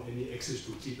allow any access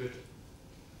to Tibet,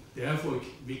 therefore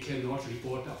we cannot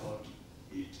report about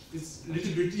it. It's a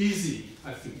little bit easy,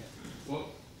 I think,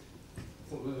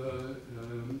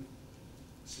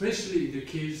 especially in the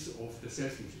case of the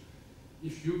self-interest.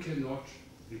 If you cannot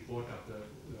report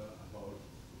about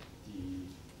the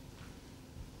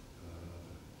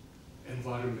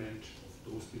environment of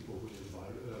those people who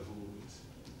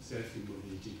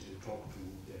self-immolated and talk to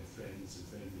their friends and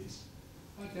families,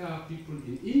 but there are people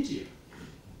in India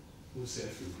who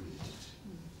self-immolated.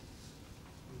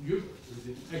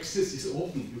 The access is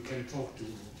open. You can talk to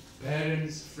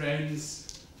parents,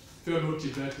 friends, fellow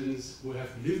Tibetans who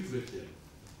have lived with them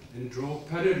and draw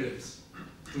parallels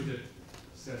to the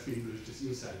self-immolated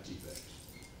inside Tibet,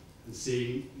 and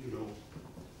saying, you know,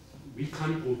 we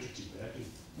can't go to Tibet and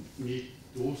meet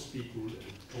those people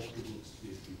and talk to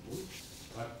these people,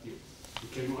 but you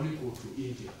can only go to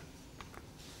India.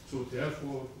 So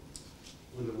therefore,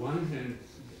 on the one hand,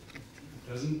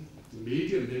 doesn't the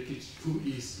media make it too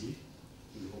easy,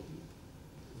 you know,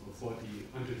 for the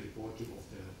underreporting of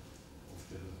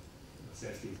the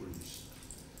self-information?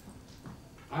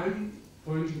 I'm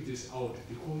pointing this out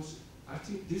because I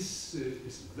think this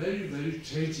is very, very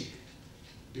tragic,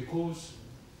 because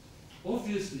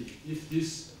obviously if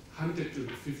these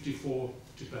 154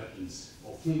 Tibetans,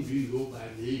 of whom we know by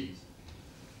name,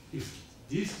 if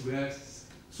these were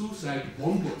suicide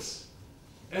bombers,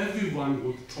 everyone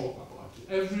would talk about it.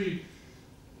 Every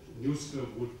newspaper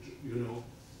would, you know,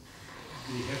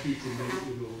 be happy to make,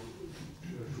 you know,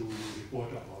 to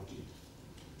report about it.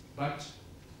 But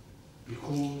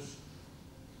because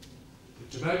the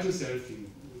Tibetan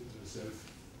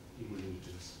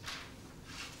self-immulators,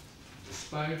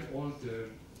 despite all the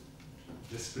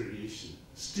desperation,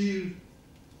 still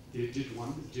they didn't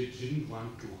want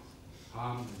to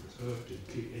harm and hurt and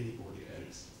kill anybody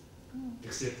else,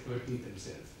 except hurting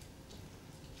themselves.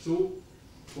 So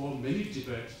for many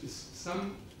Tibetans,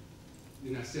 some,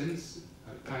 in a sense,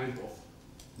 a kind of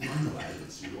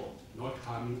non-violence, you know, not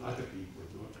harming other people,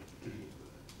 not killing people.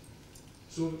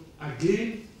 So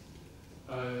again,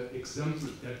 example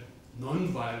that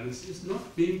non-violence is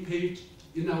not being paid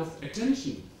enough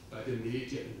attention by the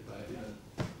media and by the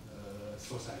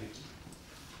society.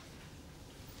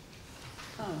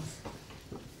 Oh.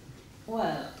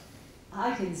 Well,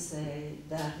 I can say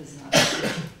that is not true.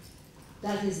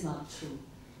 That is not true.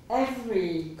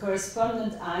 Every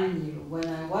correspondent I knew when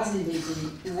I was in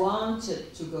Beijing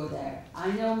wanted to go there.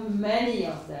 I know many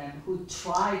of them who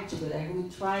tried to go there, who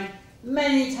tried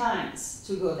many times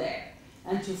to go there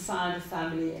and to find a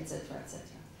family, etc., etc.,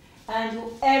 and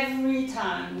who every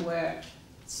time were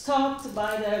stopped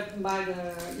by the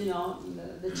you know,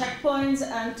 the checkpoints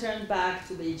and turned back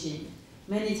to Beijing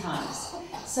many times.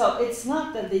 So it's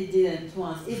not that they didn't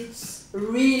want. It's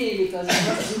really because it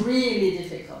was really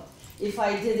difficult. If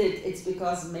I did it, it's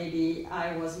because maybe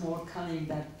I was more cunning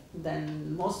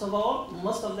than most of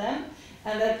them,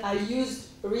 and that I used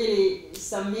really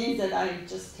some means that I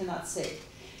just cannot say.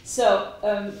 So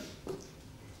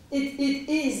it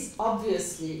is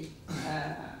obviously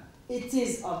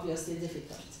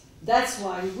difficult. That's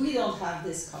why we don't have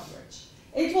this coverage.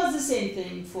 It was the same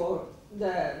thing for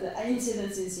the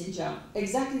incidents in Xinjiang,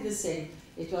 exactly the same.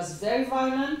 It was very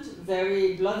violent,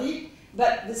 very bloody,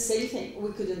 But the same thing,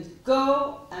 we couldn't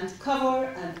go and cover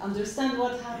and understand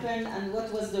what happened and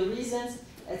what was the reasons,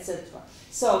 etc.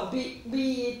 So be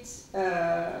it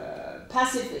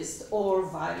pacifist or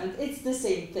violent, it's the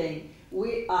same thing.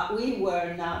 We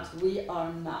are not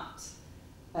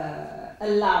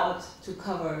allowed to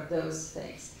cover those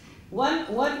things.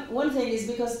 One thing is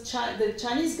because the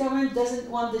Chinese government doesn't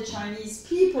want the Chinese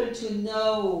people to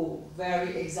know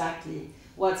very exactly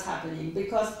what's happening,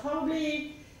 because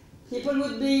probably people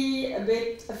would be a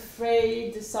bit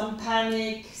afraid, some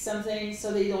panic, something,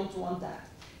 so they don't want that.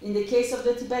 In the case of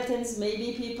the Tibetans,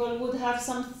 maybe people would have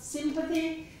some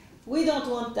sympathy. We don't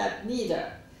want that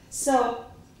neither. So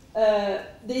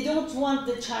they don't want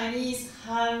the Chinese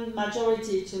Han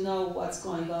majority to know what's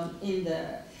going on in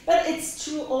the... But it's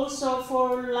true also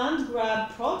for land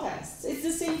grab protests. It's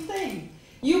the same thing.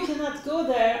 You cannot go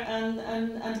there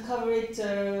and cover it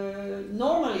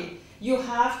normally. You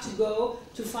have to go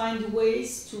to find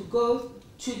ways to go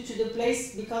to the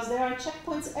place, because there are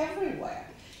checkpoints everywhere.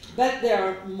 But there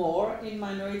are more in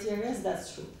minority areas,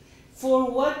 that's true.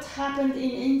 For what happened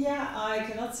in India, I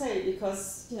cannot say,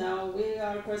 because we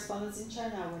are correspondents in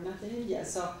China, we're not in India.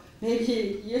 So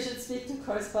maybe you should speak to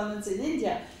correspondents in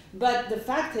India. But the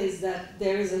fact is that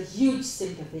there is a huge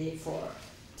sympathy for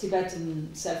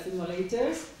Tibetan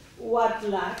self-immolators. What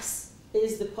lacks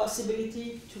is the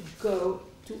possibility to go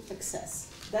to access.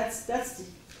 That's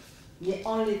the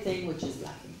only thing which is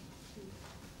lacking.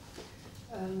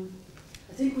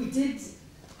 I think we did,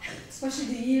 especially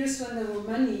the years when there were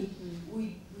many,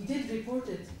 we did report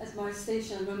it at my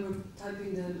station. I remember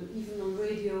typing them even on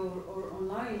radio or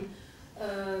online,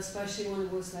 especially when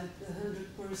it was like the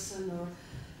 100-person or...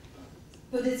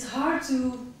 But it's hard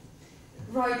to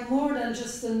write more than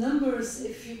just the numbers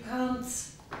if you can't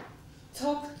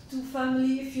talk to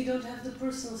family, if you don't have the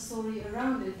personal story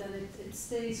around it, then it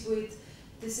stays with,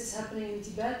 this is happening in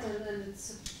Tibet, and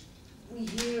we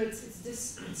hear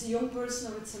it's a young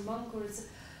person, or it's a monk,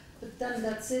 but then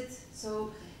that's it.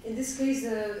 So in this case,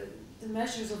 the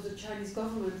measures of the Chinese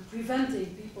government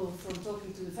preventing people from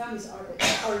talking to the families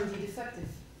are indeed effective.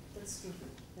 That's true.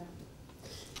 Yeah.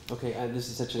 Okay, this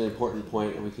is such an important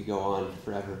point, and we could go on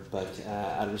forever, but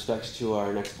out of respect to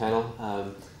our next panel,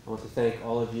 I want to thank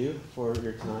all of you for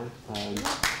your time.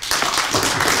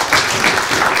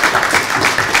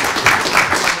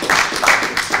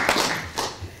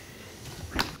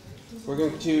 We're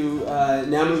going to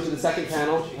now move to the second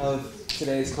panel of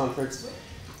today's conference.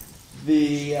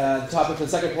 The topic for the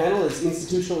second panel is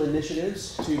institutional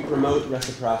initiatives to promote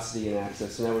reciprocity and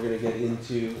access. So now we're going to get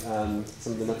into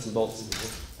some of the nuts and bolts.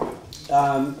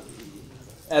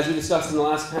 As we discussed in the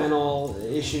last panel,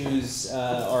 issues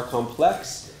are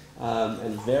complex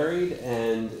and varied,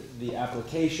 and the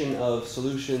application of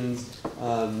solutions,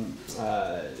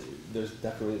 there's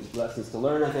definitely lessons to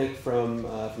learn, I think, from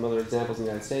other examples in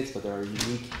the United States, but there are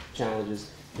unique challenges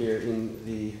here in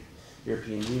the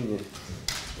European Union.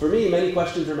 For me, many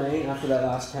questions remain after that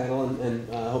last panel, and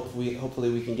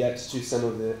hopefully we can get to some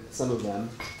of them.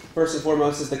 First and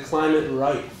foremost, is the climate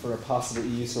right for a possible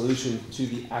EU solution to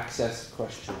the access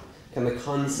question? Can the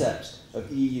concept of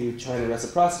EU-China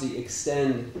reciprocity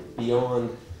extend beyond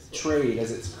trade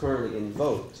as it's currently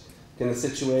invoked? Can the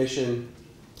situation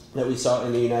that we saw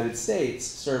in the United States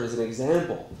serve as an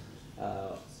example?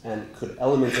 And could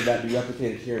elements of that be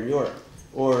replicated here in Europe?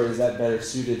 Or is that better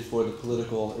suited for the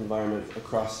political environment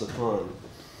across the pond?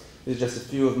 These are just a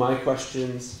few of my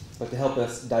questions, but to help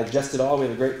us digest it all, we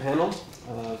have a great panel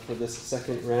for this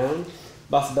second round.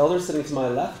 Bas Belder, sitting to my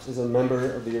left, is a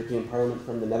member of the European Parliament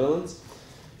from the Netherlands.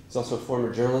 He's also a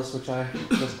former journalist, which I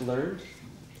just learned.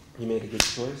 He made a good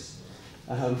choice.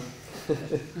 And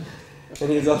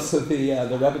he is also the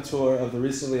rapporteur of the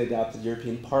recently adopted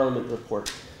European Parliament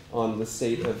report on the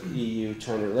state of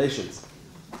EU-China relations.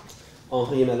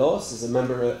 Henri Melos is a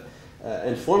member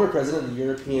and former president of the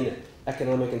European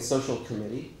Economic and Social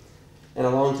Committee, and a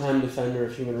longtime defender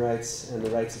of human rights and the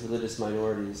rights of religious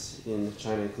minorities in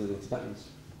China, including Tibetans.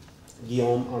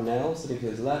 Guillaume Arnel, sitting to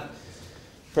his left,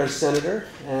 French senator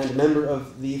and member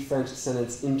of the French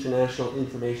Senate's International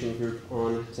Information Group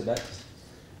on Tibet.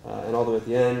 And all the way at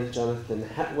the end, Jonathan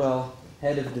Hatwell,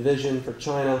 head of division for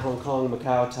China, Hong Kong,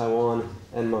 Macau, Taiwan,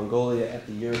 and Mongolia at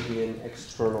the European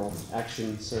External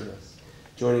Action Service.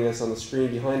 Joining us on the screen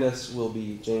behind us will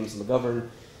be James McGovern,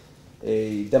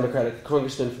 a Democratic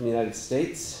congressman from the United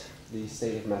States, the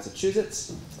state of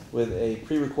Massachusetts. With a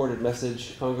pre-recorded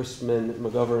message, Congressman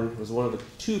McGovern was one of the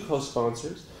two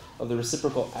co-sponsors of the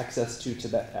Reciprocal Access to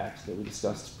Tibet Act that we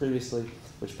discussed previously,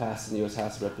 which passed in the U.S.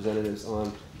 House of Representatives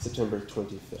on September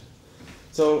 25th.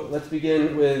 So let's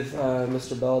begin with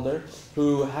Mr. Belder,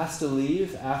 who has to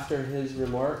leave after his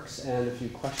remarks and a few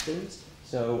questions.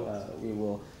 So we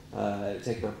will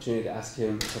take an opportunity to ask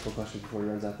him a couple of questions before he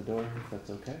runs out the door, if that's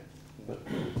okay. But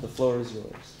the floor is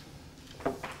yours.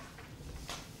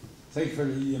 Thank you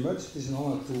very much. It is an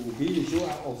honor to be with you.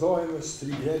 Although I must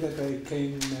regret that I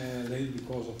came late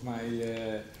because of my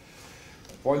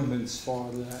appointments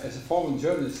as a former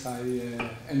journalist. I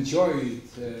enjoyed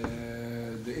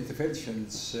the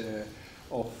interventions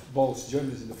of both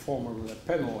journalists in the former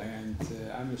panel, and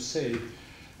I must say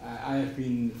I have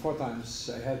been 4 times,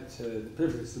 I had the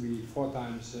privilege to be 4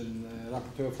 times a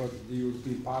rapporteur for the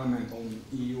European Parliament on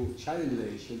EU-China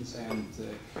relations, and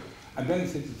I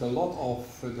benefited a lot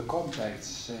of the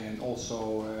contacts and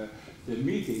also the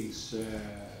meetings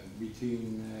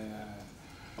between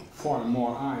Foreign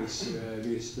More Eyes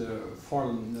with the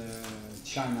Foreign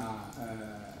China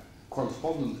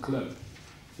Correspondent Club,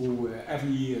 who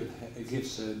every year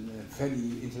gives a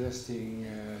very interesting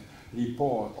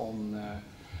report on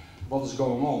what is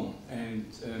going on. And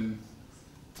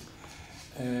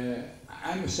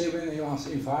I must say, when I was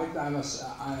invited, I was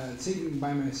thinking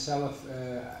by myself,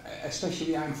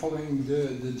 especially I'm following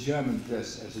the German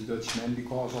press as a Dutchman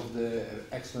because of the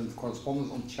excellent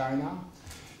correspondence on China.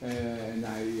 And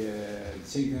I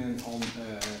think then on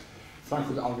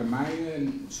Frankfurter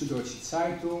Allgemeine, Süddeutsche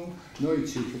Zeitung, Neue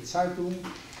Zürcher Zeitung.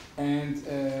 And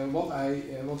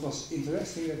what was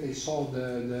interesting that they saw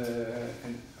and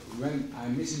when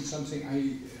I'm missing something,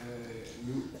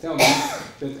 you tell me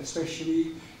that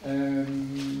especially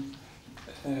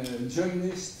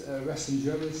journalists, Western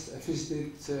journalists,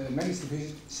 managed to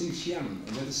visit Xinjiang,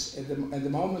 and that is at the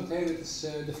moment that is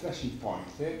the flashing point,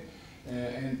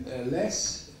 and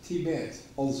less Tibet,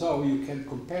 although you can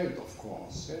compare it, of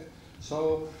course.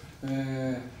 So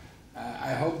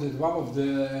I hope that one of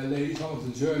the ladies, one of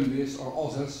the journalists or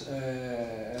others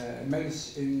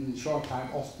managed in a short time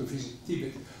also to visit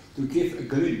Tibet, to give a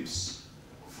glimpse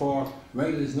for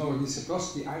when there is no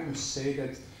reciprocity. I must say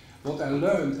that what I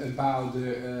learned about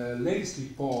the latest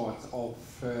report of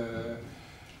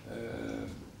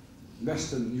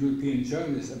Western European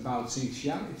journalists about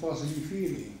Xinjiang, it was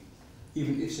revealing.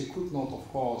 Even if they could not, of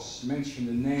course, mention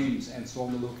the names and so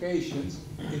on, the locations,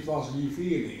 it was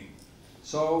revealing.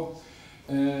 So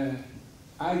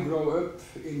I grew up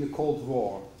in the Cold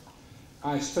War.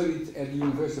 I studied at the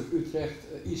University of Utrecht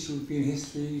East European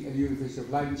history, at the University of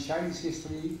Leiden Chinese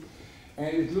history, and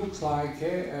it looks like,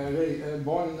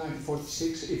 born in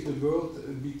 1946, if the world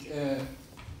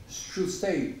should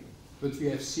stay. But we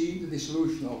have seen the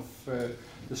dissolution of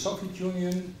the Soviet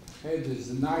Union. This is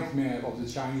the nightmare of the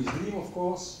Chinese dream, of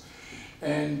course,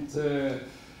 and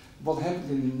what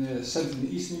happened in Central and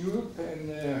Eastern Europe,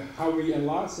 and how we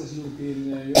enlarged as European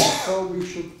Union. So we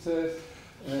should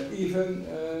even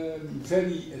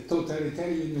very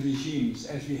totalitarian regimes,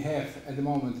 as we have at the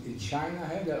moment in China,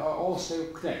 there are also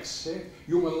cracks.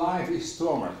 Human life is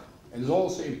stronger, and it's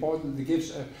also important that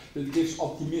it gives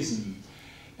optimism.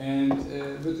 And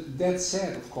but that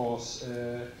said, of course,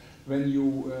 when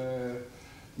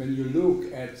you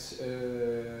look at,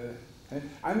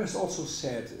 I must also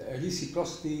say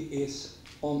reciprocity is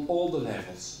on all the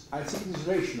levels. I think it's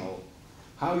rational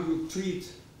how you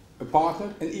treat a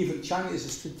partner, and even China is a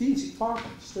strategic partner.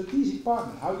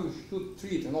 How you should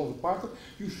treat another partner,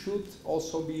 you should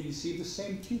also receive the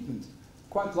same treatment.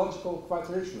 Quite logical, quite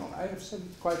rational. I have said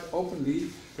it quite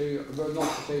openly. They were not.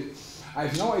 I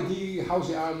have no idea how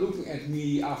they are looking at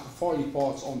me after 4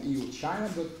 reports on EU-China,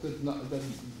 but that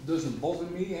doesn't bother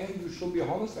me. You should be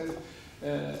honest and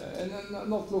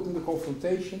not look in the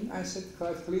confrontation. I said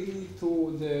quite clearly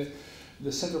to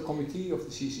the Central Committee of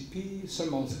the CCP some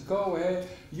months ago,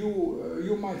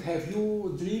 you might have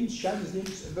your dreams, Chinese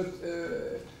dreams, but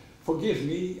forgive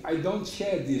me, I don't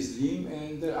share this dream,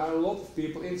 and there are a lot of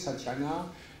people inside China,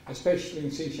 especially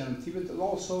in Xinjiang and Tibet, that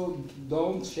also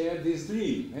don't share this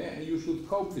dream, and you should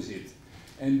cope with it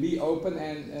and be open.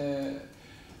 And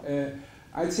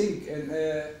I think,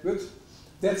 but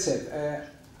that said,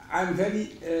 I'm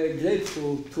very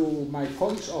grateful to my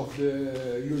colleagues of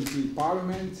the European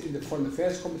Parliament in the Foreign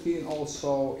Affairs Committee and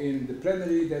also in the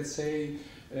plenary that say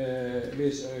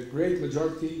with a great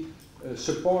majority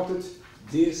supported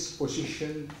this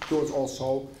position towards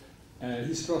also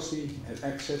reciprocity and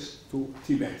access to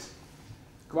Tibet.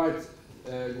 Quite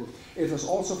good. It was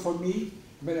also for me,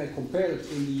 when I compare it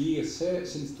in the years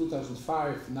since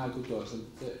 2005, now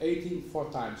 2018, 4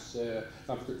 times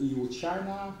after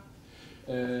EU-China,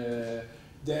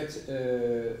 that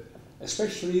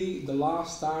especially the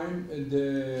last time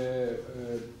the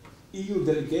EU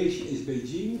delegation is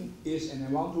Beijing and I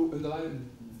want to underline,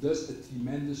 does a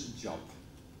tremendous job.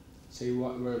 They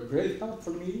were a great help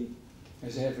for me,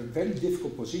 and they have a very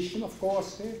difficult position, of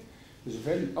course. It's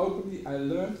very openly, I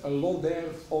learned a lot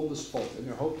there on the spot, and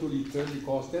I hope to return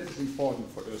because that is important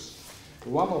for us.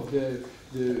 One of the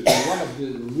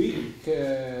weak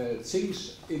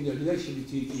things in the relation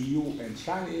between EU and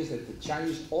China is that the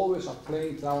Chinese always are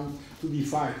playing down to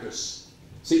divide us.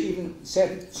 They even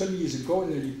said some years ago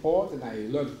in a report, and I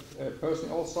learned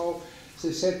personally also.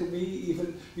 They said to me,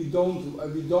 even we don't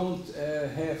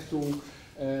have to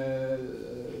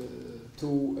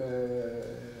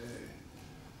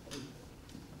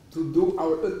do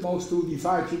our utmost to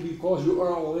divide you because you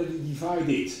are already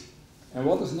divided. And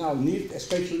what is now needed,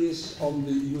 especially is on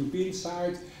the European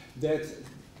side, that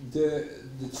the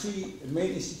three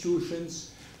main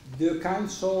institutions, the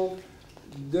Council,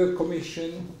 the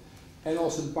Commission, and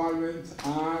also the Parliament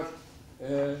are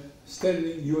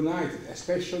standing united,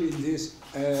 especially in these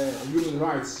human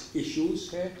rights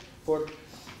issues. For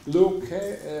look,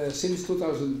 since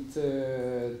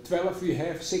 2012 we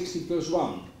have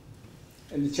 60+1.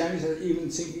 And the Chinese are even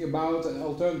thinking about an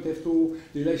alternative to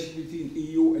the relationship between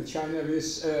EU and China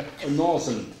with a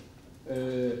northern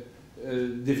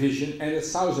division and a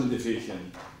southern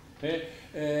division.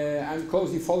 I'm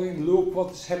closely following, look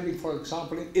what is happening, for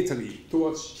example, in Italy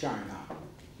towards China.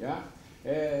 Yeah?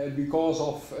 Because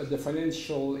of the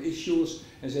financial issues,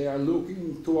 and they are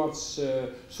looking towards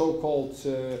so-called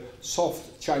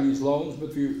soft Chinese loans,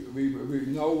 but we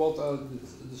know what are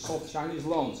the soft Chinese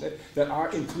loans. There are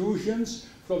intrusions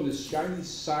from the Chinese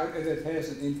side, and that has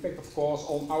an impact, of course,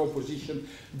 on our position.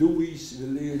 Do we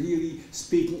really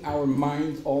speaking our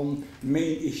mind on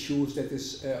main issues, that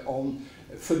is on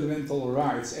fundamental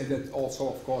rights, and that also,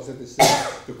 of course, that is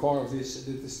the core of this,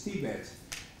 that is Tibet.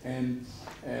 And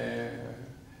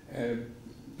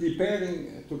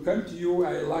preparing to come to you,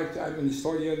 I'm an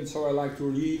historian, so I like to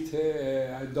read.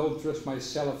 I don't trust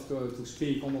myself to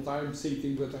speak on what I'm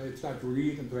thinking, but I try to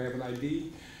read and to have an idea.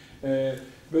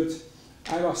 But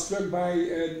I was struck by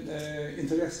an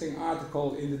interesting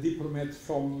article in the Diplomat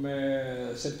from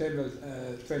September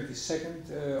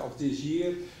 22nd of this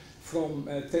year, from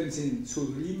Tenzin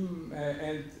Surim,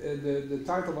 and the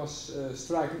title was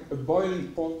striking, A Boiling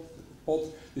Pot,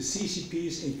 the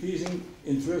CCP's increasing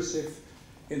intrusive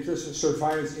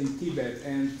surveillance in Tibet.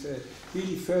 And he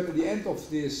referred at the end of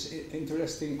this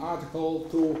interesting article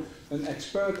to an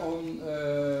expert on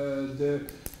the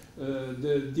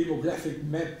demographic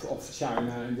map of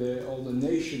China and all the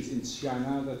nations in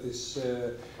China. That is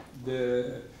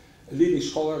the leading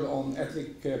scholar on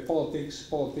ethnic politics,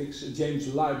 James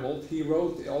Leibold. He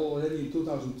wrote already in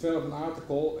 2012 an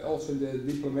article, also in the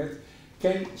Diplomat,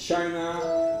 Can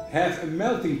China have a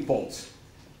melting pot?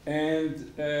 And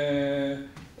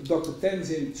Dr.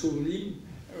 Tenzin Surim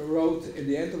wrote at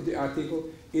the end of the article,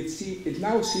 it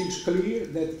now seems clear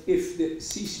that if the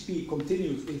CCP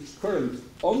continues its current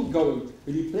ongoing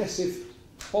repressive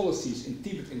policies in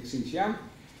Tibet and Xinjiang,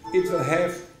 it will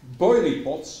have boiling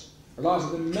pots rather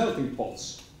than melting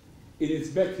pots in its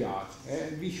backyard.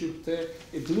 And we should,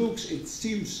 it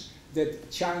seems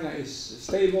that China is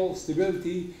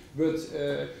stability, but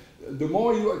the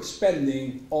more you are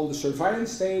expanding on the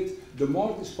surveillance state, the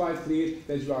more it is quite clear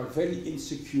that you are very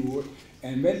insecure.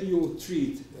 And when you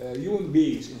treat human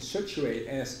beings in such a way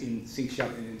as in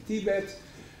Xinjiang and in Tibet,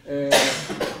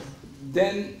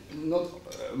 then not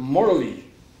morally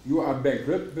you are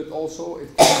bankrupt, but also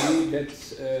it can be that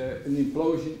an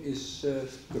implosion is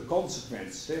the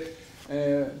consequence.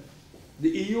 The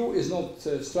EU is not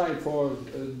striving for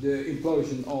the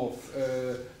implosion of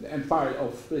the empire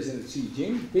of President Xi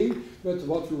Jinping, but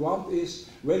what we want is,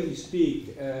 when we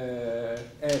speak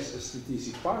as a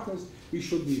strategic partners, we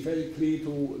should be very clear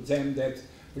to them that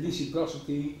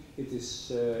reciprocity, it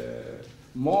is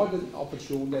more than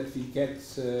opportune that we get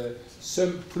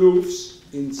some proofs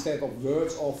instead of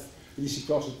words of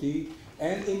reciprocity,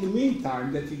 and in the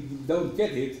meantime that we don't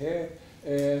get it,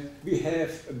 we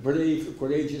have brave,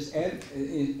 courageous, and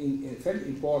very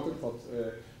important, what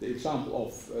the example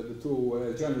of the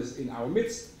two journalists in our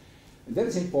midst, and that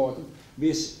is important,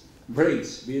 with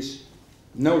brains, with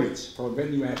knowledge. For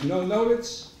when you have no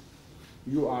knowledge,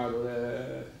 you are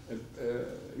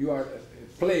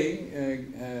playing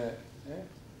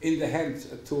in the hand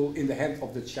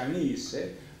of the Chinese.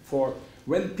 For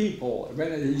when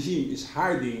a regime is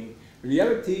hiding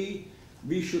reality,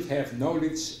 we should have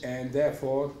knowledge, and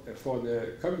therefore, for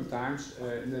the coming times,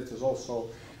 and that is also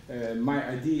my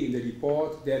idea in the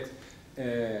report, that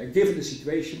given the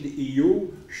situation, the EU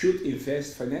should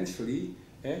invest financially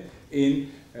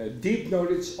in deep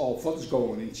knowledge of what is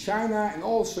going on in China, and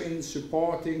also in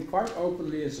supporting, quite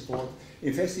openly support,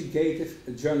 investigative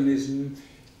journalism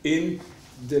in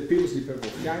the People's Republic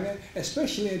of China,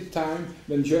 especially in a time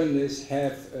when journalists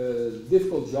have a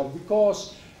difficult job,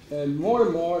 because more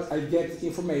and more I get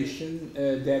information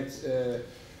that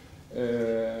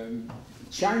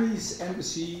Chinese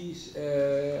embassies,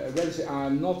 when they are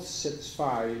not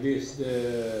satisfied with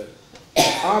the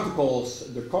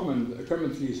articles, the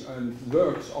commentaries and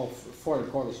works of foreign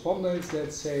correspondents,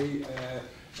 that say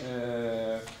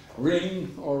ring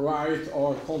or write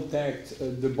or contact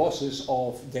the bosses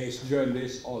of these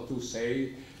journalists, or to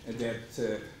say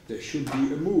that there should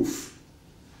be a move.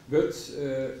 But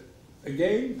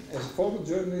again, as a former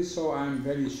journalist, so I'm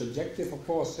very subjective, of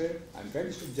course. I'm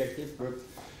very subjective, but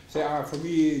they are for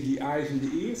me the eyes and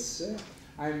the ears.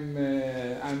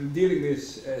 I'm dealing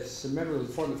with, as a member of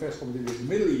the Foreign Affairs Committee, with the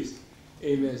Middle East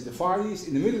and with the Far East.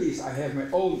 In the Middle East, I have my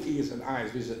own ears and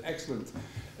eyes with an excellent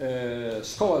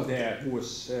scholar there who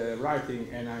is writing,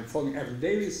 and I'm following every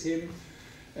day with him.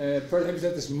 Perhaps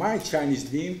that is my Chinese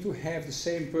dream, to have the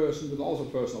same person, but also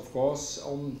person, of course,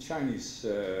 on Chinese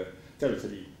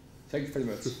territory. Thank you very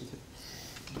much.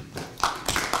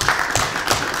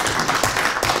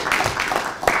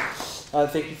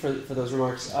 Thank you for those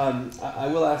remarks. I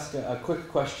will ask a quick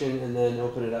question and then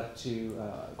open it up to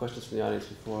questions from the audience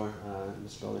before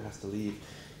Mr. Bellner has to leave.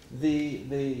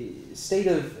 The State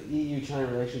of EU-China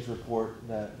Relations report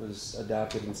that was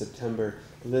adopted in September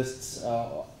lists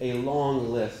a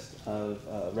long list of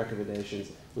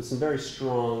recommendations with some very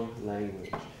strong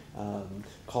language,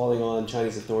 calling on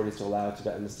Chinese authorities to allow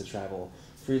Tibetans to travel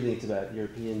freely in Tibet,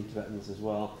 European Tibetans as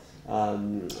well,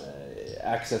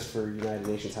 access for United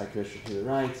Nations High Commissioner for Human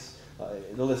Rights.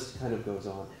 The list kind of goes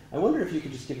on. I wonder if you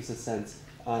could just give us a sense,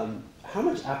 how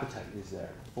much appetite is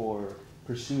there for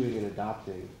pursuing and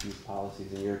adopting these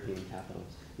policies in European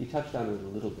capitals? You touched on it a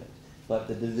little bit, but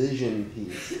the division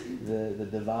piece, the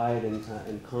divide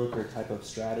and conquer type of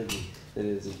strategy that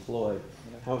is employed,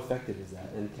 how effective is that?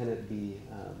 And can it be,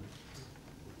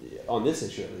 on this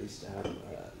issue at least,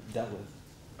 dealt with?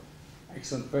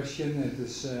 Excellent question. It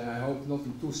is, I hope, not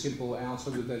a too simple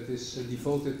answer, but that is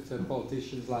devoted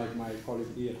politicians like my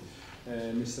colleague here,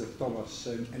 Mr. Thomas,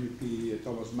 MEP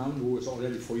Thomas Mann, who is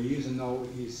already for years and now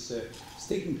he's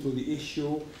sticking to the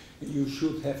issue. You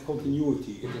should have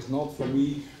continuity. It is not for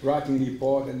me writing a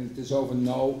report and it is over.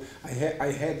 No, I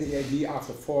had the idea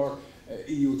after 4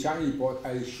 EU-China report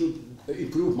I should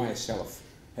improve myself.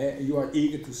 You are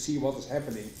eager to see what is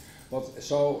happening.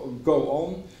 So go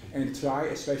on and try,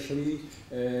 especially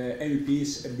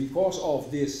MEPs, because of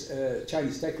this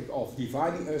Chinese tactic of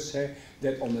dividing us,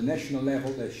 that on the national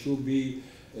level there should be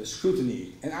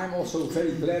scrutiny. And I'm also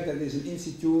very glad that there's an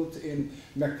institute, in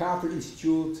Mercator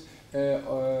Institute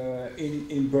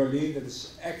in Berlin, that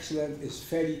is excellent, is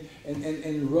very,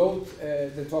 and wrote,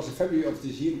 that was in February of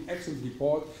this year, an excellent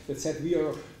report that said we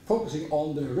are focusing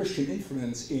on the Russian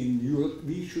influence in Europe,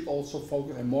 we should also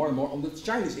focus and more on the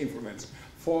Chinese influence.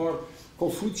 For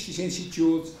Confucius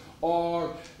Institute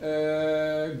or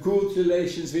good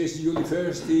relations with the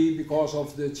university because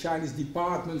of the Chinese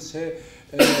departments.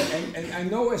 And I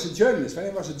know as a journalist, when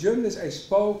I was a journalist, I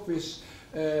spoke with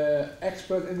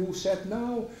experts and who said,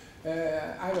 no,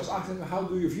 I was asking them, how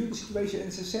do you view the situation?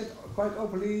 And they said quite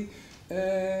openly,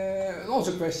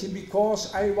 also a question,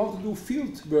 because I want to do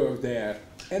field work there.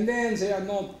 And then they are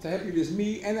not happy with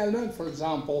me, and I learned, for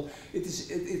example,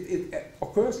 it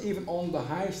occurs even on the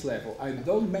highest level. I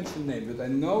don't mention the name, but I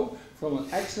know from an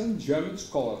excellent German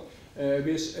scholar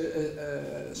with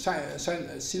a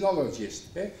sinologist,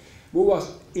 who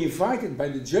was invited by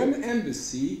the German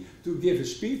embassy to give a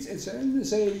speech, and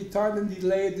they retarded and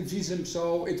delayed the visum,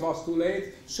 so it was too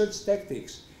late. Such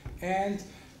tactics. And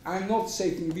I'm not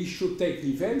saying we should take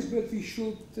revenge, but we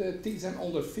should take them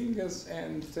on their fingers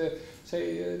and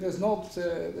say that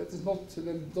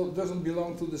doesn't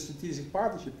belong to the strategic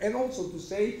partnership. And also to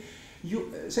say,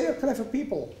 they are clever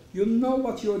people. You know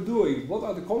what you are doing. What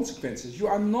are the consequences? You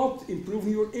are not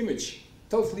improving your image.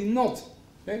 Totally not.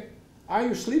 Okay? Are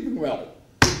you sleeping well?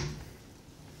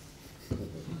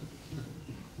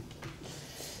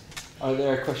 Are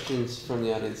there questions from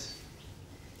the audience?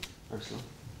 Ursula?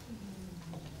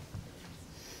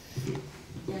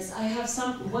 Yes, I have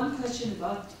one question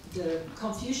about the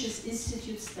Confucius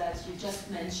Institutes that you just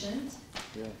mentioned.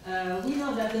 Yeah. We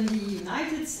know that in the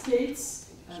United States,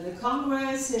 the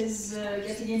Congress is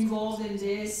getting involved in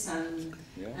this, and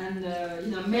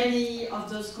many of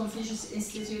those Confucius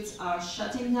Institutes are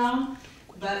shutting down.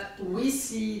 But we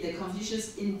see the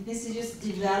Confucius Institutes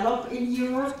develop in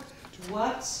Europe.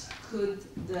 What could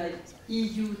the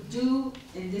EU do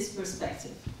in this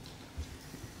perspective?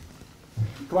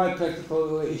 quite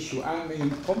practical issue. I'm in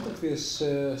contact with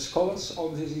scholars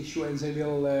on this issue, and they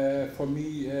will, for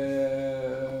me,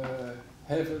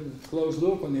 have a close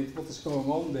look on it, what is going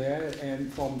on there.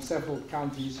 And from several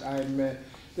countries,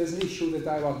 there's an issue that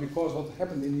I was, because what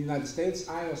happened in the United States,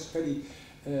 I was very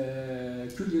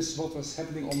curious what was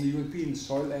happening on the European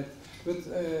soil. But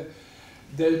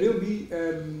there will be,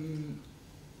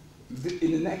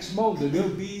 in the next month, there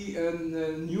will be a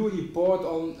new report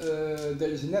on, there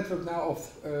is a network now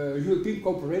of European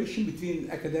cooperation between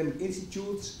academic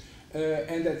institutes,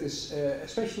 and that is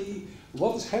especially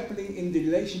what is happening in the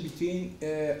relation between,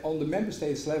 on the member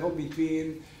states level,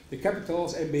 between the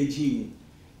capitals and Beijing.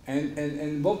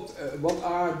 And what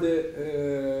are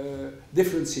the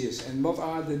differences, and what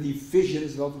are the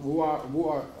divisions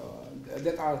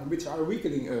which are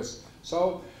weakening us?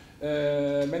 So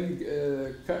when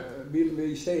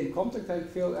we stay in contact, I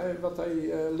feel what I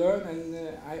learn, and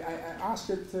I ask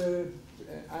it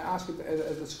as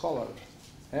a scholar.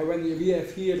 When we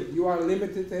have here, you are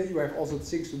limited. You have also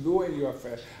things to do, and you have.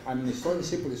 I'm an historian,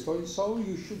 simple historian, so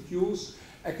you should use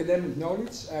academic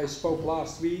knowledge. I spoke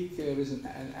last week with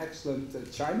an excellent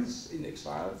Chinese in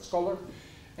exile scholar,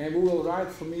 and we will write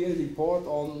for me a report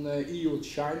on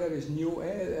EU-China with new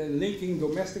linking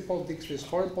domestic politics with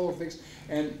foreign politics.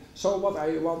 And so what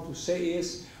I want to say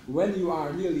is, when you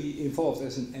are really involved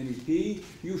as an MEP,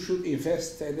 you should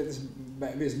invest that is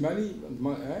with money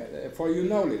for your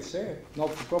knowledge, not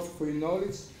for profit, for your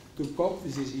knowledge to cope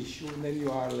with this issue. And then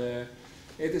you are.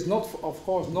 It is not, of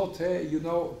course, not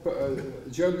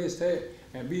journalists.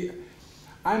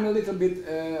 I'm a little bit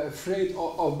afraid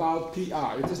about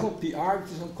PR. It is not PR, it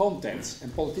is on contents,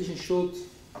 and politicians should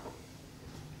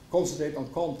concentrate on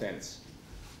contents.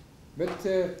 But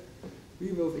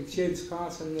we will exchange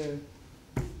cards, and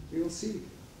we will see.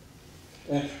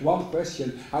 One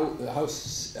question: how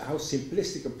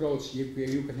simplistic approach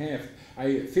you can have.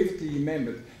 I vividly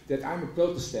remembered that I'm a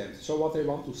Protestant, so what I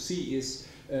want to see is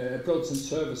Protestant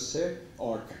service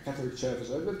or Catholic service,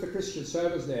 but the Christian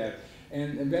service there.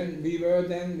 And when we were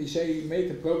then, we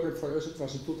made a program for us. It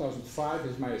was in 2005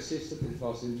 as my assistant. It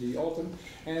was in the autumn,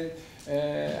 and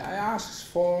I asked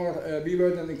for. We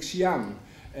were then in Xi'an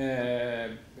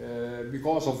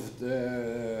because of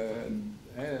the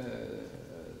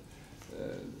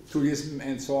tourism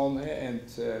and so on, and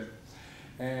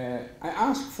I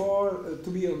asked for to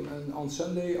be on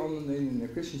Sunday in a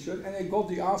Christian church, and I got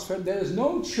the answer: there is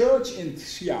no church in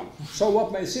Xi'an. So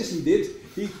what my assistant did,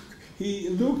 he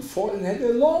looked for and had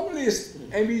a long list,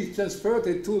 and we transferred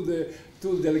it to the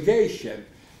delegation.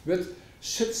 But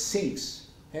such things,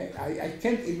 I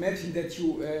can't imagine that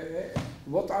you.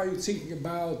 What are you thinking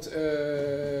about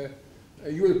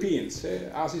Europeans?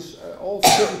 As is all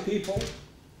certain people.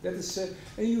 That is,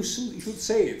 and you should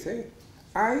say it.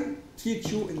 I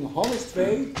treat you in an honest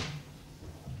way.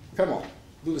 Come on,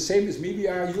 do the same as me. We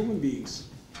are human beings.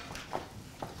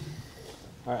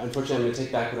 All right, unfortunately, I'm going to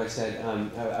take back what I said.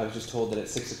 I was just told that at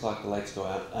 6 o'clock the lights go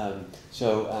out.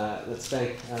 So let's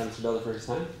thank Mr. Belder for his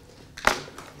time.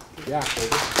 Yeah.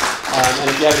 And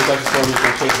if you have any questions for me, you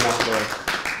can change them out there.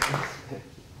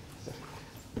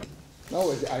 No,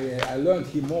 I learned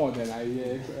here more than I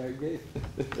gave.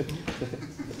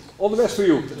 All the best for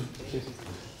you.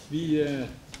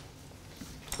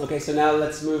 Okay, so now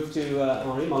let's move to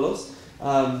Henri Malos,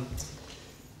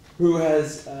 who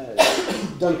has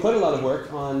done quite a lot of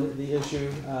work on the issue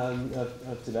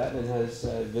of Tibet and has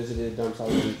visited Dharamsala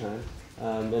many times,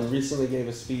 and recently gave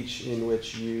a speech in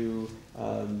which you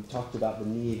talked about the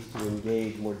need to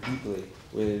engage more deeply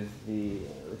with the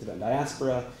Tibetan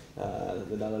diaspora,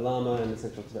 the Dalai Lama, and the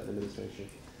Central Tibetan Administration.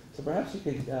 So perhaps you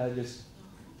could just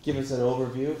give us an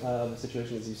overview of the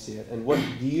situation as you see it, and what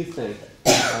do you think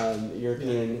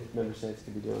European member states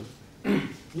could be doing?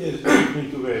 Yes,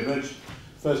 thank you very much.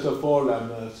 First of all,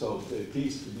 I'm so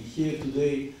pleased to be here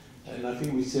today, and I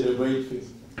think we celebrate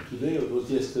today, or it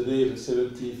was yesterday, the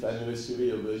 70th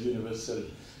anniversary of the Universal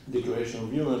Declaration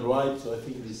of Human Rights. So I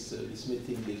think this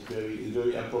meeting is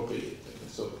very appropriate.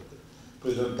 So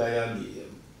President Tajani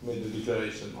made the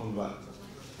declaration on that.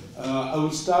 I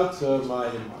will start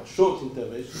my short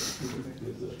intervention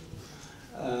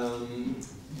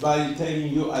by telling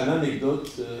you an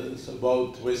anecdote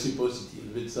about reciprocity.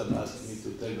 Vincent asked me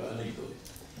to tell an anecdote.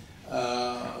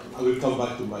 I will come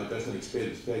back to my personal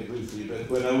experience very briefly, but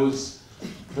when I was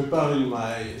preparing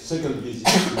my second visit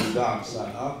to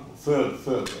Dharamsala,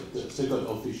 third, second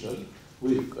official,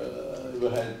 with the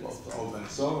help of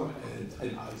Vincent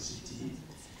and ICT,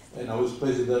 and I was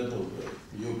president of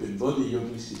the European body,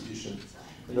 European institution,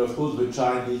 and of course the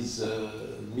Chinese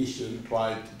mission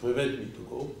tried to prevent me to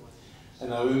go.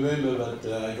 And I remember that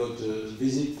I got a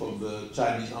visit from the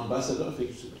Chinese ambassador. I think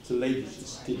it's a lady,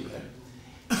 she's still there.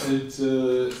 And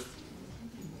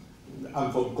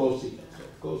I'm from Corsica,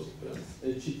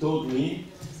 and she told me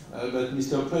that,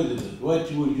 Mr. President,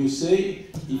 what would you say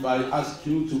if I asked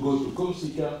you to go to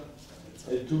Corsica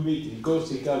and to meet in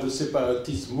Corsica the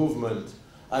separatist movement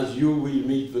as you will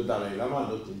meet the Dalai Lama,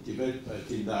 not in Tibet, but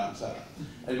in Dharamsala?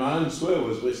 And my answer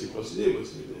was Reciprocity,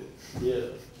 was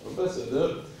the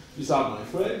ambassador. These are my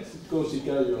friends. In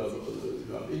Corsica, you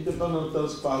have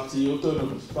Independence Party,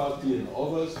 Autonomous Party, and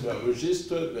others. They are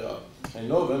registered. I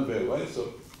know them very well.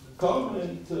 So come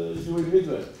and you will meet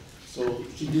them. So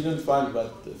she didn't find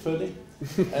that funny,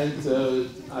 and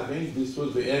I think this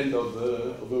was the end of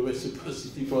the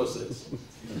reciprocity process.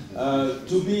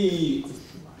 To be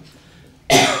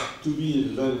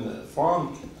then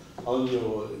frank on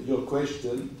your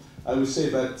question, I would say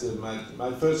that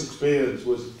my first experience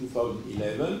was in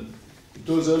 2011. It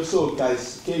was also a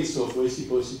case of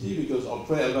reciprocity because at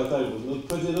that time was not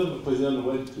president. The president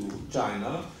went to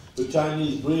China. The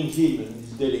Chinese bring him and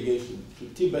his delegation to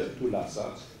Tibet, to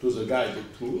Lhasa. It was a guided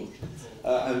tour.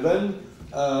 And then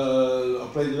a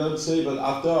president said, but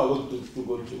after I want to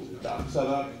go to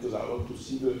Dharamsala because I want to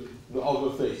see the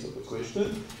other face of the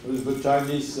question. And the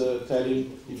Chinese tell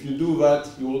him, if you do that,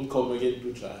 you won't come again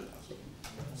to China.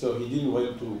 So he didn't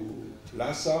went to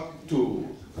Lhasa, to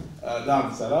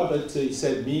Dharamsala, but he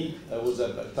said me, I was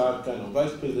at that time kind of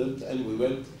vice president, and we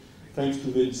went, thanks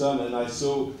to Vincent, and I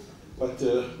saw what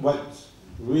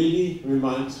really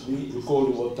reminds me the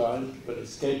Cold War time, but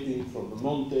escaping from the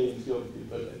mountains, young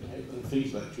people, and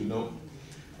things that you know.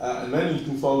 And then in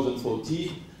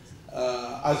 2014,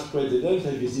 as president,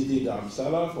 I visited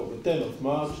Dharamsala for the 10th of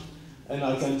March, and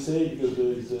I can say, because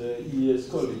there is a ES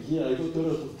colleague here, I got a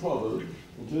lot of trouble,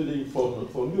 including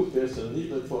from you personally,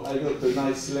 but I got a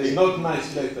nice letter, not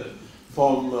nice letter,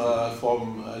 from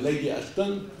Lady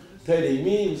Ashton, telling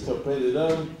me, Mr.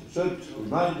 President, should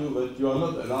remind you that you are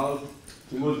not allowed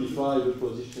to modify the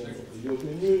position of the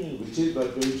European Union, which is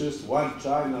that there is just one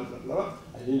China, blah, blah, blah.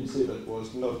 I didn't say that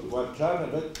was not one China,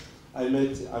 but I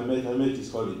met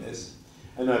His Holiness,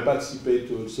 and I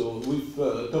participated also with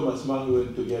Thomas Mann. We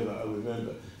went together, I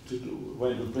remember,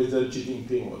 when the President Xi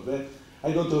Jinping was there.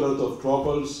 I got a lot of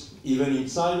troubles, even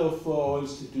inside of our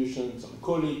institution. Some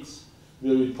colleagues,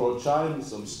 very pro-China,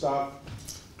 some staff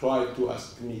tried to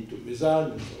ask me to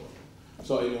resign, and so on.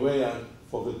 So anyway,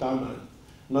 for the time, I'm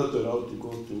not allowed to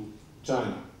go to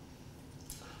China.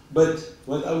 But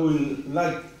what I would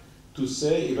like to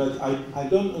say is that I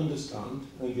don't understand,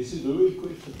 and this is the real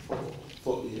question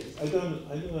for years. I don't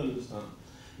understand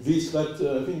this. That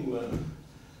I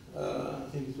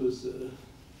think it was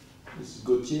Mr.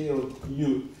 Gauthier, or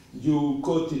you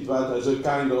quoted that as a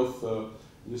kind of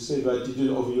you say that the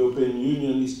attitude of the European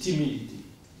Union is timidity.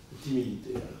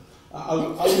 I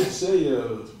would say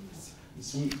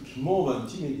it's more than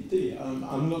timidity.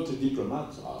 I'm not a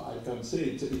diplomat. I can say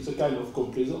it's a kind of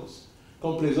complaisance.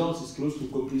 Complaisance is close to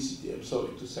complicity. I'm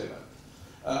sorry to say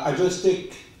that. I just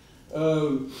take,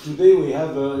 today we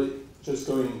have, just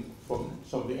going from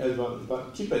something else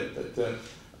about Tibet, but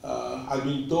I've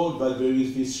been told that there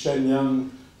is this Shenyang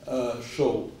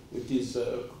show, which is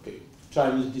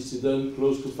Chinese dissident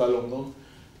close to Falun Gong.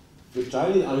 The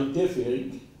Chinese are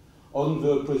interfering on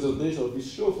the presentation of this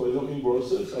show. For example, in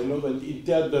Brussels, I know that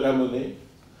Théâtre de la Monnaie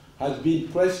has been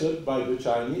pressured by the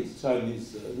Chinese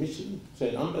mission,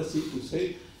 Chinese embassy, to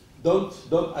say, don't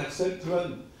accept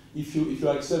them. If you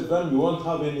accept them, you won't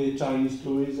have any Chinese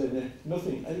tourists and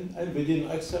nothing. And they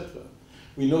didn't accept them.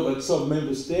 We know that some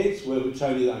member states where the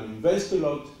Chinese have invested a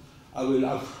lot, I will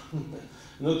have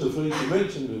not afraid to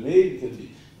mention the name, it can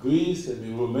be Greece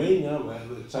and Romania, where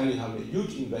the Chinese have a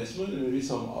huge investment, and maybe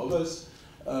some others.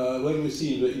 When we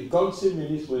see in council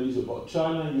minutes, when it's about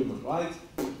China and human rights,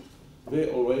 they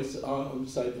always are on the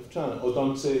side of China, or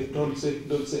don't say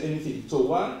anything. So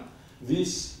why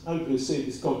this, I will say,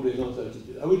 this complaisance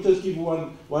attitude? I will just give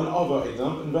one other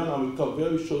example, and then I will come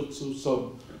very short to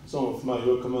some of my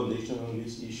recommendations on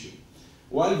this issue.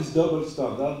 Why this double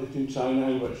standard between China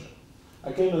and Russia?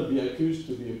 I cannot be accused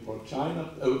to be a pro-China,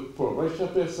 pro-Russia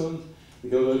person,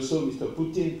 because also Mr.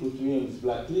 Putin put me on his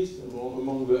blacklist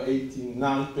among the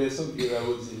 89% because I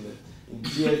was in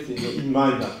Kiev, in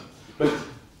Minor. But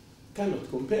cannot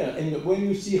compare. And when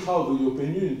you see how the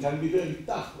European Union can be very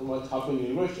tough on what happened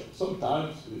in Russia,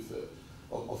 sometimes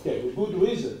with good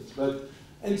reasons,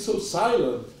 and so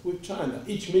silent with China.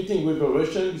 Each meeting with a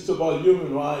Russian is about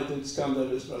human rights and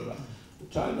scandalous, blah, blah.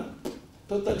 China,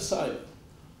 total silent.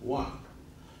 Why?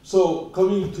 So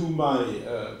coming to my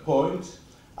point,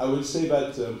 I will say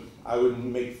that I will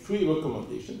make 3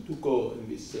 recommendations to go in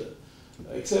this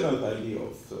excellent idea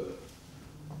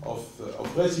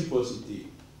of reciprocity.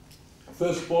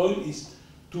 First point is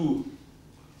to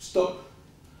stop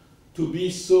to be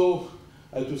so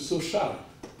shy,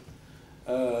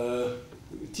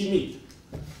 timid.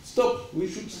 Stop. We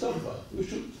should stop that. We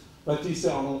should. But we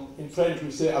say in French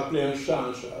we say appeler un chat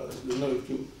un chat. I don't know if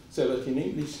you say that in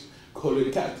English. Call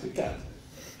a cat a cat.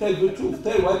 Tell the truth.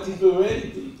 Tell what is the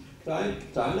reality.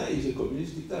 China is a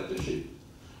communist dictatorship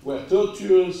where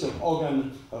tortures,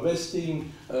 organ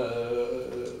harvesting,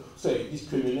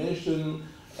 discrimination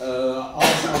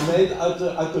are made at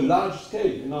a large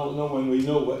scale. Now when we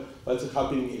know what's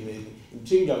happening in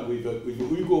Xinjiang with the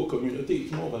Uyghur community,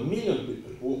 it's more than 1 million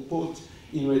people who are put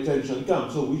in retention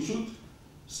camps. So we should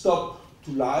stop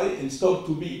to lie and stop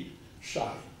to be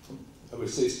shy. I would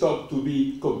say stop to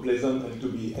be complacent and to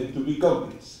be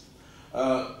complice.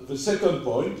 The second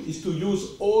point is to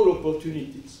use all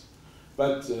opportunities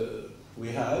that we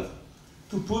have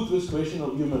to put this question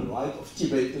of human rights, of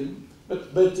Tibetan,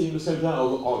 but in the same time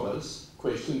of others,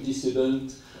 question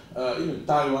dissident, even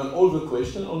Taiwan, all the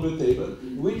questions on the table,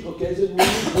 which occasionally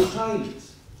the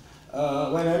Chinese.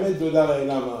 When I met the Dalai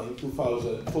Lama in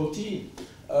 2014,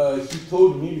 he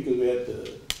told me, because we had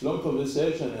a long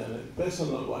conversation and a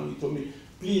personal one, he told me,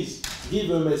 please give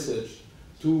a message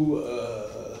to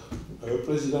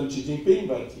President Xi Jinping,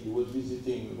 but he was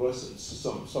visiting Brussels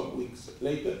some weeks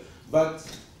later, but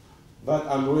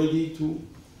I'm ready to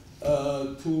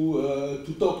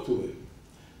talk to him.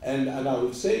 And I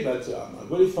would say that I'm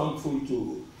very thankful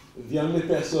to the only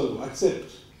person who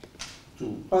accepted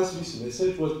to pass this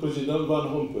message was President Van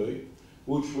Rompuy,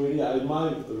 which really I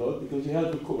admire a lot because he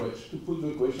had the courage to put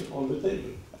the question on the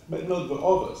table, but not the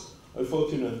others,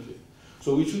 unfortunately.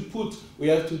 So we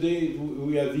have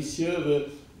this year the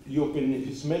European,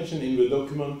 it's mentioned in the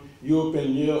document,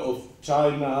 European Year of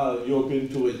China, European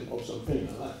Tourism, or something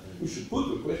like that. We should put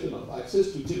the question of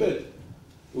access to Tibet.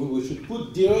 We should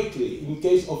put directly in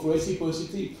case of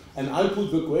reciprocity. And I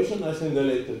put the question, I sent a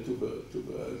letter to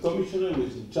the commissioner who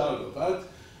is in charge of that.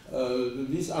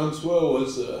 This answer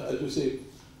was, how to say,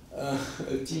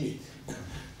 timid.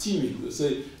 Timid. To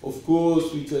say, of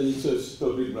course, we can research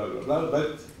topic, blah, blah,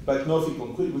 blah, but nothing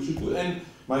concrete we should do. And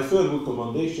my third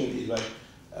recommendation is like,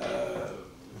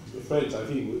 Friends, I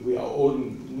think we are all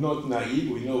not naive.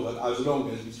 We know that as long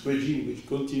as this regime which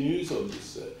continues on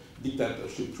this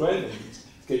dictatorship trend, and it's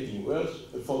getting worse,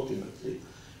 unfortunately,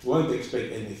 we won't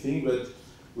expect anything, but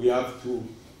we have to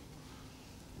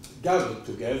gather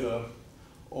together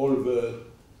all the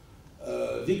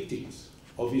victims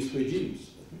of these regimes,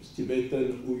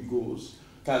 Tibetan, Uyghurs,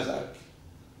 Kazakh,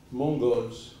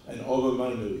 Mongols, and other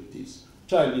minorities,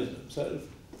 Chinese themselves,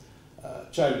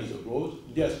 Chinese abroad,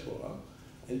 diaspora,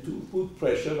 and to put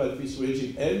pressure that this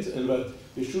regime ends and that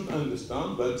they should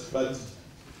understand that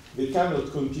they cannot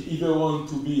continue, if they want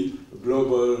to be a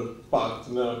global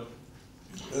partner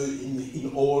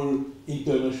in all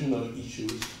international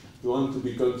issues, they want to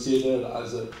be considered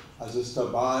as a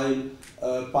stable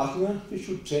partner, they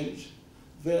should change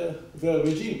their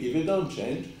regime. If they don't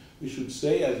change, we should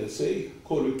say, as I say,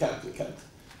 call a cat,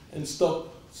 and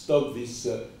stop this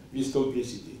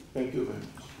complicity. Thank you very much.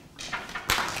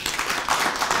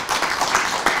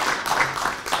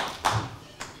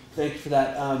 Thank you for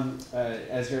that.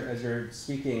 As you're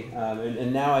speaking,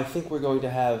 and now I think we're going to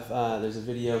have, there's a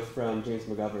video from James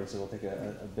McGovern, so we'll take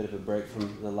a bit of a break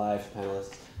from the live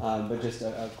panelists. But just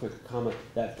a quick comment,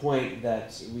 that point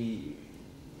that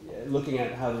looking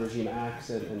at how the regime acts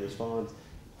and responds,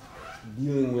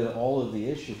 dealing with all of the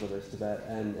issues, whether it's Tibet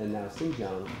and now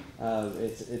Xinjiang,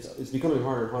 it's becoming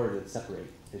harder and harder to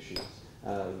separate issues,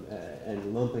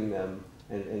 and lumping them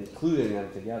and including them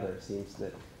together seems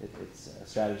that it's a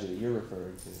strategy that you're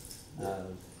referring to,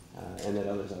 and that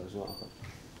others are as well. But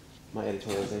my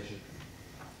editorialization.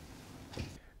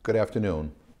 Good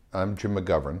afternoon. I'm Jim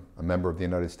McGovern, a member of the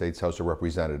United States House of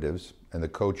Representatives and the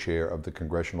co-chair of the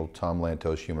Congressional Tom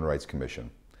Lantos Human Rights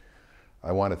Commission.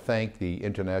 I want to thank the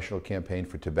International Campaign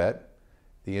for Tibet,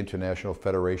 the International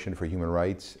Federation for Human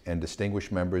Rights, and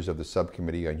distinguished members of the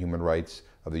Subcommittee on Human Rights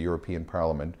of the European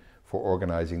Parliament for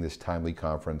organizing this timely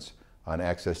conference on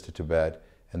access to Tibet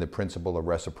and the principle of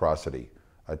reciprocity,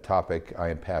 a topic I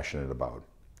am passionate about.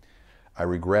 I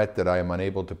regret that I am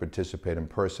unable to participate in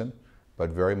person,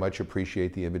 but very much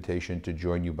appreciate the invitation to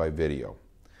join you by video.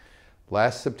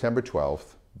 Last September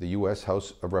 12th, the U.S.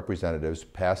 House of Representatives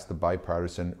passed the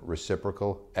bipartisan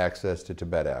Reciprocal Access to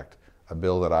Tibet Act, a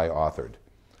bill that I authored.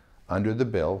 Under the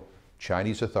bill,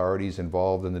 Chinese authorities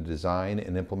involved in the design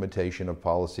and implementation of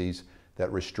policies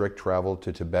that restrict travel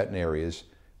to Tibetan areas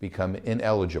become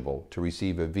ineligible to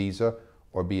receive a visa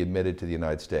or be admitted to the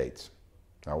United States.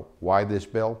 Now, why this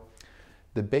bill?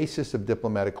 The basis of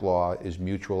diplomatic law is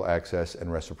mutual access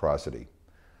and reciprocity.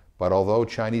 But although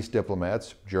Chinese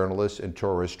diplomats, journalists, and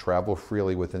tourists travel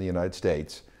freely within the United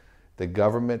States, the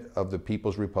government of the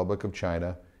People's Republic of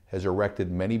China has erected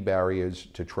many barriers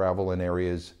to travel in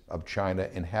areas of China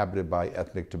inhabited by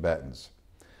ethnic Tibetans.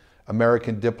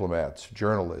 American diplomats,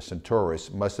 journalists, and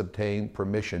tourists must obtain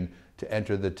permission to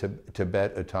enter the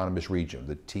Tibet Autonomous Region,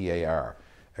 the TAR,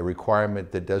 a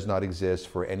requirement that does not exist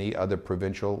for any other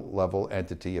provincial level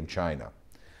entity of China.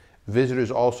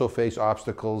 Visitors also face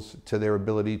obstacles to their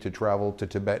ability to travel to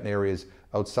Tibetan areas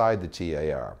outside the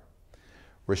TAR.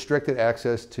 Restricted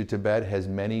access to Tibet has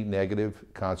many negative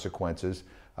consequences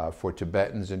for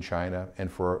Tibetans in China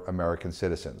and for American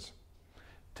citizens.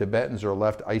 Tibetans are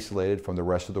left isolated from the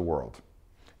rest of the world.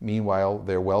 Meanwhile,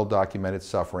 their well-documented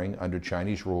suffering under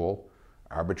Chinese rule,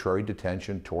 arbitrary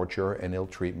detention, torture, and ill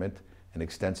treatment, and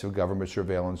extensive government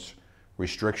surveillance,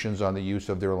 restrictions on the use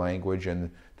of their language and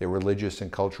their religious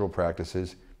and cultural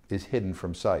practices is hidden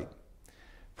from sight.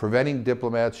 Preventing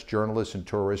diplomats, journalists, and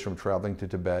tourists from traveling to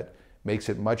Tibet makes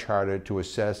it much harder to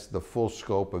assess the full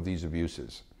scope of these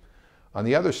abuses. On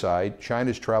the other side,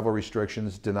 China's travel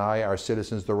restrictions deny our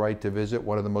citizens the right to visit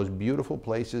one of the most beautiful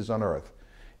places on earth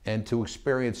and to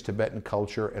experience Tibetan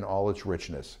culture in all its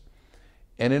richness.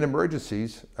 And in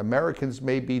emergencies, Americans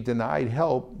may be denied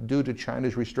help due to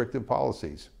China's restrictive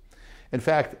policies. In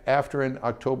fact, after an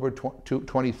October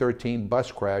 2013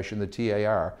 bus crash in the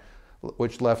TAR,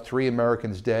 which left 3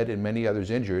 Americans dead and many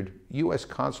others injured, U.S.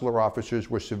 consular officers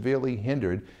were severely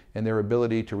hindered in their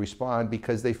ability to respond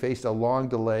because they faced a long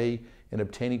delay in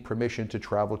obtaining permission to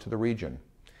travel to the region.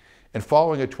 And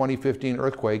following a 2015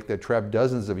 earthquake that trapped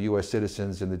dozens of U.S.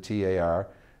 citizens in the TAR,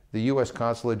 the U.S.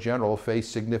 Consulate General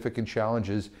faced significant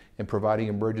challenges in providing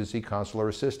emergency consular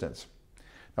assistance.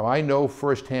 Now, I know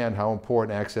firsthand how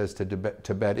important access to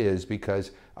Tibet is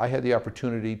because I had the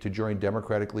opportunity to join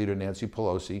Democratic leader Nancy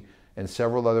Pelosi and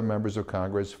several other members of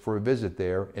Congress for a visit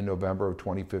there in November of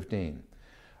 2015.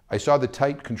 I saw the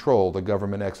tight control the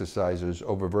government exercises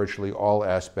over virtually all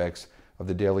aspects of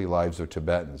the daily lives of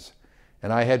Tibetans.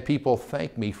 And I had people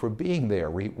thank me for being there,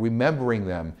 remembering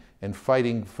them and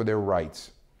fighting for their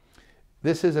rights.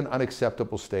 This is an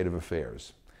unacceptable state of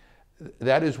affairs.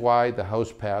 That is why the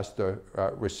House passed the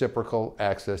Reciprocal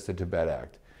Access to Tibet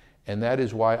Act. And that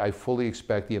is why I fully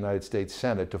expect the United States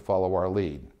Senate to follow our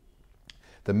lead.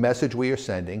 The message we are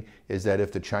sending is that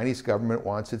if the Chinese government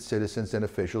wants its citizens and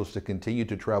officials to continue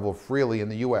to travel freely in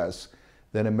the U.S.,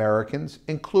 then Americans,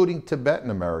 including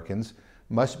Tibetan Americans,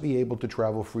 must be able to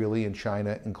travel freely in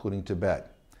China, including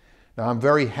Tibet. Now, I'm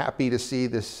very happy to see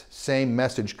this same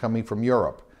message coming from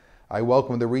Europe. I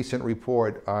welcome the recent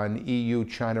report on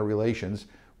EU-China relations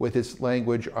with its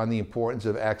language on the importance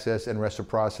of access and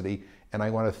reciprocity, and I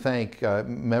want to thank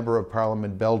Member of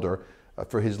Parliament Belder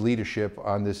for his leadership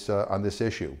on this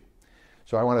issue.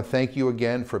 So I want to thank you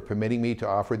again for permitting me to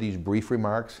offer these brief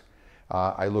remarks.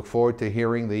 I look forward to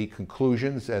hearing the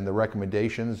conclusions and the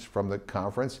recommendations from the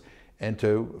conference and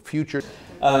to future.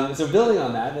 So building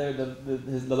on that,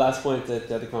 the last point that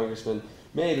the Congressman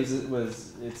made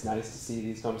was it's nice to see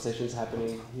these conversations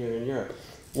happening here in Europe.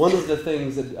 One of the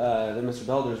things that Mr.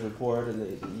 Belder's report and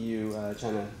the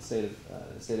EU-China State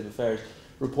of Affairs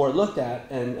report looked at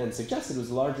and suggested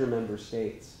was larger member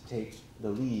states take the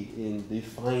lead in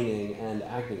defining and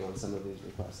acting on some of these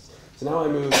requests. So now I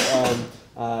move to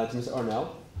Mr.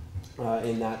 Arnel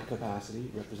in that capacity,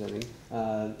 representing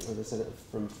the Senate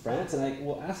from France. And I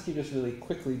will ask you just really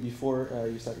quickly before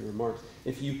you start your remarks,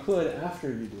 if you could, after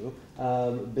you do,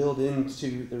 build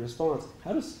into the response,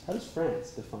 how does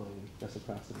France define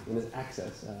reciprocity? And is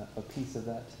access a piece of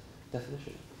that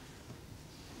definition?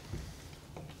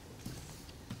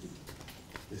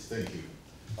 Yes, thank you.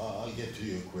 I'll get to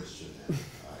your question.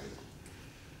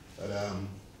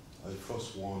 I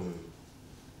first want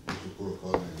to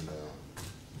protocol and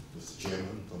Mr.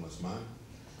 Chairman, Thomas Mann,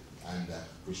 and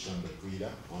Christian Leprida,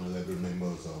 honorable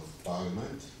members of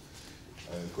Parliament,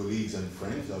 colleagues and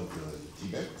friends of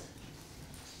Tibet.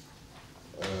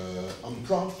 I'm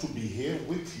proud to be here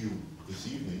with you this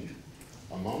evening,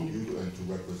 among you, and to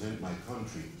represent my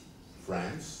country,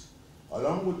 France,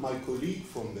 along with my colleague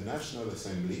from the National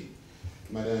Assembly,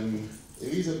 Madame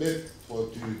Elisabeth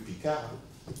Fortu-Picard,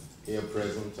 here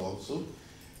present also,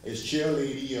 as chair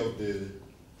lady of the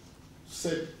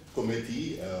said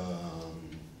committee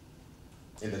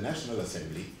in the National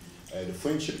Assembly, the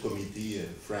Friendship Committee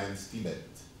France-Tibet.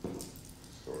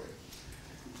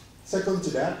 Second to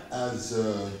that, as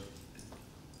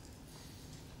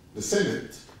the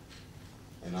Senate,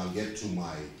 and I'll get to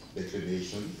my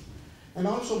declaration, and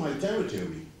also my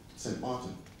territory, St.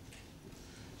 Martin.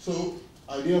 So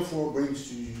I therefore bring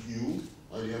to you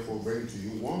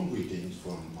warm greetings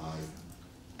from my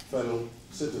fellow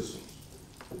citizens.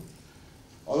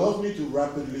 Allow me to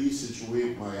rapidly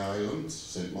situate my island,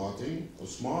 St. Martin, a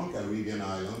small Caribbean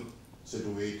island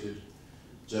situated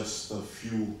just a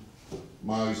few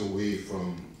miles away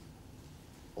from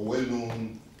a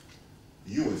well-known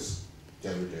U.S.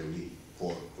 territory,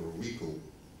 Puerto Rico,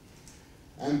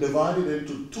 and divided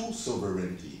into two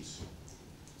sovereignties,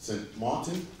 St.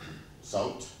 Martin,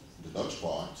 south, the Dutch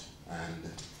part, and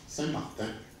Saint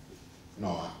Martin,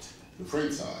 north, the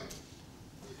French side.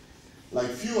 Like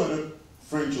few other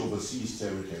French overseas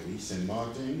territories, St.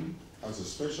 Martin has a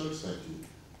special statute.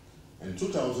 In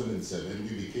 2007,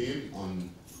 we became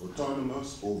an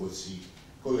autonomous overseas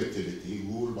collectivity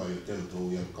ruled by a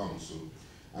territorial council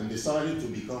and decided to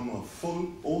become a full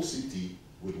OCT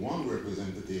with one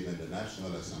representative in the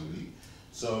National Assembly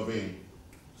serving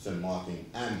St. Martin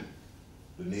and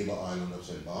the neighbor island of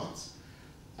St. Bart's,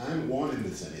 and one in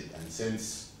the Senate. And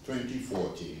since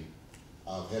 2014,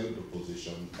 I've held the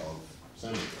position of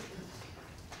senator.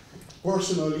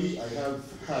 Personally, I have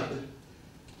had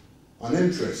an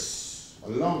interest, a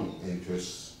long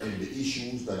interest, in the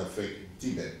issues that affect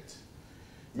Tibet.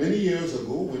 Many years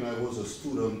ago, when I was a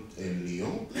student in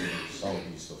Lyon, in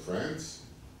southeast of France,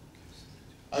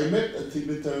 I met a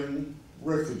Tibetan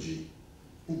refugee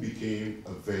who became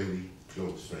a very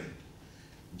close friend,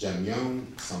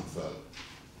 Jamyang Samphel.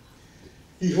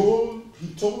 He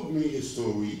told me his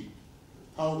story,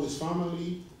 how his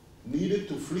family needed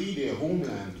to flee their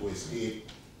homeland to escape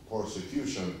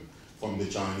persecution from the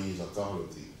Chinese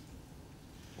authority.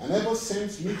 And ever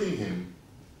since meeting him,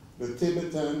 the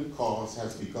Tibetan cause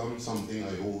has become something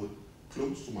I hold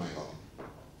close to my heart.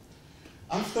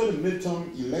 After the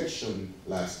midterm election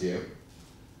last year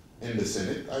in the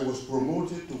Senate, I was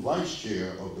promoted to vice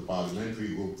chair of the parliamentary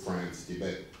group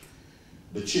France-Tibet.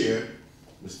 The chair,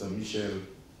 Mr. Michel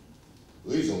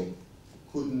Raison,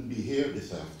 couldn't be here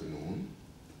this afternoon,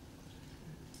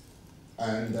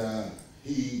 and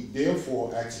he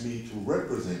therefore asked me to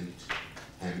represent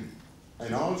him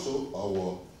and also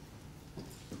our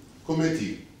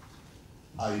committee.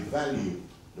 I value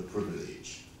the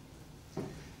privilege.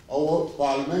 Our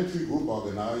parliamentary group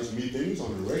organized meetings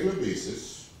on a regular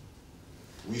basis.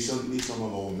 Recently, some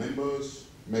of our members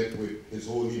met with His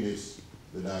Holiness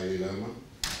the Dalai Lama,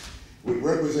 with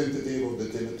representatives of the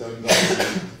Tibetan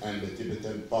government and the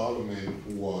Tibetan parliament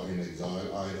who are in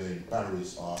exile either in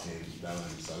Paris or in Dar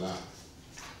es Salaam.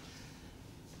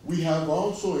 We have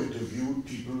also interviewed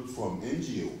people from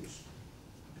NGOs,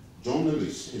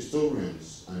 journalists,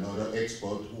 historians, and other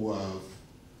experts who have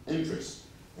interest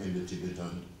in the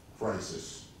Tibetan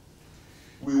crisis.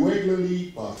 We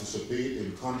regularly participate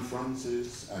in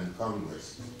conferences and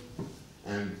congress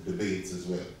and debates as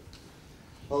well.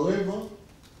 However,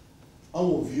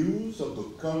 our views of the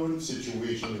current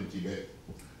situation in Tibet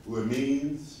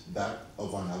remains that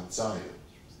of an outsider.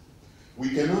 We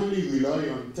can only rely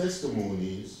on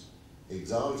testimonies,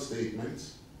 exile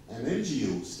statements, and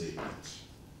NGO statements.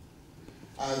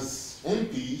 As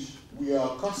MPs, we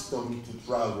are accustomed to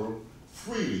travel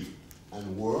freely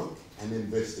and work and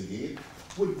investigate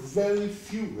with very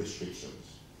few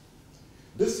restrictions.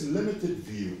 This limited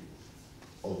view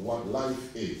of what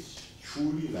life is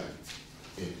truly like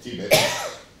in Tibet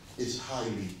is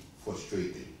highly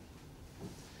frustrating,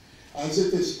 as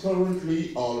it is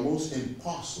currently almost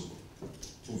impossible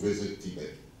to visit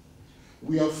Tibet.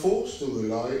 We are forced to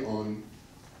rely on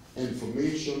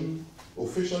information,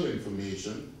 official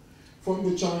information, from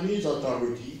the Chinese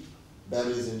authority that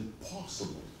is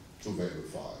impossible to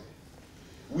verify.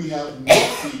 We have no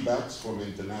feedbacks from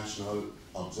international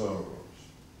observers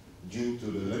due to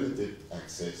the limited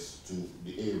access to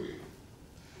the area.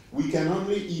 We can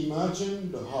only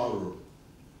imagine the horror,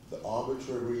 the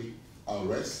arbitrary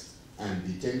arrests and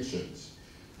detentions,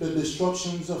 the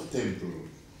destructions of temples,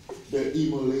 the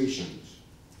immolations.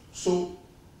 So,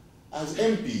 as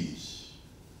MPs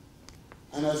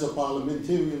and as a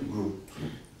parliamentarian group,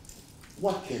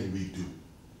 what can we do?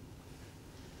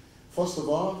 First of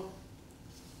all,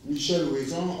 Michel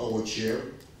Raison, our chair,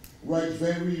 writes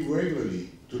very regularly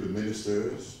to the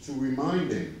ministers to remind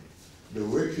them the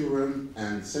recurrent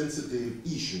and sensitive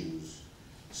issues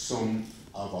some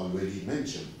have already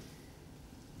mentioned.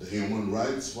 The human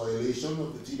rights violation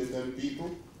of the Tibetan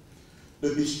people,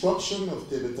 the destruction of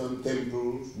Tibetan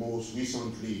temples, most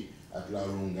recently at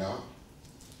Larunga,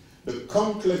 the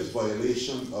countless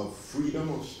violation of freedom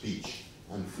of speech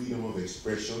and freedom of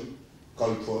expression,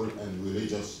 cultural and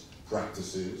religious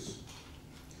practices.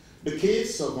 The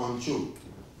case of Wanchuk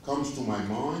comes to my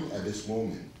mind at this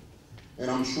moment. And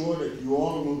I'm sure that you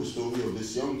all know the story of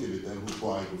this young Tibetan who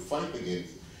tried to fight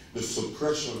against the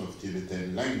suppression of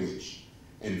Tibetan language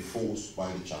enforced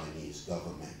by the Chinese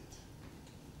government.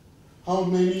 How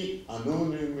many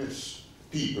anonymous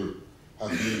people have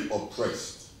been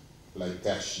oppressed, like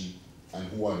Tashi, and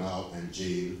who are now in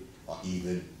jail, or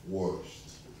even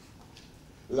worse?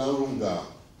 Larunga,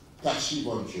 Tashi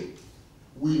Boncho.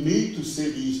 We need to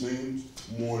say these names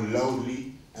more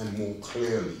loudly and more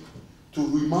clearly to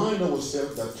remind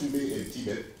ourselves that today in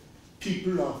Tibet,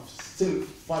 people are still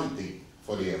fighting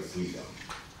for their freedom.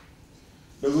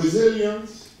 The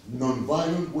resilient,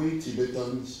 non-violent way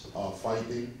Tibetans are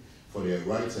fighting for their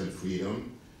rights and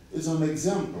freedom is an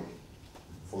example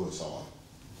for us all.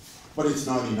 But it's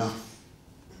not enough.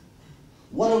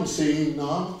 What I'm saying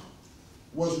now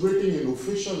was written in an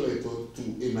official letter to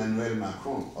Emmanuel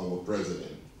Macron, our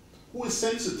president, who is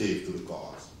sensitive to the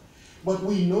cause. But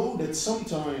we know that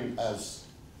sometimes, as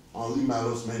Henri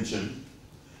Malos mentioned,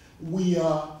 we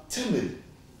are timid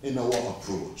in our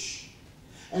approach.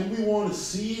 And we want to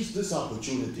seize this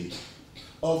opportunity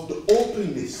of the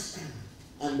openness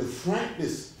and the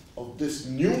frankness of this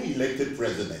new elected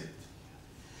president,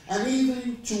 and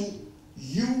even to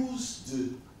use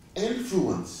the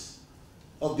influence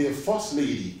of their first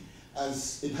lady,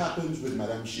 as it happens with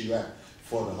Madame Chirac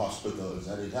for the hospitals,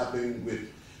 and it happened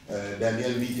with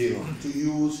Daniel Mitterrand, to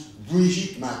use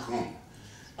Brigitte Macron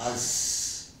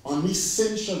as an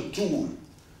essential tool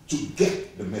to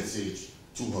get the message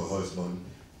to her husband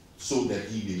so that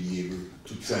he will be able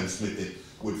to transmit it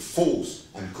with force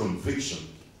and conviction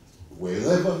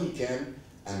wherever he can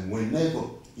and whenever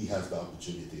he has the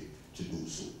opportunity to do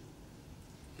so.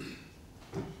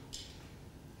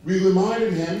 We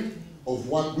reminded him of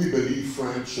what we believe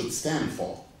France should stand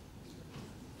for: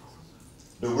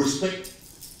 the respect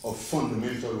of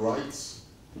fundamental rights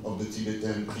of the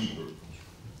Tibetan people,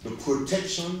 the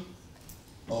protection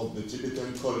of the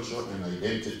Tibetan culture and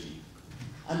identity,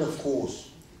 and of course,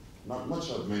 not much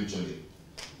have mentioned it,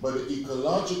 but the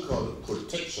ecological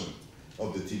protection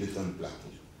of the Tibetan plateau.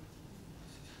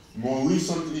 More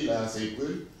recently, last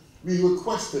April, we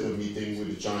requested a meeting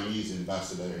with the Chinese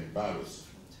ambassador in Paris.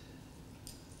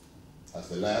 As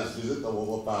the last visit of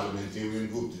our parliamentarian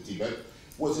group to Tibet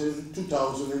was in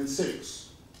 2006.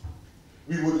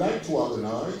 We would like to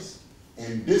organize,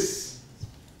 in this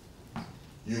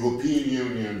European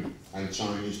Union and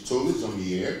Chinese tourism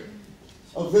year,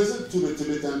 a visit to the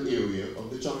Tibetan area of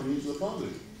the Chinese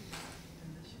Republic.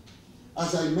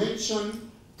 As I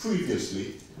mentioned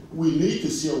previously, we need to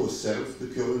see ourselves the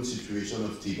current situation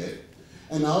of Tibet,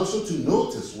 and also to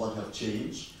notice what have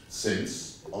changed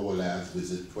since our last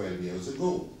visit 12 years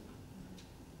ago.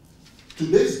 To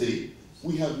this day,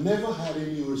 we have never had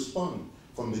any response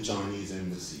from the Chinese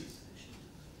embassy,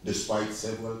 despite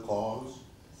several calls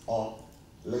or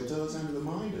letters and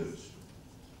reminders.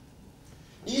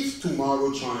 If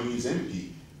tomorrow Chinese MP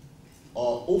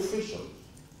or officials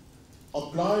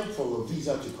applied for a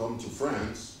visa to come to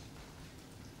France,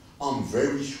 I'm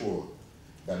very sure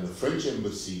that the French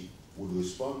embassy would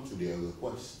respond to their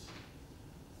request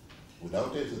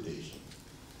without hesitation.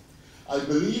 I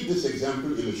believe this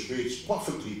example illustrates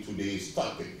perfectly today's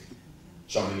topic.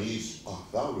 Chinese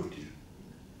authority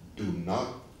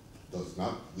does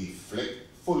not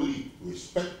fully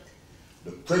respect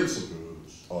the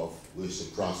principles of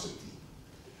reciprocity.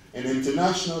 In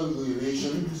international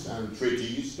relations and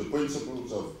treaties, the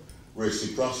principles of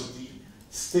reciprocity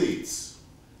states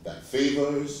that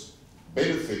favors,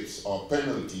 benefits, or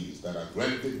penalties that are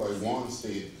granted by one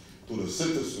state to the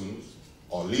citizens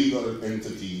or legal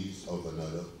entities of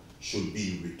another should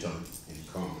be returned in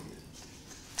kind.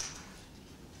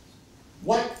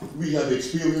 What we have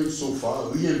experienced so far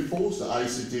reinforced the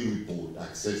ICT report,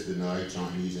 Access Denied,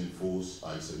 Chinese Enforced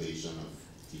Isolation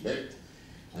of Tibet,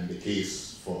 and the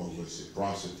case for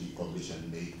reciprocity, published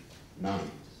on May 9,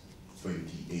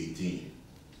 2018.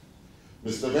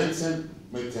 Mr.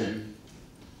 Vincent Metten,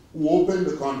 who opened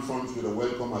the conference with a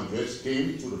welcome address,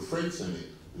 came to the French Senate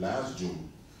last June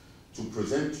to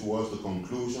present to us the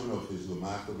conclusion of his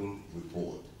remarkable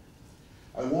report.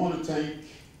 I want to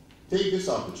take this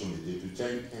opportunity to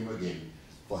thank him again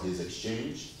for his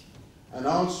exchange, and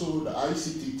also the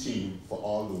ICT team for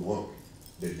all the work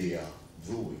that they are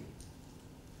doing.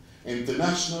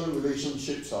 International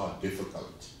relationships are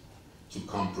difficult to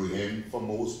comprehend for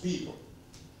most people,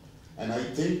 and I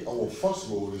think our first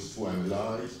role is to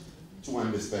analyze, to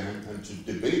understand, and to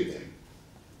debate them.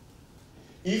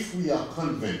 If we are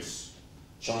convinced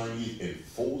Chinese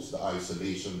enforce the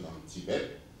isolation on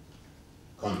Tibet,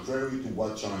 contrary to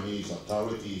what Chinese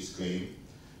authorities claim,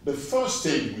 the first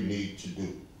thing we need to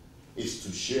do is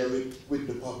to share it with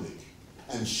the public.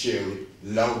 and share it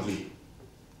loudly.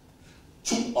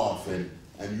 Too often,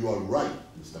 and you are right,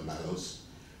 Mr. Mallows,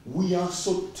 we are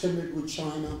so timid with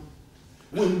China,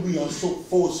 when we are so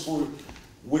forceful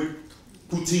with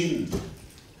Putin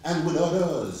and with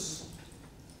others.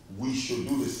 We should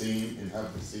do the same and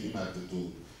have the same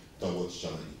attitude towards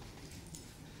China.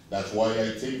 That's why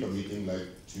I think a meeting like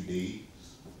today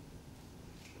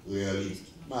really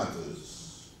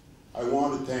matters. I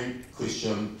want to thank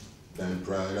Christian Dan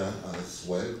Prada as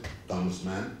well, Thomas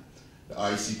Mann, the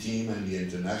IC team and the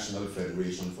International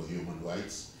Federation for Human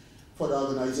Rights for the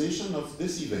organization of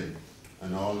this event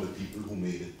and all the people who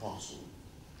made it possible.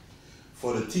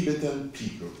 For the Tibetan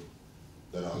people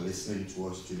that are listening to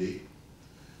us today,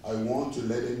 I want to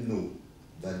let them know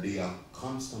that they are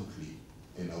constantly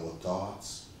in our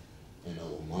thoughts, in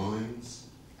our minds,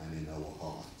 and in our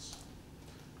hearts.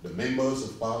 The members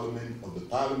of Parliament of the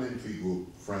parliamentary group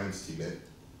France-Tibet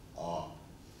are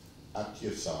at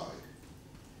your side,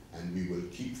 and we will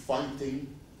keep fighting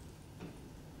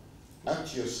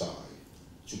at your side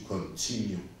to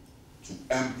continue to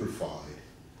amplify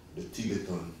the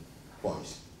Tibetan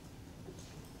voice.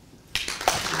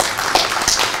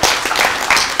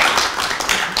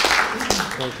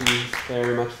 Thank you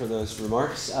very much for those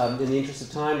remarks. In the interest of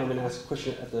time, I'm going to ask a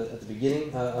question at the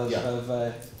beginning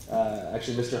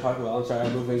actually, Mr. Hartwell. I'm sorry,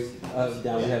 I'm moving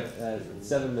down. We have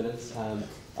 7 minutes, so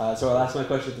I'll ask my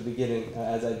question at the beginning,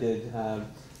 as I did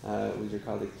with your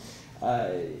colleague.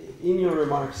 In your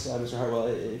remarks, Mr. Hartwell,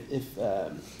 if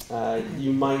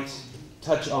you might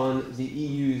touch on the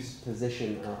EU's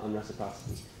position on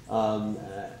reciprocity.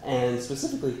 And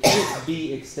specifically, can it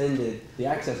be extended, the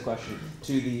access question,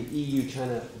 to the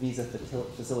EU-China visa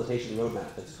facilitation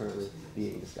roadmap that's currently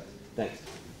being discussed? Thanks.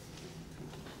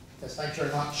 Yes, thank you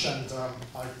very much. And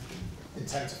I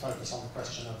intend to focus on the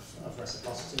question of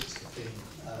reciprocity, it's the theme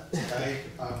today.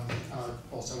 And I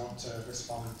also want to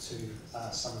respond to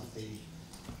some of the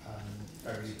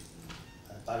very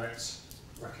direct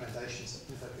recommendations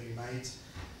that have been made.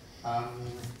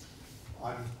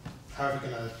 I'm however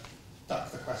going to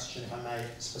duck the question, if I may,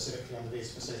 specifically on the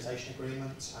visa facilitation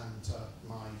agreement, and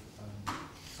my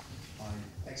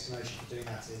explanation for doing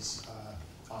that is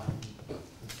I'm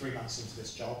 3 months into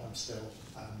this job. I'm still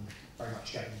very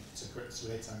much getting to grips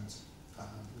with it and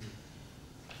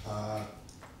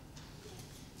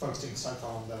focusing so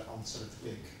far on sort of the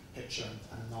big picture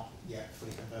and not yet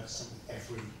fully conversant with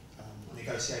every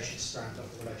negotiation strand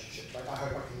of the relationship. But I hope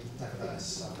I can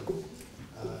nevertheless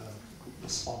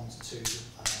respond to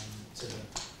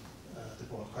the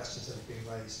broad questions that have been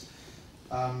raised.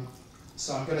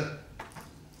 So I'm going to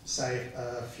say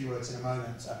a few words in a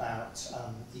moment about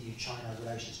EU-China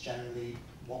relations generally,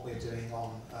 what we're doing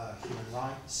on human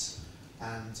rights,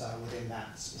 and within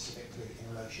that specifically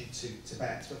in relation to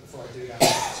Tibet. But before I do that, I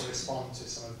want to respond to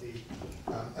some of the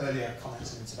earlier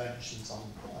comments and interventions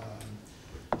on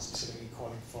specifically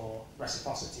calling for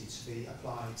reciprocity to be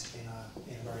applied in a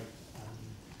very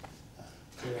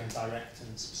clear and direct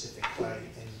and specific way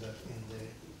in the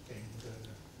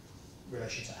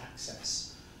relation to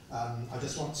access. I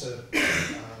just want to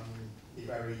be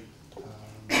very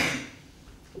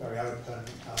open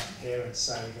here and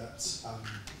say that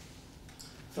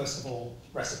first of all,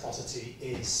 reciprocity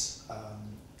is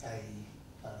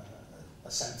a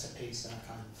centerpiece and a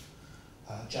kind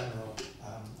of general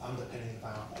underpinning of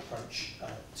our approach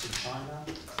to China.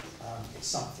 It's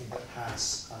something that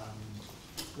has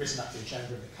risen up the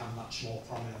agenda and become much more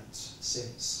prominent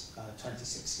since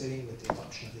 2016 with the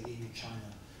adoption of the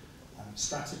EU-China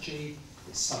strategy.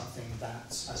 It's something that,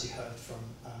 as you heard from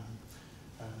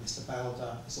Mr.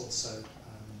 Belder, is also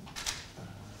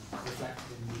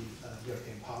reflected in the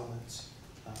European Parliament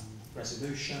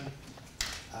resolution.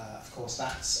 Of course,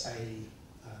 that's a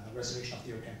resolution of the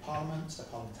European Parliament. The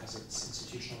Parliament has its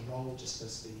institutional role, just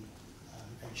as the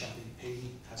HRVP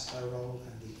has her role,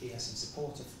 and the ES in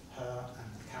support of her, and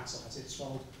the Council has its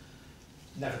role.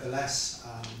 Nevertheless,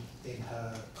 in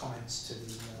her comments to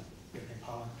the European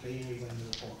Parliament plenary when the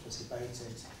report was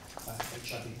debated,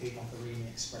 HRVP Mogherini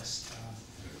expressed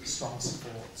strong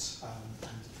support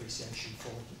and appreciation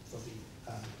for the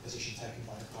position taken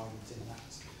by the Parliament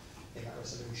in that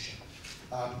resolution.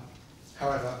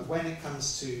 However, when it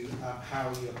comes to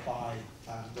how you apply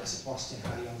reciprocity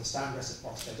and how you understand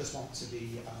reciprocity, I just want to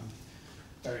be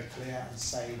very clear and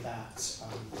say that,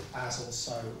 as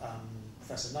also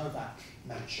Professor Novak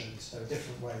mentioned, there are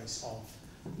different ways of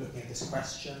looking at this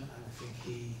question, and I think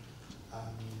he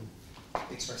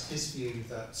expressed his view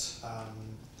that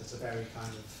there's a very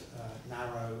kind of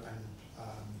narrow and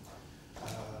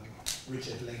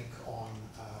rigid link on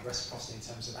reciprocity in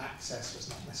terms of access was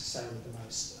not necessarily the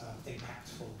most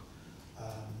impactful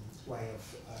way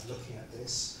of looking at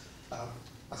this.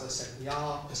 As I said, we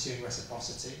are pursuing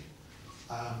reciprocity,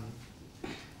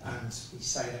 and we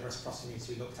say that reciprocity needs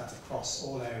to be looked at across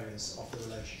all areas of the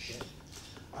relationship.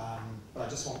 But I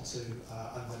just want to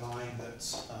underline that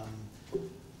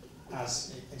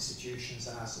as institutions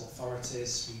and as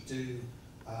authorities, we do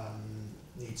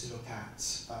need to look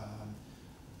at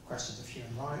questions of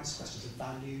human rights, questions of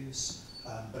values,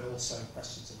 but also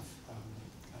questions of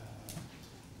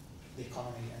the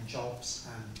economy and jobs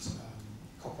and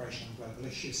cooperation on global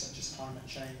issues such as climate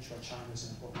change, where China is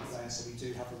an important player. So we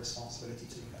do have a responsibility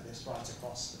to look at this right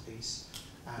across the piece.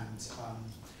 And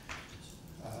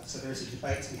so there is a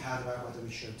debate to be had about whether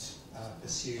we should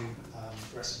pursue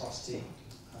reciprocity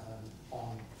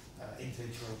on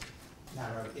individual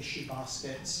narrow issue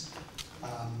baskets.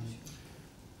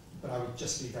 But I would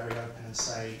just be very open and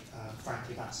say,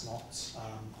 frankly, that's not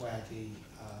where the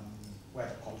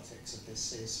politics of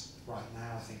this is right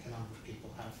now. I think a number of people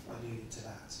have alluded to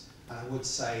that. And I would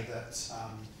say that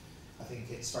I think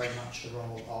it's very much the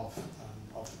role of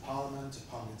the Parliament, of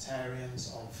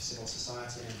parliamentarians, of civil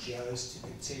society and NGOs to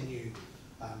continue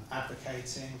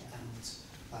advocating and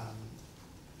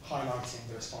highlighting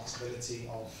the responsibility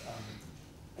of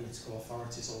political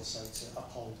authorities also to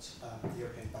uphold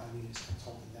European values and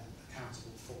holding them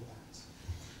accountable for that.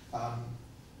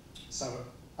 So,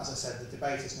 as I said, the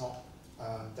debate is not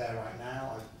there right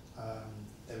now.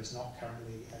 There is not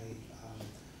currently a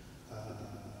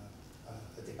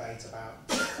debate about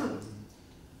the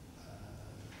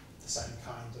same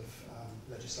kind of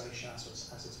legislation as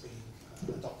is being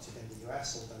adopted in the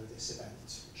US, although this event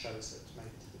shows that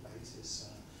maybe the debate is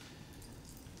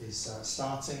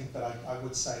starting. But I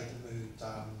would say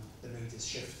the mood is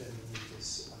shifting, the mood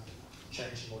is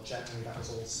changing more generally. That was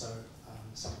also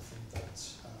something that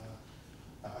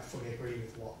I fully agree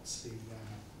with what the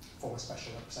former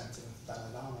special representative of the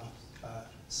Dalai Lama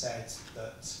said,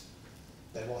 that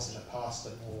there was in the past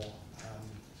a more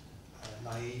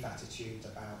naive attitude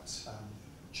about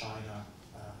China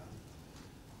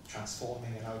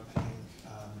transforming and opening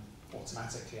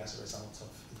automatically as a result of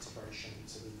integration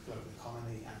into the global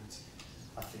economy, and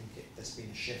I think there's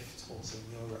been a shift also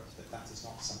in Europe that is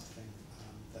not something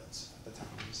that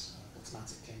happens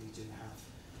automatically, and we do have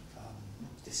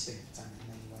distinct and in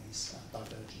many ways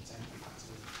divergent and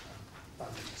compatible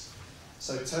values.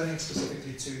 So turning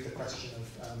specifically to the question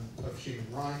of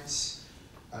human rights,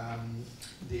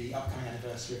 the upcoming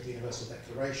anniversary of the Universal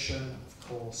Declaration, of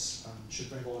course, should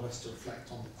bring all of us to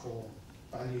reflect on the core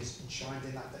values enshrined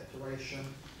in that declaration.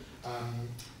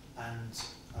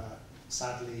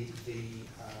 Sadly, the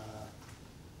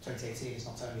 2018 is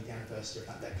not only the anniversary of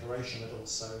that declaration, but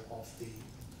also of the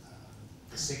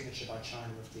signature by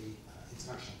China of the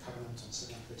International Covenant on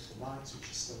Civil and Political Rights, which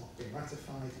is still not being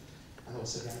ratified, and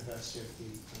also the anniversary of the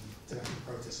Tibetan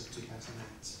protests of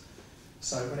 2008.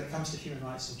 So when it comes to human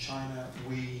rights in China,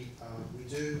 we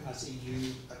do, as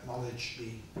EU, acknowledge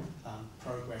the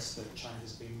progress that China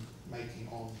has been making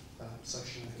on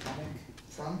social and economic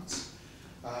front.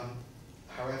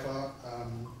 However,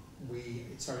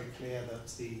 it's very clear that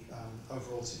the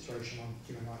overall situation on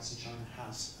human rights in China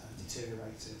has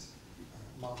deteriorated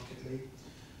markedly,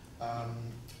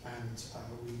 and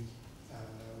we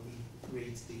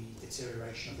read the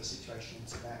deterioration of the situation in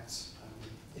Tibet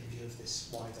in view of this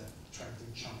wider trend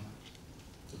in China.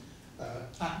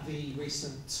 At the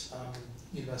recent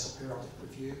Universal Periodic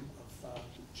Review of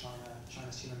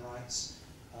China's human rights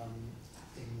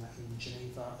in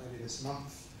Geneva earlier this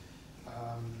month,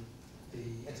 the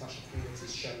international community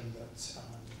has shown that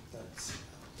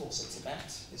also Tibet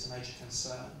is a major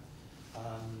concern.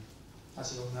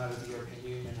 As you all know, the European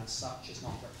Union as such is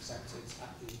not represented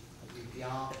at the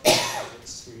UPR,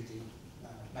 it's through the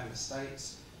member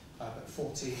states, but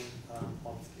 14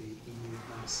 of the EU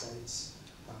member states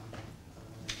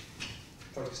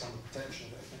focus on the protection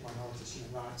of ethnic minorities'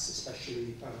 human rights,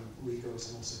 especially Uyghurs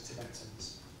and also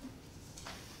Tibetans.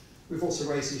 We've also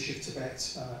raised the issue of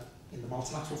Tibet in the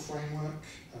multilateral framework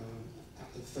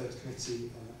at the Third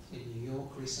Committee in New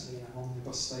York recently in an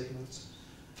omnibus statement,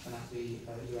 and at the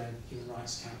UN Human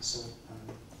Rights Council in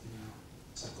our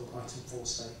so-called Item 4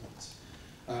 statement.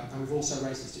 And we've also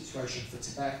raised the situation for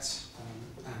Tibet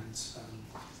and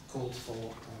called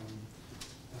for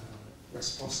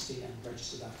reciprocity and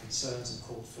registered our concerns and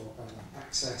called for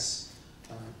access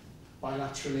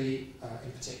bilaterally,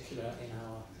 in particular in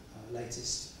our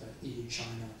latest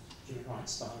EU-China human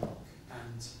rights dialogue.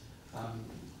 And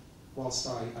whilst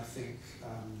I think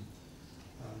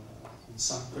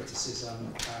some criticism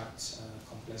about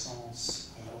complaisance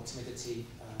or timidity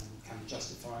can be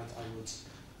justified, I would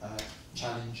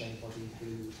challenge anybody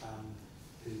who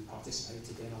who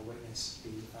participated in or witnessed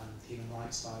the human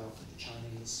rights dialogue with the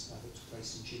Chinese that took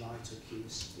place in July to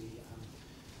accuse the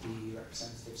EU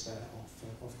representatives there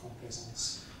of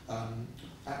complaisance.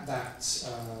 At that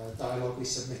dialogue we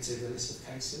submitted a list of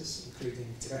cases,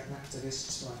 including Tibetan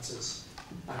activists, writers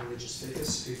and religious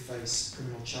figures who face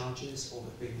criminal charges or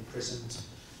have been imprisoned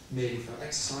merely for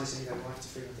exercising their right to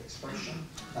freedom of expression.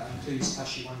 That includes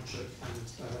Tashi Wangchuk and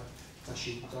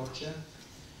Tashi Dorje.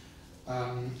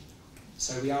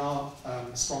 So we are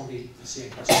strongly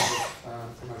pursuing questions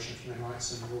of promotion of human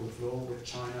rights and the rule of law with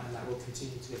China, and that will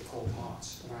continue to be a core part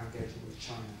of our engagement with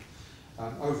China.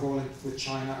 Overall, with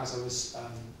China, as I was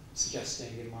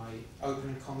suggesting in my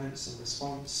opening comments and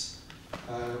response,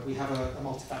 we have a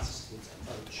multifaceted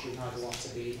approach. We neither want to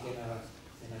be in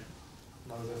a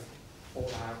mode of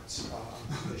all-out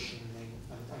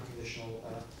unconditional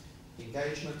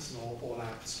engagement, nor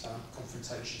all-out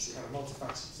confrontations. We have a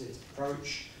multifaceted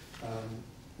approach,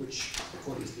 which,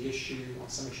 according to the issue, on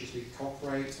some issues we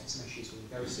cooperate, on some issues we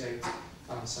negotiate,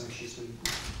 on some issues we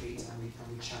compete and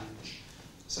we challenge.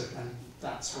 So, and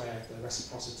that's where the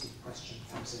reciprocity question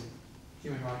comes in.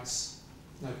 Human rights,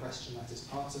 no question, that is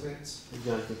part of it.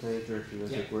 Jonathan, can I interrupt you? I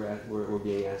think we're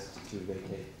being asked to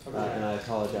vacate, Okay. and I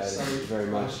apologize very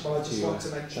much. Well, I just want to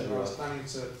mention, I was planning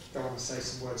to go on and say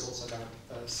some words also about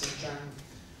Xinjiang,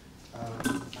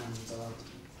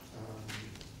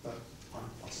 but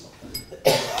I'll stop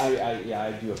there.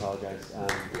 I do apologize,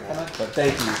 but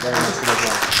thank you very much for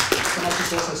that. Can I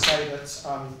just also say that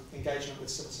engagement with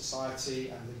civil society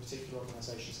and in particular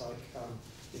organisations like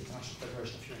the International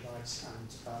Federation of Human Rights and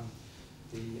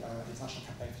the International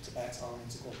Campaign for Tibet are an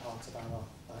integral part of our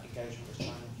engagement with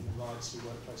China and human rights. We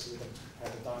work closely with them to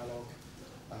prepare the dialogue,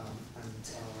 and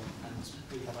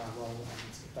we have our role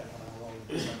and they have our role,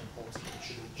 and it's very important. We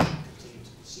should continue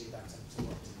to pursue that and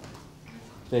to work together.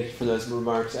 Thank you for those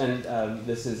remarks, and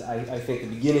this is, I think,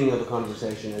 the beginning of a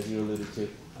conversation, as you alluded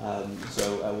to,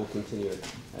 so we'll continue it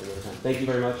another time. Thank you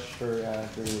very much for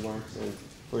your remarks and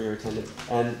for your attendance.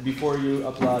 And before you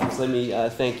applaud, just let me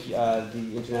thank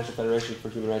the International Federation for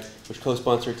Human Rights, which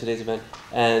co-sponsored today's event,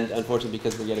 and unfortunately,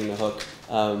 because we're getting the hook,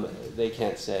 they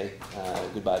can't say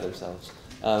goodbye themselves.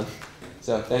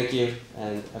 So thank you,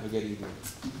 and have a good evening.